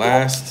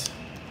 Last.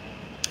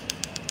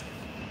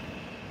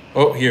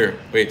 Oh, here.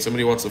 Wait,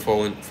 somebody wants to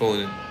phone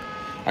in.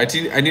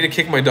 I need to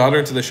kick my daughter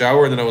into the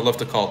shower, and then I would love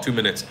to call. 2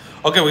 minutes.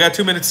 Okay, we got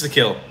 2 minutes to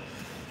kill.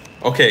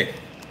 Okay,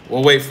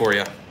 we'll wait for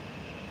you.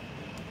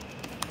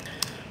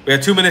 We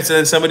had 2 minutes, and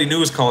then somebody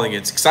new is calling in.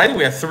 It's exciting.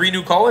 We have 3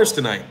 new callers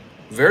tonight.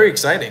 Very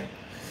exciting.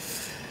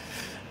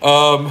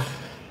 Let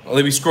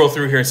me scroll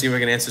through here and see if I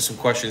can answer some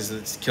questions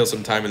and kill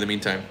some time in the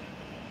meantime.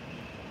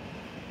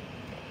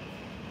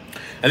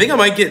 I think I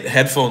might get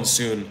headphones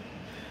soon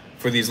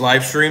for these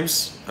live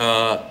streams,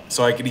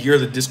 so I can hear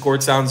the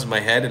Discord sounds in my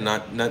head and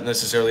not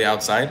necessarily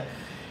outside.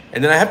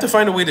 And then I have to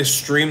find a way to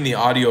stream the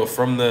audio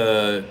from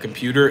the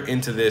computer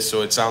into this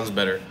so it sounds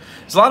better.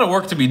 There's a lot of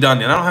work to be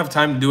done, and I don't have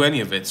time to do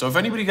any of it. So if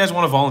anybody guys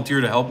want to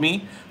volunteer to help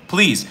me,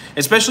 please,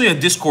 especially a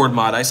Discord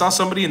mod. I saw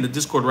somebody in the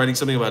Discord writing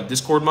something about a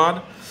Discord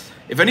mod.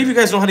 If any of you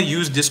guys know how to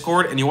use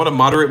Discord and you want to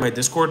moderate my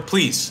Discord,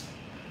 please.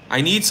 I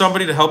need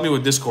somebody to help me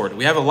with Discord.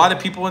 We have a lot of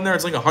people in there.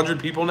 It's like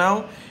 100 people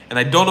now, and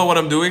I don't know what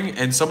I'm doing,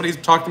 and somebody's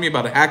talked to me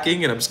about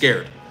hacking, and I'm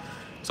scared.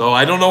 So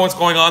I don't know what's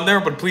going on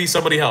there, but please,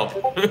 somebody help.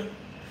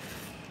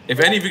 If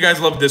any of you guys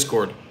love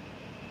Discord.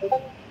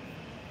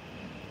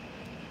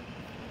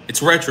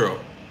 It's Retro.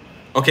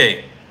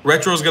 Okay,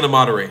 Retro's gonna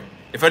moderate.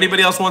 If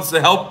anybody else wants to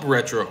help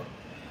Retro,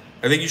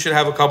 I think you should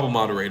have a couple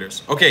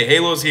moderators. Okay,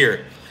 Halo's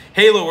here.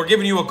 Halo, we're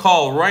giving you a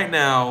call right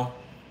now.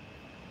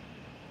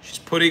 She's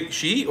putting,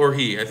 she or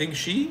he? I think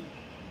she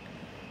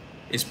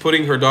is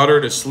putting her daughter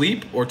to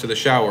sleep or to the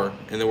shower,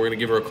 and then we're gonna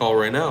give her a call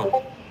right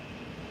now.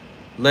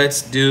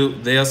 Let's do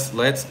this.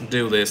 Let's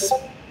do this.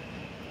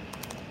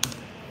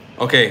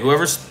 Okay,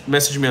 whoever's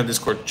messaging me on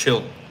Discord,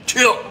 chill.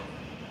 Chill.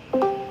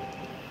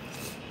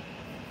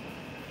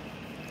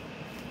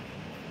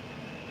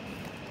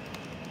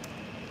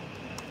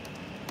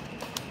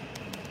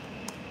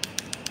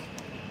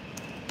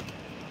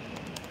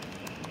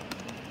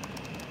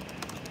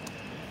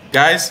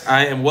 Guys,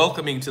 I am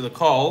welcoming to the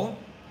call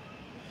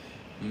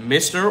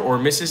Mr. or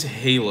Mrs.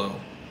 Halo,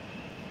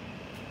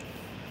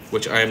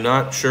 which I am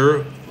not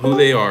sure who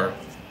they are.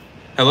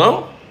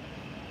 Hello?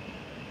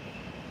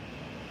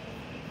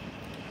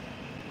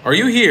 Are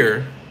you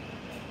here?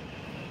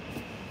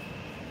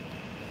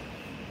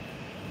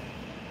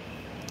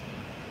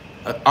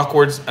 An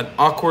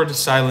awkward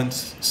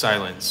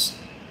silence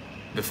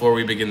before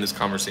we begin this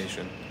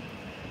conversation.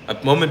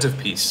 A moment of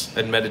peace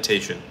and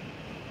meditation.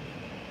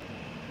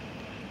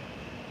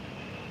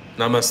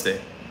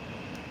 Namaste.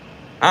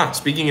 Ah,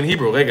 speaking in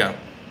Hebrew, Rega.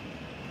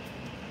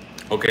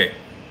 Okay.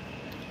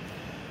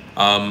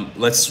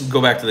 Let's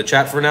go back to the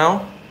chat for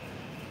now.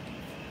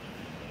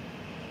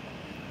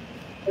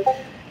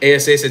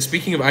 ASA said,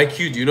 speaking of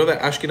IQ, do you know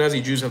that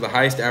Ashkenazi Jews have the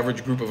highest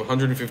average group of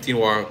 115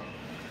 All right,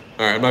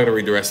 I'm not going to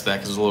read the rest of that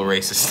because it's a little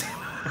racist.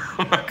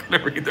 I'm not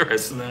going to read the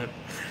rest of that.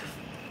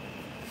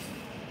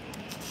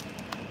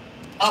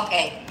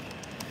 Okay.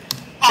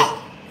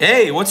 Hi.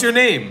 Hey, what's your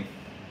name?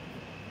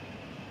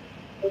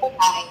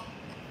 Hi.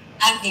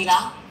 I'm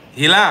Hila.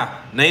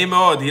 Hila. Naim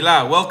Od.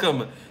 Hila.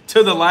 Welcome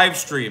to the live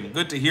stream.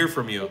 Good to hear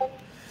from you.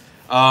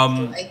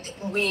 I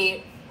think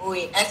we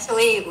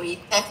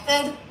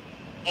tested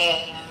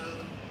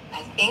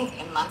I think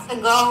a month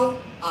ago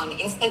on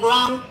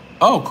Instagram.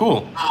 Oh,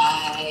 cool.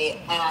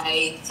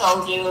 I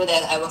told you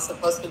that I was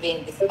supposed to be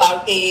in this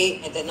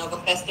party at the Nova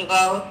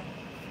Festival,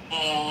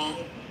 and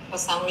for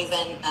some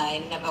reason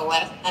I never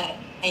went.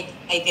 I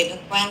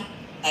didn't went.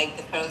 Like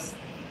the first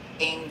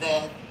thing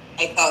that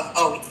I thought,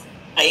 oh,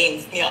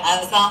 it's near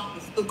Gaza.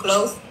 It's too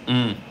close.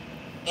 And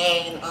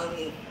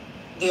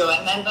do you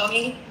remember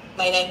me?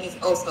 My name is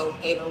also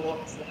Taylor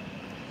Wolfson.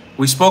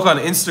 We spoke on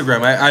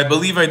Instagram. I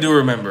believe I do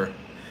remember.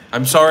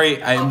 I'm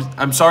sorry.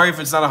 I'm sorry if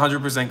it's not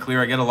 100%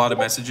 clear. I get a lot of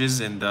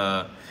messages and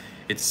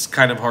it's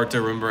kind of hard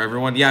to remember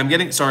everyone. Yeah, I'm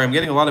getting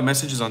a lot of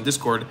messages on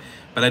Discord,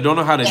 but I don't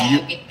know how to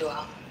mute.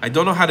 I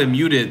don't know how to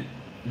mute it,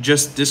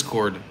 just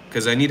Discord,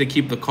 because I need to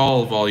keep the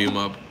call volume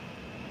up.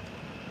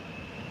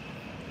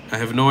 I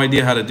have no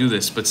idea how to do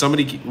this, but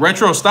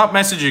Retro, stop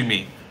messaging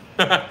me.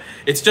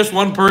 It's just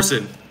one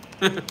person.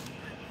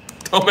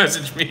 Don't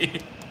message me.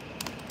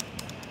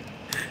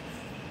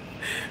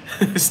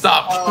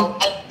 Stop. Well,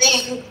 I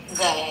think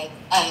that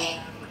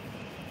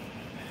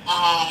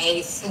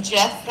I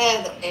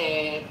suggested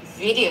a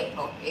video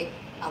topic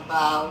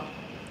about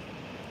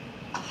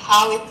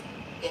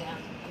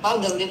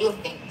about the little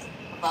things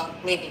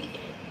about living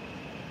here.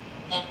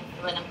 And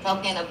when I'm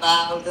talking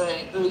about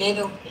the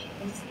little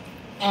things,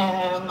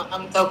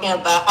 I'm talking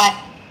about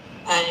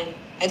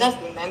I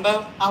don't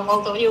remember how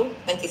old are you?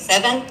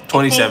 27?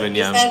 27,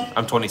 yeah.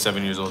 I'm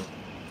 27 years old.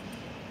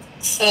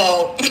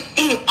 So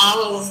I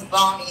was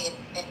born in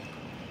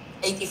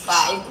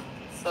 85.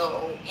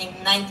 So in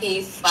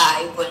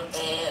 95, when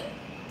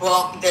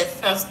the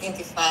first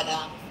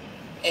Intifada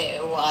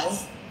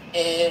was,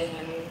 the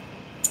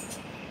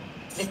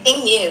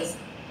thing is,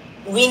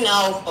 we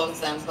know, for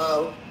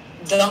example,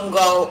 don't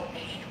go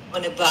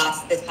on a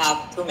bus that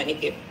have too many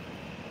people,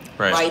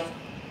 right?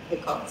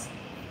 Because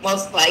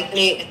most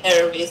likely a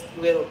terrorist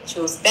will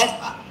choose that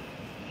path.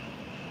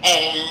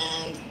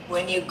 And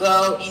when you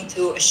go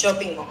into a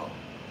shopping mall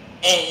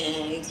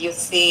and you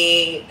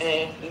see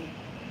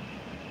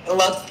a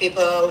lot of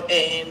people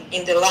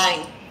in the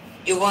line,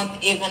 you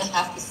won't even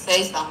have to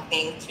say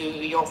something to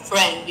your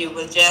friend. You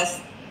will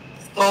just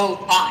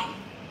stall time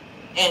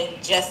and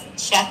just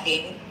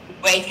chatting,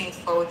 waiting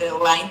for the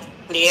line to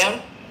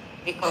clear,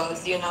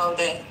 because you know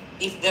that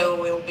if there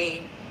will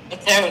be a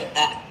terror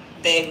attack,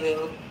 they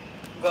will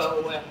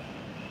go where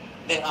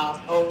there are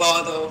a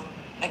lot of,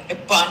 like a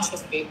bunch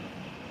of people,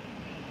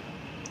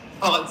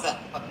 for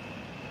example.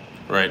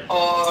 Right.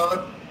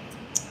 Or,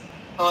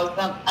 for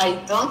example, I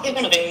don't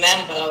even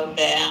remember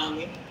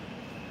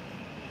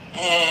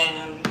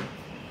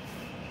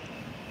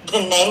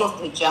the name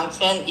of the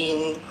junction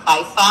in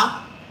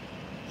Haifa,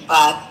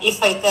 but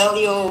if I tell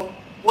you,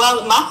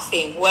 well,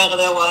 Maxim, where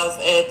there was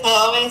a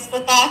terrorist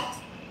attack,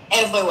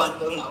 everyone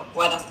will know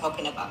what I'm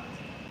talking about.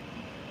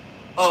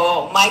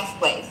 Or Mike's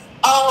place,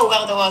 oh,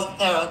 where there was a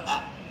terror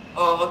attack.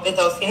 Or the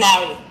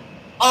Dolphinarium,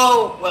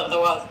 oh, where there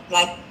was,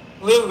 like,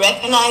 we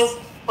recognize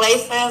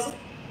places,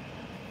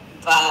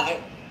 but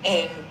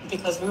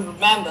because we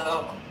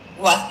remember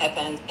what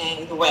happened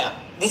and where.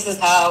 This is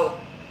how,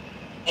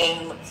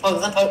 for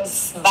example,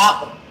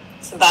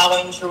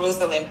 Sbarro in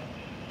Jerusalem.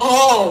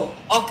 Oh,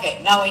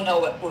 okay, now I know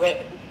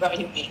where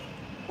you mean.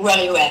 Where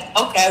you at?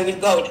 Okay, I will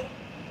go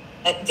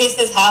there. This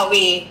is how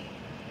we,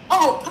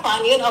 oh, come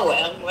on, you know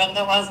where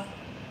there was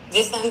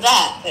this and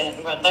that,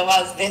 and where there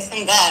was this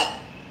and that.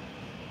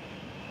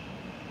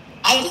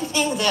 I don't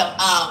think there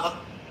are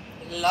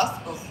lots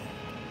of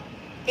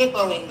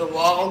people in the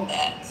world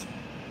that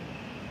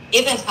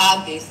even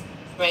have this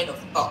train of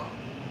thought.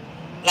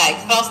 Like,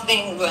 first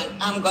thing, when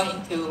I'm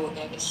going to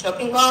a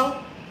shopping mall,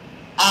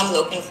 I'm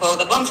looking for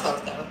the bomb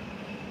shelter.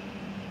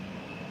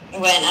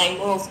 When I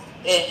moved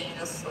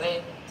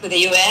to the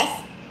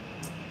US,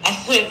 I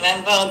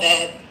remember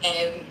that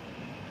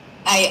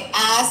I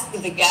asked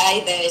the guy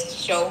that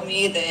showed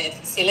me the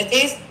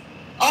facilities,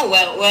 oh,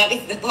 well, where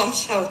is the bomb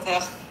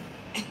shelter?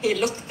 And he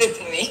looked at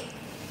me.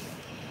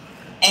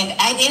 And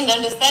I didn't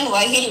understand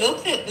why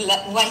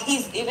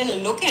he's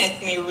even looking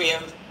at me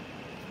weird.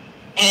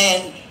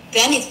 And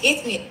then it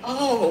hit me,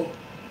 oh,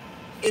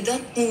 you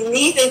don't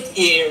need it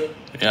here.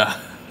 Yeah.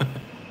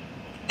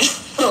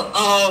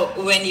 Or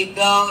when you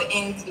go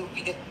into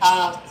with the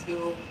car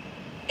to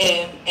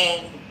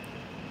and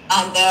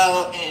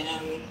under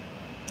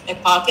a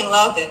parking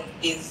lot that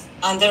is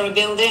under a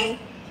building,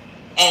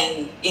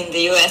 and in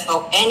the US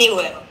or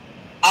anywhere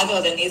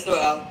other than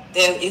Israel,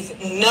 there is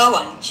no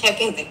one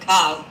checking the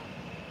car.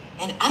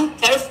 And I'm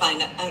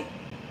terrified.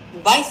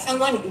 Why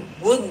someone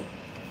would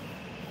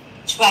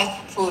try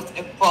to put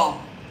a bomb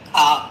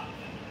car?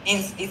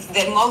 It's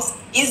the most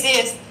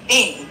easiest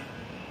thing.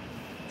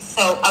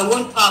 So I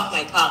won't park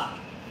my car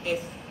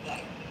if,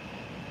 like,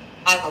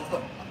 I have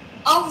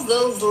all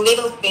those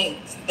little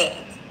things that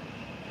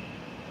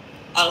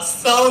are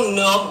so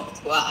normal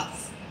to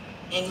us,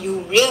 and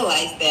you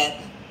realize that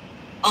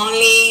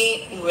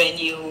only when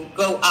you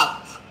go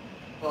up,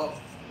 or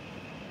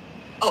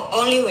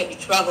only when you're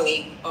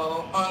traveling,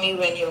 or only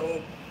when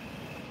you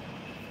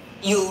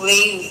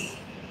leave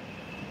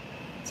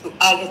to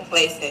other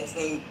places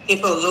and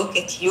people look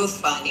at you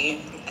funny,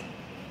 and like,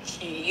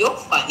 you're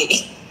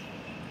funny.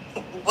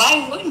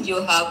 Why wouldn't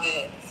you have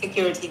a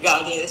security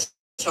guard in a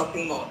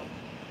shopping mall?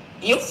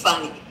 You're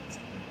funny.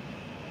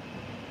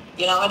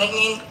 You know what I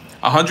mean?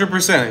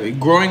 100%.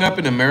 Growing up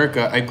in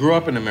America, I grew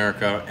up in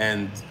America,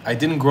 and I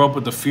didn't grow up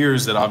with the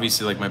fears that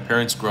obviously like my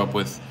parents grew up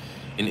with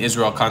in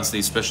Israel constantly,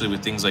 especially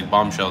with things like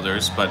bomb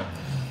shelters. But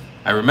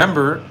I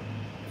remember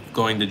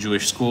going to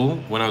Jewish school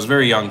when I was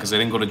very young, because I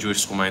didn't go to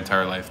Jewish school my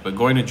entire life, but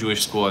going to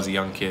Jewish school as a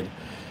young kid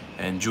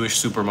and Jewish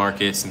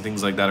supermarkets and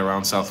things like that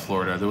around South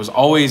Florida, there was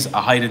always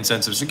a heightened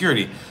sense of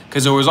security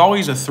because there was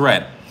always a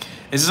threat.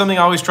 This is something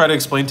I always try to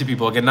explain to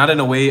people, again, not in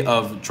a way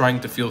of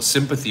trying to feel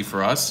sympathy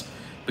for us,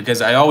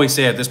 because I always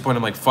say at this point,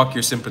 I'm like, fuck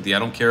your sympathy, I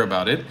don't care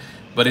about it.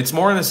 But it's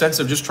more in the sense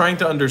of just trying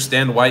to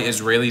understand why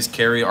Israelis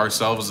carry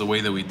ourselves the way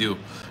that we do,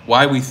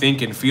 why we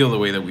think and feel the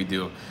way that we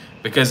do.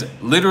 Because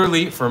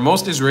literally, for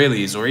most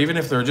Israelis, or even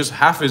if they're just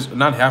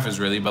not half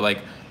Israeli, but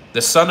like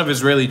the son of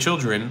Israeli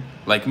children,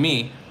 like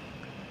me,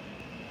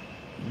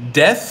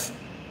 death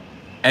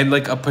and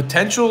like a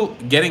potential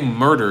getting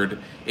murdered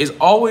is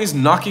always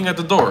knocking at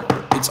the door.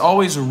 It's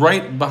always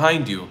right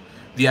behind you.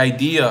 The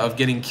idea of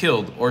getting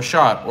killed or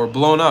shot or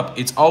blown up,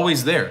 it's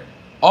always there.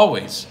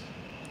 Always.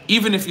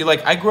 Even if you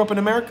like, I grew up in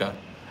America.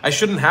 I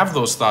shouldn't have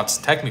those thoughts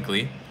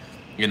technically,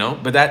 you know,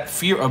 but that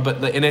fear of,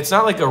 and it's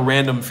not like a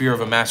random fear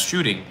of a mass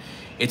shooting.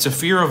 It's a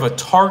fear of a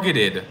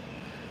targeted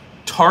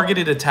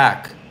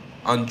attack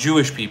on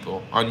Jewish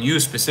people, on you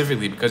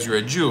specifically because you're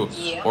a Jew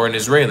or an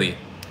Israeli.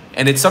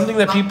 And it's something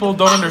that people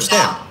don't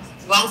understand.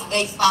 Once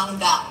they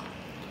found out,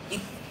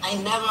 I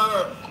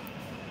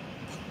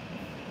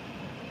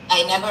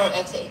never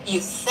actually, you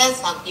said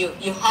something,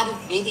 you had a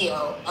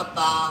video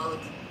about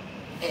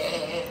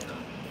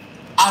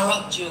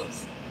Arab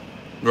Jews.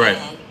 Right.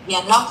 And we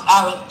are not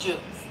Arab Jews.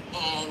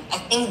 And I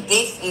think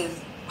this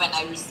is when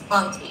I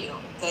respond to you,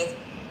 because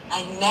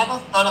I never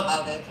thought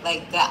about it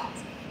like that.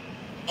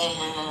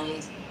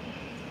 And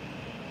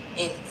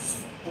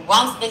it's,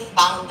 once they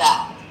found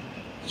out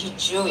you're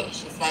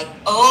Jewish, it's like,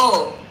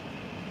 oh.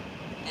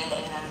 And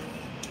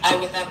I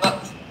remember,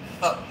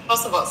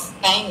 first of all,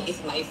 Spain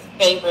is my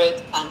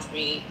favorite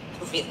country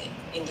to visit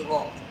in the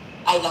world.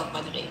 I love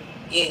Madrid.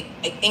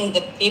 I think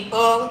the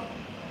people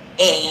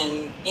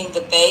in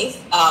the base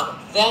are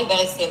very,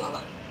 very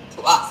similar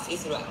to us,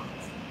 Israelis.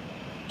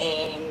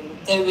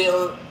 They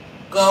will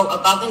go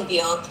above and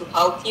beyond to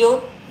help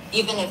you,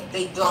 even if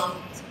they don't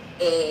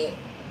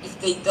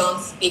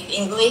speak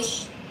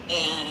English,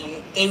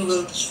 and they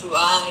will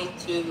try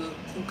to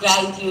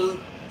guide you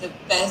to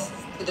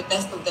the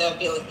best of their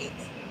abilities.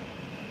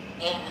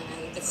 And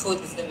the food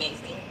is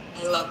amazing.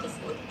 I love the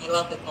food. I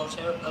love the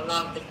culture. I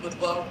love the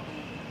football.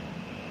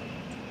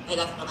 I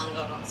love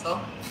Fernando also.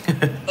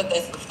 But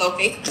that's the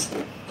topic.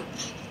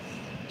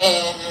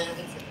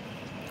 And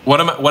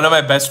one of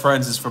my best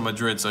friends is from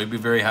Madrid, so he'd be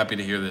very happy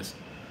to hear this.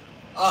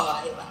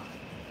 Oh, I love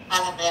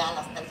a la Real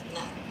hasta el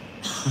final.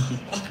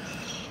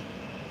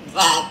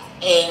 But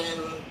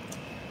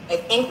I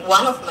think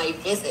one of my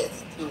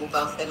visits to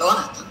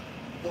Barcelona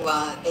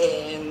was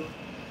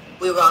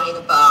we were in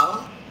a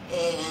bar,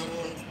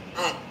 and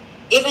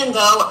even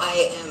though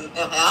I am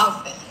a Real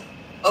fan,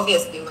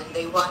 obviously when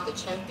they won the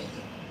champion,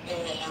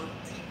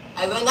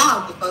 I went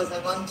out because I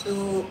want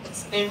to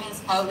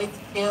experience how it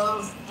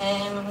feels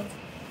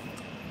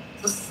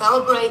to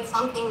celebrate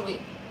something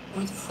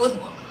with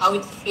football, how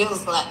it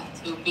feels like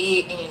to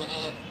be in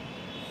a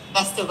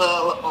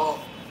festival of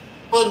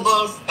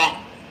football fans,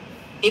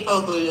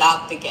 people who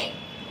love the game.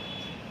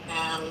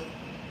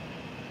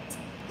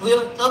 We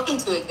were talking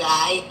to a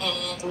guy,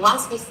 and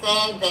once we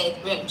said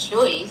that we're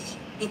Jewish,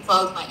 he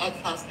told my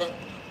ex-husband,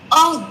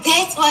 "Oh,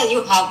 that's why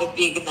you have a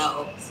big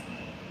nose."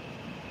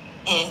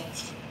 And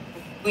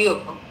we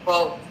were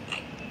both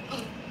like,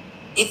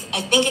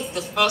 I think it's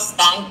the first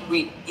time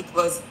it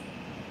was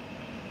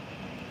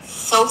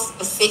so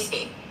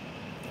specific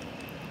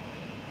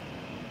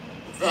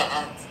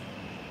that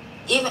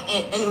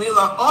and we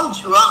were all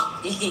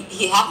drunk.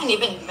 He hadn't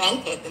even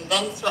meant it, and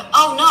then it's like,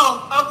 "Oh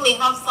no, probably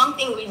have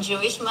something with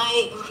Jewish.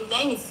 My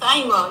name is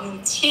Simon,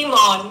 it's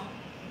Shimon."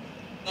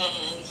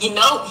 And he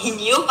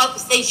knew how to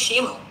say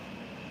Shimon.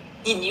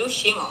 He knew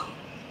Shimon,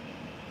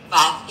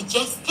 but it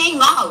just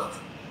came out.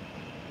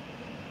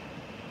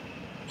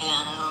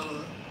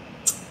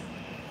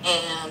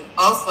 And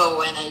also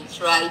when I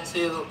tried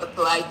to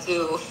apply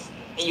to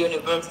a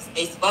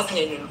university, it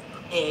wasn't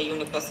a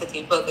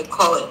university, but a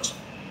college.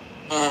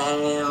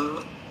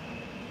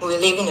 We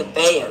live in the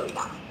Bay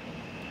Area,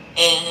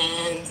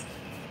 and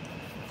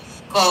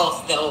of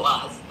course there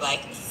was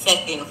like a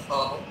setting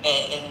for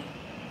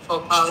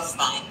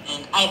Palestine,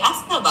 and I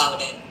asked her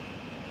about it,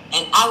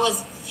 and I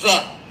was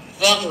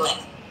very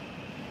left.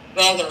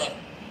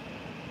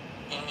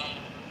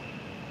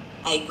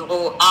 I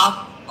grew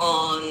up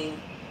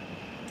on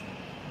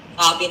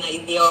Rabin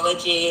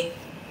ideology,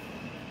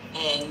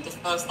 and the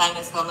first time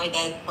I saw my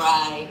dad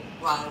cry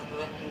was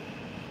when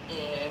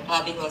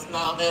Rabin was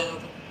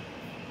murdered,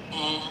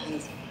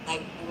 and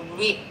like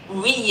we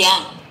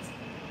yanked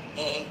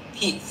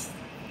peace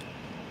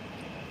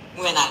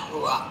when I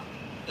grew up.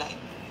 Like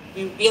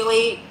we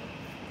really,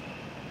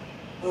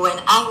 when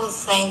I was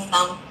saying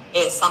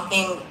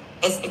something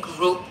as a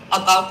group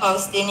about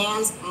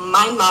Palestinians,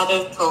 my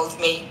mother told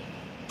me,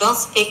 "Don't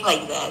speak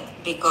like that,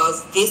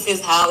 because this is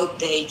how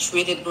they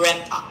treated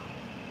grandpa,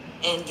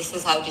 and this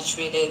is how they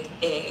treated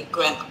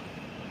grandma.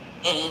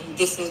 And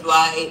this is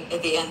why,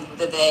 at the end of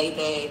the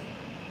day,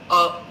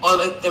 all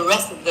of the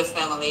rest of the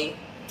family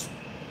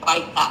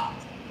wiped out.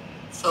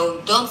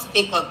 So don't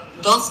speak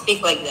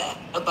like that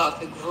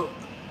about a group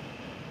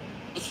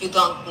if you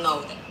don't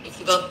know them, if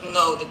you don't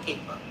know the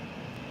people."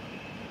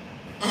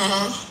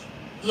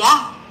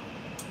 Yeah.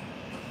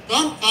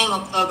 Then came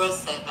October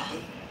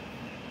 7th,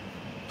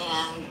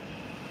 and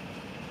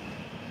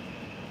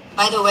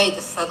by the way,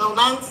 the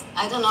settlements,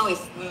 I don't know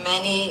if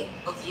many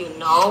of you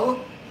know,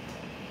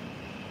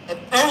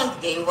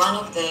 apparently one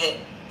of the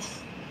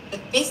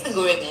peace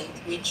agreement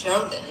with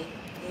Jordan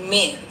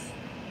means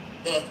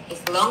that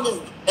as long as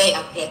they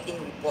are getting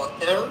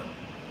water,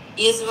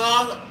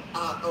 Israel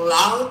are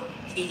allowed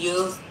to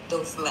use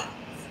those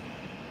lands.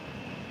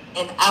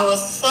 And I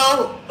was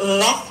so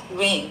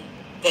left-wing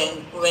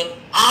then when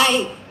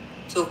I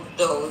took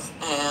those,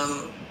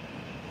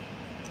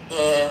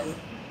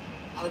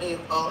 how do you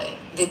call it,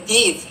 the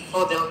deeds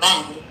for the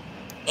land,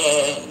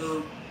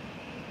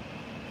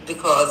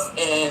 because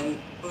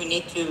we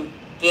need to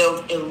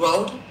build a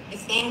road, I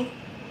think,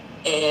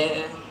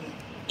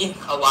 in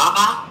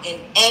Hawara, and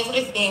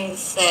everything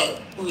said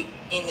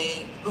in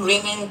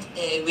agreement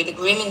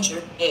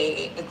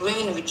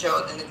agreement with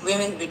Jordan,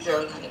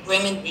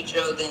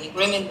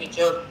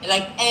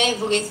 like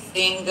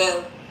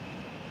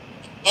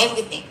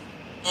everything,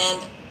 and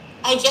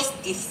I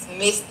just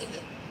dismissed it.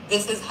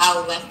 This is how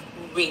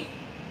left-wing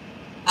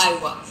I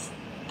was.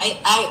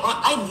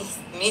 I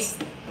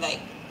dismissed,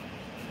 like,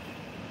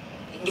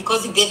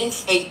 because it didn't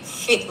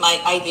fit my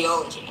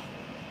ideology.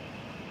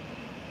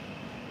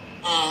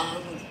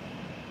 And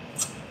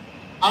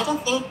I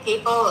don't think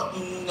people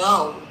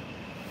know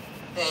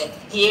that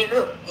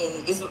here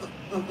in Israel,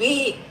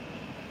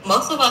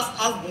 most of us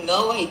have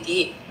no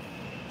idea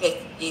that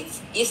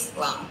it's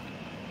Islam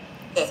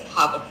that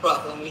have a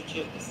problem with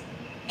Jews,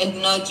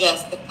 and not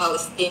just the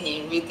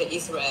Palestinian with the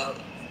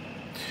Israelis.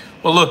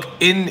 Well, look,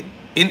 in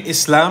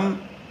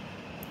Islam,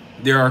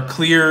 there are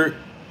clear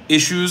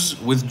issues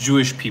with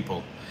Jewish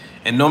people.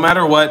 And no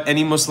matter what,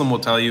 any Muslim will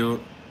tell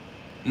you,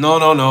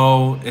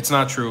 no, it's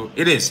not true.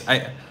 It is.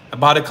 I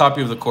bought a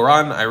copy of the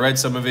Quran. I read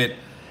some of it.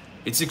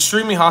 It's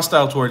extremely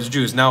hostile towards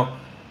Jews. Now,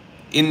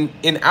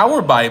 in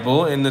our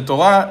Bible, in the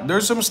Torah,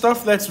 there's some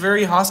stuff that's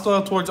very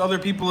hostile towards other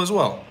people as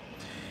well.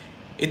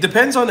 It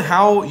depends on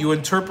how you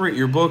interpret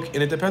your book,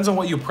 and it depends on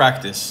what you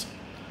practice.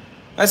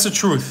 That's the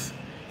truth.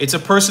 It's a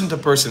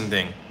person-to-person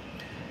thing.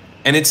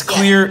 And it's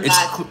clear.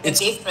 Yeah, the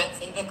difference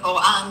in the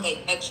Quran, they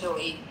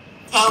actually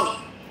tell you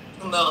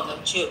to murder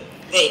Jew.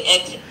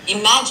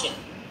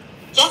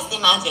 Just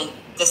imagine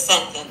the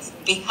sentence,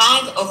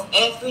 behind of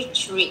every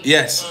tree.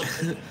 Yes.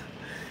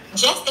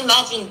 Just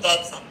imagine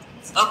that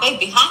sentence. Okay,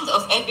 behind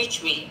of every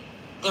tree,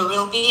 there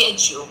will be a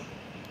Jew.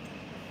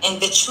 And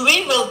the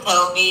tree will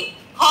tell me,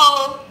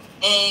 "Oh,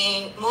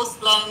 a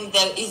Muslim,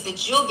 there is a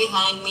Jew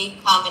behind me,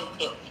 come and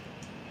kill me."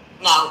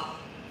 Now,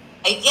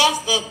 I guess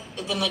that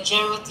the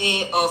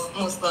majority of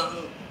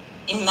Muslims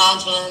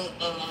imagine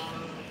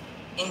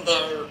in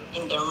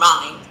their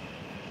mind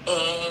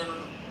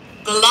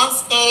the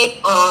landscape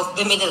of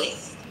the Middle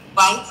East,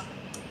 right?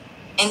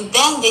 And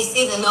then they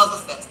see the Nova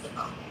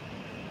Festival.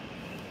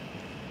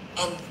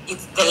 and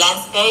it's the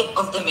landscape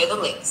of the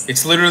Middle East.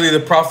 It's literally the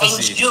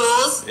prophecy. And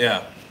Jews,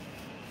 yeah.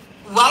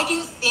 Why do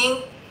you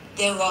think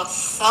they were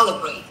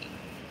celebrating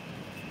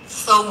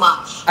so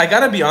much? I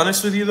gotta be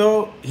honest with you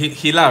though,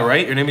 Hila,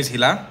 right? Your name is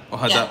Hila? Or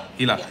Hada? Yeah.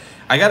 Hila. Yeah.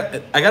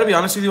 I gotta be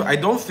honest with you, I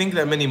don't think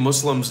that many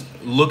Muslims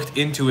looked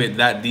into it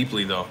that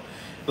deeply though.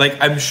 Like,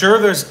 I'm sure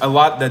there's a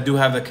lot that do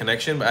have the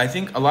connection, but I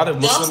think a lot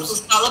of Muslims...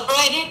 Those who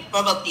celebrated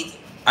probably do.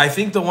 I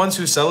think the ones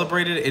who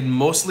celebrated it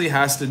mostly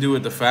has to do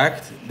with the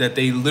fact that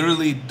they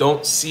literally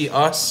don't see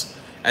us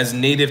as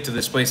native to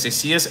this place. They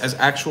see us as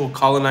actual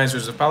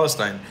colonizers of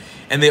Palestine.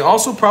 And they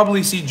also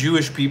probably see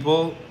Jewish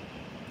people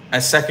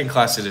as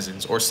second-class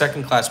citizens or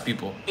second-class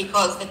people.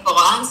 Because the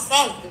Quran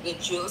says that the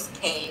Jews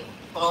came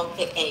from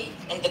the ape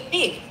and the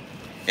pig.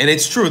 And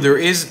it's true. There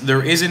is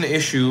an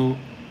issue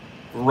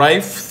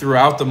rife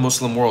throughout the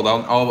Muslim world.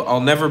 I'll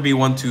never be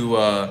one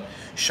to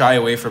shy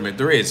away from it.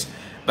 There is.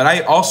 But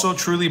I also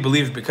truly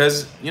believe,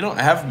 because, you know,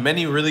 I have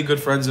many really good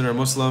friends that are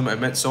Muslim.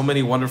 I've met so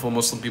many wonderful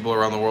Muslim people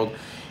around the world.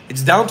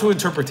 It's down to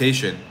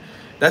interpretation.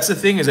 That's the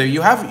thing, is that you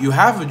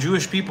have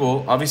Jewish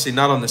people, obviously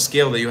not on the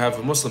scale that you have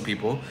with Muslim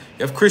people.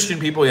 You have Christian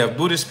people, you have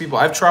Buddhist people.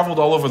 I've traveled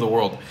all over the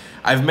world.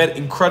 I've met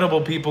incredible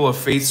people of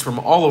faiths from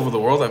all over the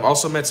world. I've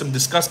also met some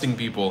disgusting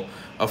people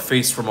of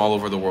faiths from all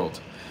over the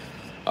world.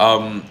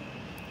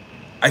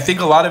 I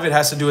think a lot of it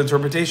has to do with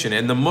interpretation,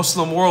 and the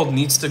Muslim world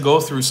needs to go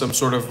through some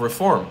sort of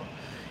reform.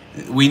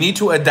 We need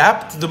to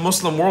adapt the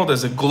Muslim world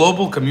as a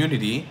global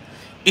community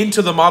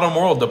into the modern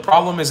world. The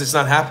problem is it's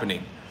not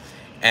happening.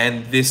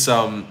 And this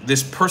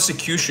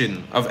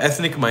persecution of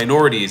ethnic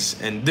minorities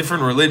and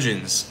different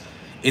religions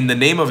in the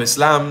name of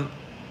Islam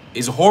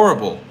is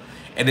horrible.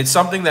 And it's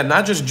something that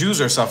not just Jews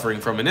are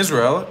suffering from in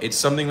Israel, it's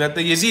something that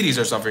the Yazidis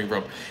are suffering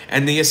from,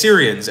 and the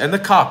Assyrians, and the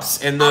Copts,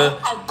 and the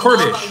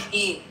Kurdish. I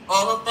did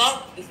all of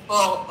that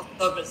before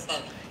October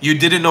 7th. You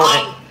didn't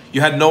know,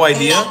 you had no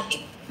idea?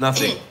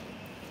 Nothing.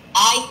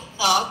 I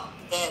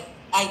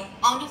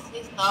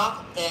honestly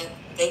thought that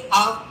they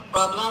have a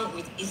problem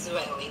with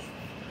Israelis.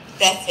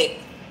 That's it.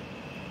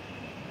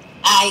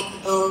 I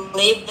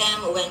believed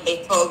them when they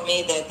told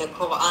me that the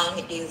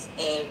Quran is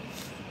a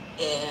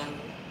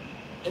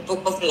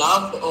book of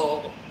love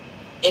or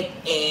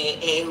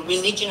a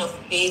religion of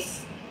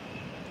peace.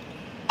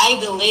 I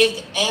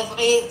believed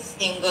every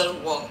single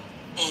word.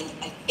 And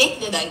I think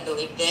that I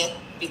believed that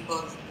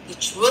because the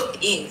truth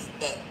is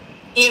that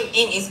here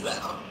in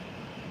Israel,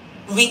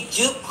 we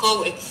do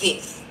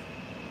coexist.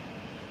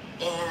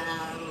 And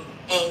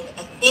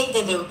I think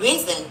that the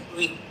reason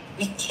we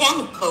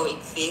can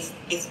coexist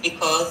is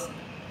because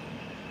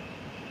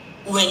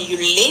when you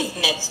live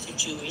next to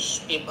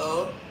Jewish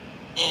people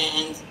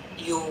and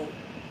you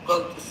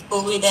go to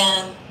school with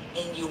them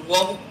and you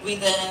work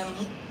with them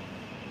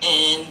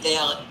and they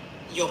are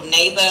your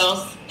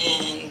neighbors,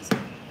 and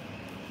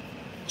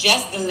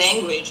just the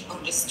language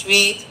on the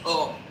street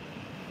or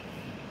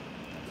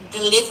the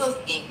little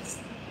things,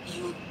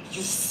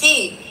 you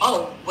see,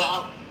 oh,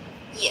 well,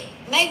 yeah,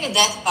 maybe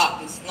that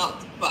part is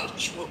not quite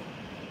true.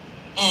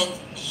 And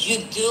you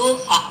do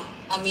have,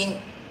 I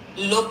mean,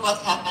 look what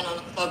happened on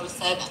October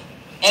 7th.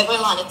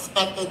 Everyone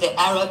expected the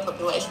Arab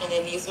population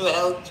in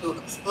Israel to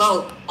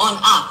explode on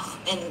us,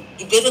 and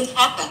it didn't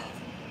happen.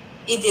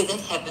 It didn't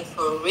happen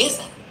for a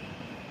reason.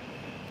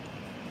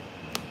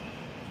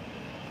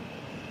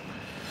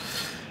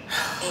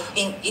 I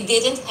think it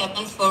didn't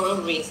happen for a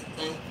reason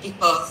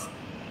because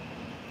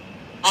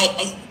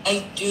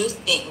I do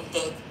think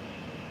that,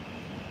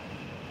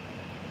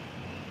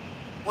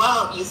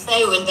 well, you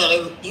say when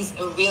there is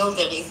a will,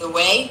 there is a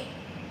way.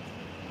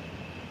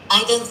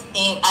 I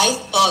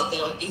thought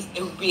there is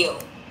a will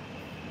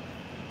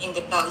in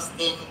the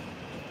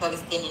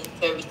Palestinian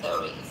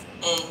territories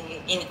and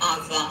in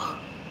Gaza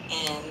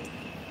and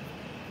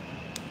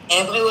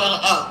everywhere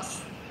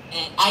else.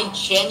 And I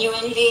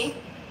genuinely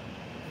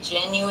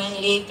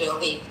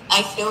believe.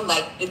 I feel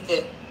like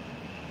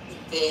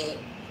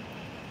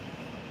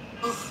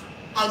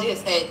how do you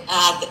say it?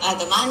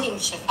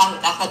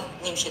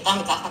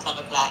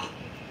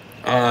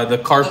 The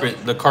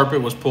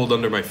carpet was pulled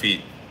under my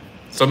feet.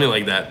 Something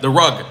like that. The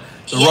rug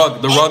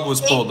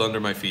was pulled under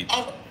my feet.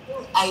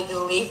 I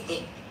believed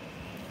in.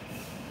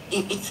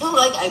 It feels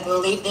like I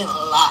believed in a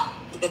lot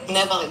that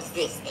never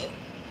existed.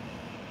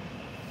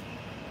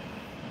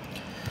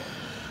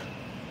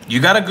 You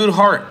got a good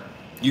heart.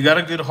 You got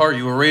a good heart.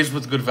 You were raised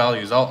with good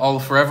values. I'll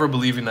forever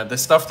believe in that. The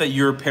stuff that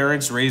your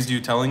parents raised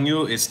you telling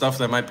you is stuff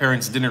that my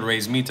parents didn't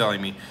raise me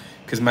telling me.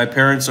 Because my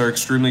parents are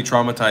extremely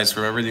traumatized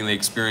from everything they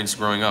experienced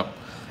growing up.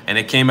 And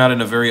it came out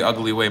in a very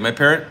ugly way. My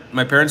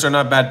parents are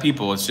not bad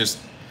people. It's just,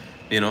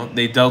 you know,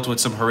 they dealt with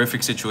some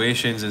horrific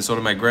situations, and so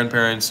did my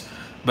grandparents.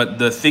 But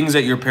the things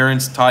that your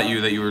parents taught you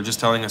that you were just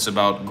telling us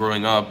about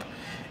growing up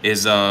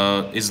is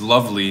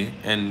lovely,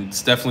 and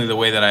it's definitely the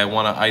way that I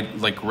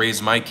like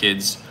raise my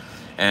kids.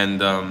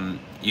 And I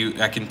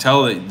can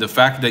tell that the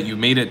fact that you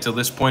made it to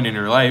this point in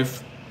your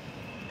life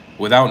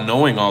without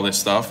knowing all this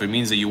stuff, it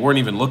means that you weren't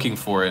even looking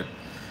for it,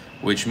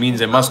 which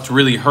means it must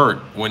really hurt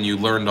when you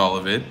learned all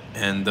of it.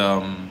 And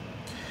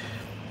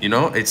You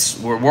know,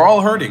 we're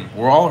all hurting.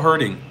 We're all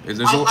hurting. I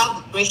have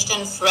a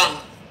Christian friend.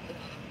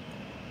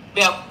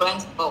 We are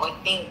friends for I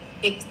think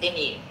 15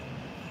 years,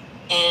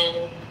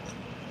 and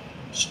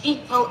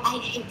she told I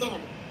hate them.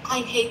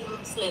 I hate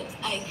Muslims.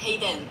 I hate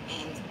them,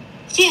 and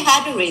she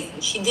had a reason.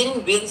 She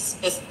didn't really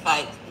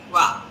specify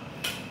why.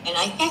 And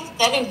I kept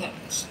telling her,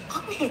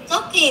 "How are you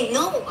talking?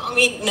 No, I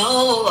mean,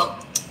 no,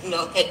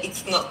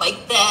 it's not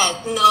like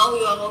that. No,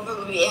 you are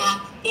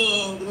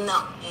overreacting.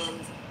 No." And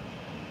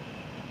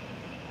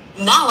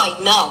now I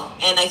know,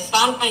 and I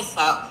found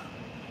myself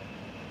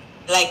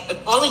like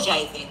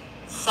apologizing.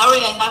 Sorry,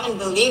 I haven't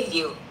believed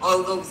you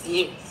all those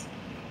years.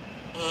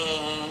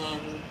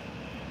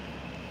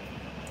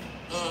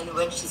 And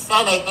when she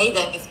said I hate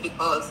them, it's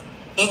because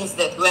things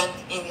that went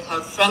in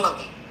her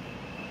family.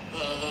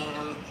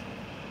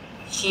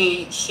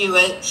 She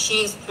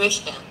is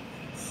Christian,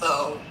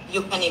 so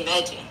you can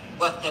imagine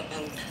what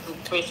happens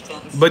to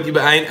Christians. But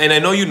I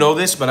know you know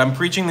this, but I'm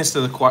preaching this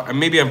to the choir.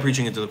 Maybe I'm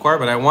preaching it to the choir,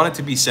 but I want it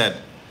to be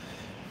said.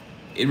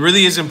 It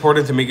really is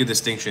important to make a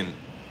distinction.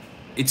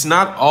 It's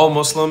not all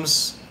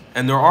Muslims,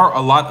 and there are a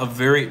lot of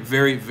very,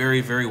 very,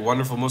 very, very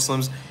wonderful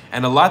Muslims,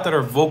 and a lot that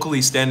are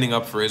vocally standing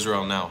up for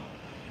Israel now.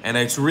 And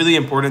it's really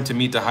important to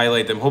me to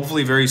highlight them.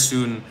 Hopefully very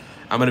soon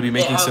I'm going to be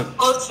making some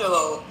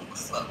cultural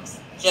Muslims,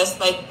 just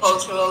like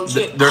cultural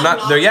Jews. They're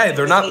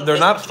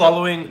not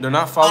following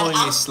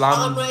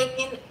Islam.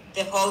 Celebrating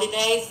the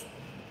holidays,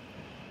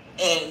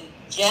 and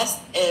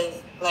just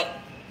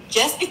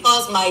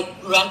because my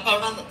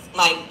grandparents,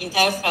 my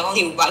entire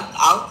family wiped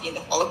out in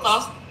the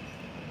Holocaust,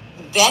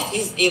 that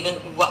is even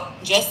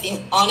just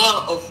in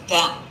honor of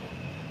them,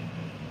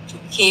 to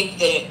keep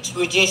the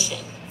tradition.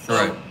 So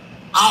right.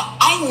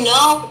 I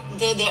know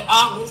that there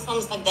are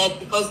Muslims like that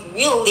because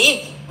we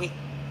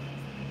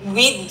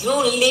do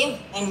live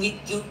and we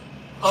do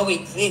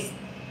coexist.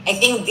 I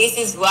think this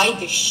is why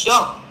the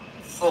shock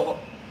for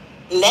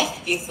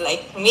leftists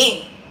like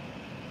me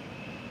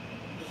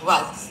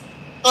was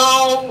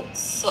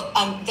so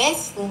they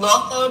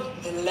slaughtered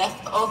the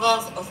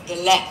leftovers of the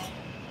left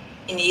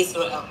in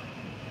Israel.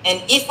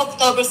 And if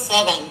October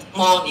 7th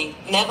morning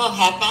never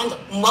happened,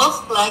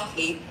 most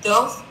likely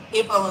those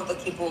people on the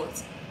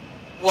kibbutz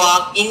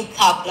were in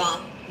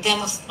Kaplan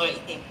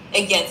demonstrating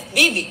against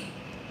Bibi.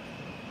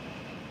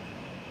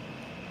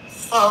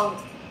 So,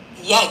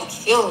 yeah, it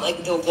feels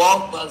like the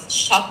war was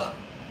shattered.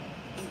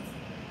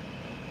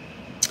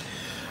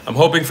 I'm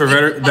hoping for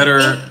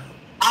better.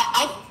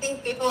 I don't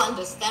think people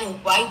understand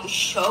why the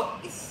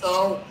shock is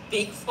so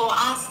big for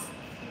us.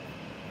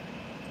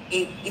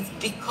 It's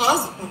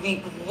because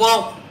we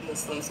work with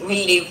Muslims,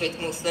 we live with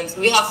Muslims,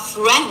 we have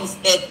friends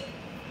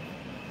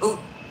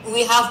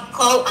we have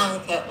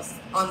co-anchors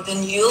on the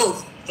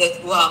news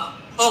that were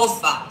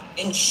horrified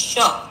and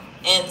shocked,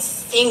 and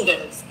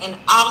singers and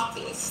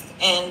artists,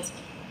 and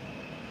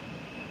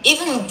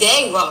even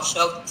they were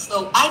shocked.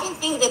 So I don't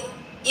think that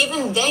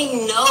even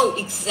they know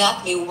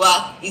exactly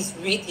what is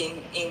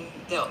written in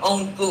their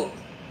own book.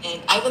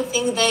 And I don't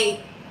think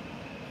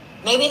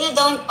maybe they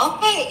don't,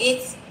 okay,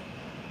 it's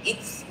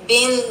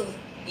been,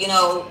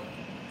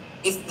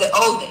 it's the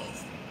old days.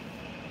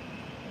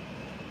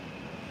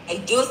 I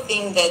do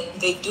think that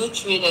they do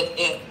treat it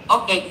as,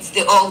 okay, it's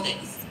the old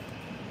days.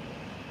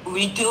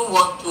 We do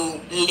want to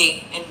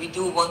live, and we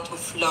do want to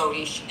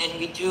flourish, and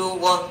we do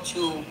want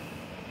to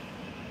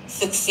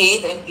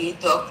succeed and be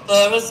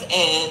doctors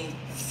and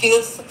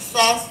feel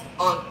success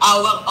on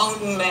our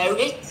own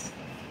merit,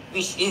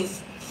 which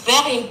is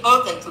very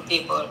important to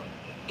people,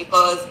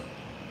 because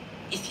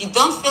if you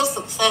don't feel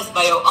success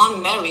by your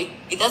own merit,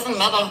 it doesn't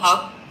matter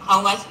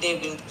how much they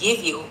will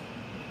give you,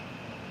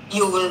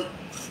 you will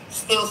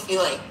still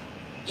feel like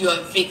you are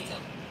a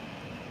victim.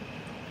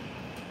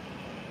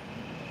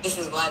 This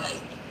is what I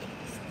think.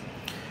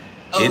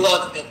 A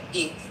lot of it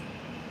is.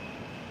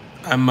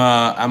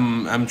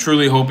 I'm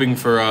truly hoping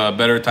for a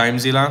better time,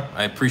 Zila.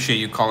 I appreciate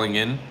you calling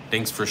in.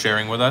 Thanks for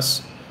sharing with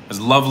us. It was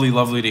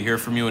lovely to hear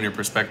from you and your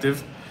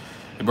perspective.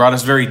 It brought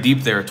us very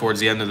deep there towards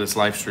the end of this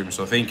live stream,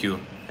 so thank you.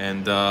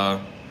 And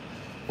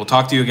we'll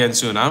talk to you again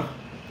soon, huh?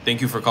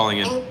 Thank you for calling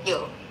in. Thank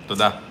you.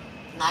 Toda.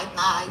 Night.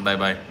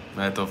 Bye.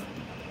 Night tov.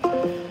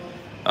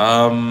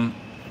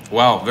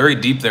 Wow, very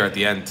deep there at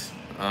the end.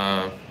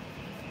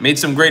 Made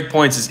some great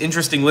points. It's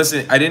interesting.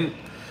 Listen, I didn't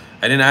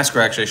ask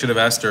her, actually. I should have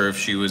asked her if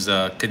she was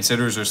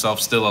considers herself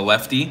still a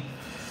lefty.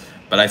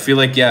 But I feel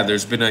like, yeah,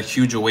 there's been a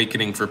huge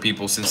awakening for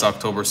people since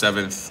October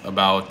 7th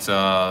about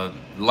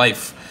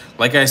life.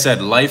 Like I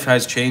said, life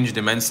has changed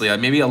immensely.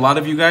 Maybe a lot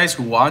of you guys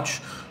who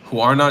watch, who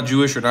are not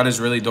Jewish or not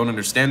Israeli, don't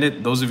understand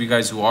it. Those of you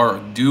guys who are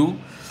do.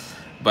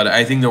 But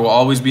I think there will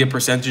always be a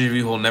percentage of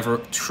you who will never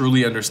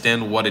truly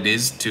understand what it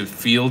is to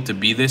feel to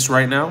be this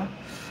right now.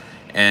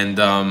 And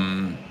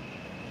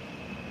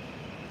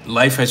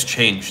life has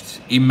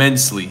changed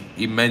immensely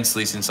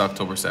since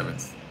October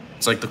 7th.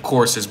 It's like the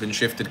course has been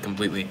shifted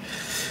completely.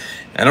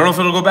 I don't know if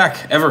it'll go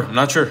back ever. I'm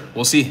not sure.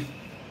 We'll see.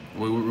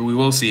 We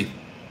will see.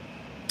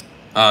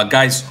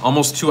 Guys,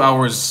 almost 2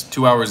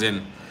 hours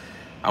in.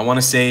 I want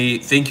to say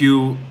thank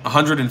you,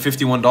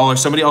 $151.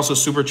 Somebody also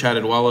super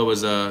chatted while I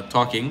was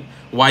talking.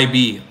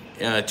 YB,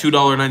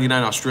 $2.99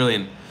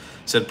 Australian,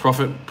 said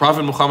Prophet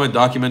Muhammad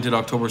documented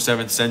October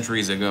 7th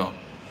centuries ago.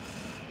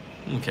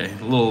 Okay,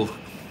 a little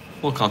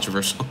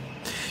controversial.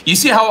 You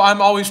see how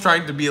I'm always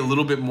trying to be a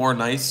little bit more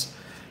nice?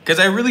 Because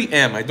I really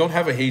am. I don't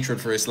have a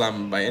hatred for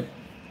Islam by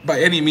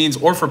any means,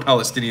 or for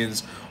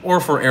Palestinians, or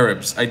for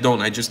Arabs. I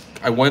don't.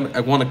 I want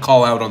to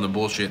call out on the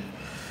bullshit,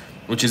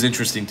 which is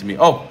interesting to me.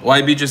 Oh,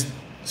 YB just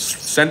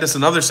sent us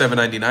another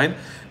 $7.99.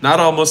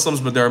 Not all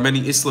Muslims, but there are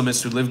many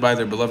Islamists who live by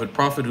their beloved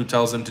Prophet who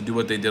tells them to do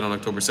what they did on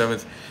October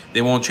 7th.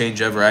 They won't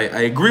change ever. I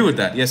agree with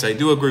that. Yes, I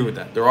do agree with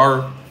that. There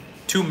are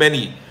too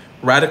many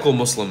radical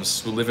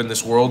Muslims who live in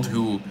this world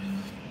who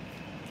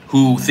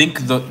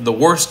think the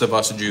worst of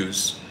us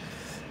Jews.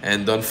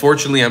 And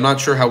unfortunately, I'm not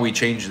sure how we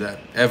change that,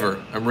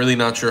 ever. I'm really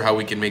not sure how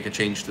we can make a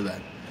change to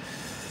that.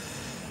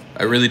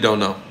 I really don't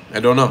know. I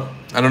don't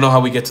know how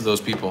we get to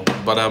those people.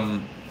 But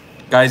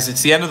guys,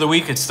 it's the end of the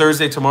week. It's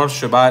Thursday, tomorrow's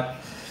Shabbat.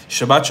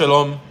 Shabbat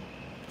Shalom.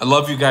 I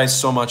love you guys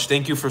so much.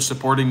 Thank you for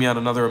supporting me on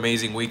another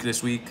amazing week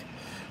this week.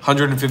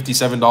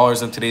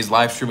 $157 on today's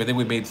live stream. I think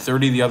we made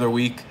 30 the other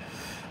week,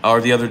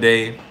 or the other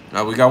day.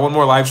 We got one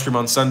more live stream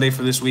on Sunday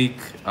for this week.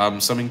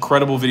 Some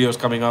incredible videos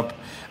coming up.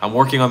 I'm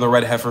working on the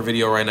Red Heifer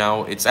video right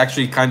now. It's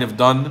actually kind of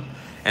done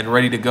and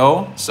ready to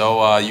go.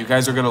 So you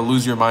guys are going to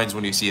lose your minds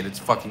when you see it. It's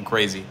fucking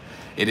crazy.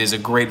 It is a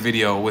great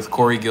video with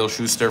Corey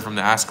Gill-Schuster from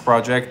the Ask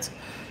Project.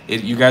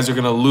 You guys are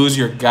going to lose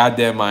your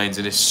goddamn minds.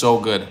 It is so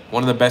good.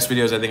 One of the best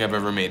videos I think I've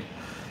ever made.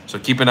 So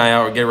keep an eye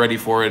out. Get ready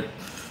for it.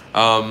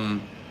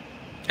 And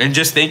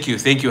just thank you.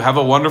 Thank you. Have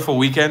a wonderful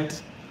weekend.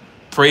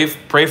 Pray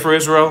for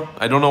Israel.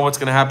 I don't know what's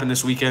going to happen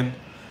this weekend.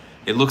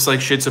 It looks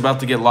like shit's about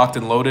to get locked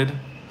and loaded.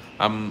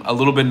 I'm a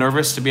little bit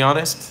nervous, to be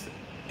honest.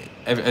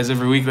 As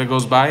every week that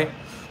goes by,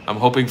 I'm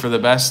hoping for the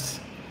best.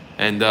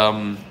 And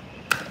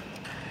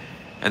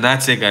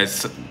that's it,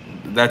 guys.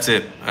 That's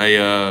it.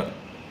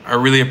 I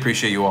really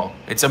appreciate you all.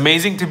 It's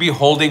amazing to be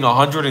holding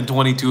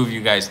 122 of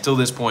you guys till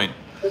this point.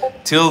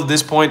 Till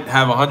this point,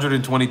 have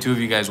 122 of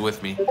you guys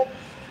with me.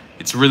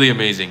 It's really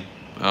amazing.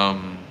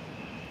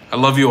 I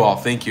love you all.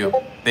 Thank you.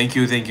 Thank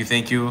you, thank you,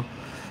 thank you.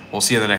 We'll see you in the next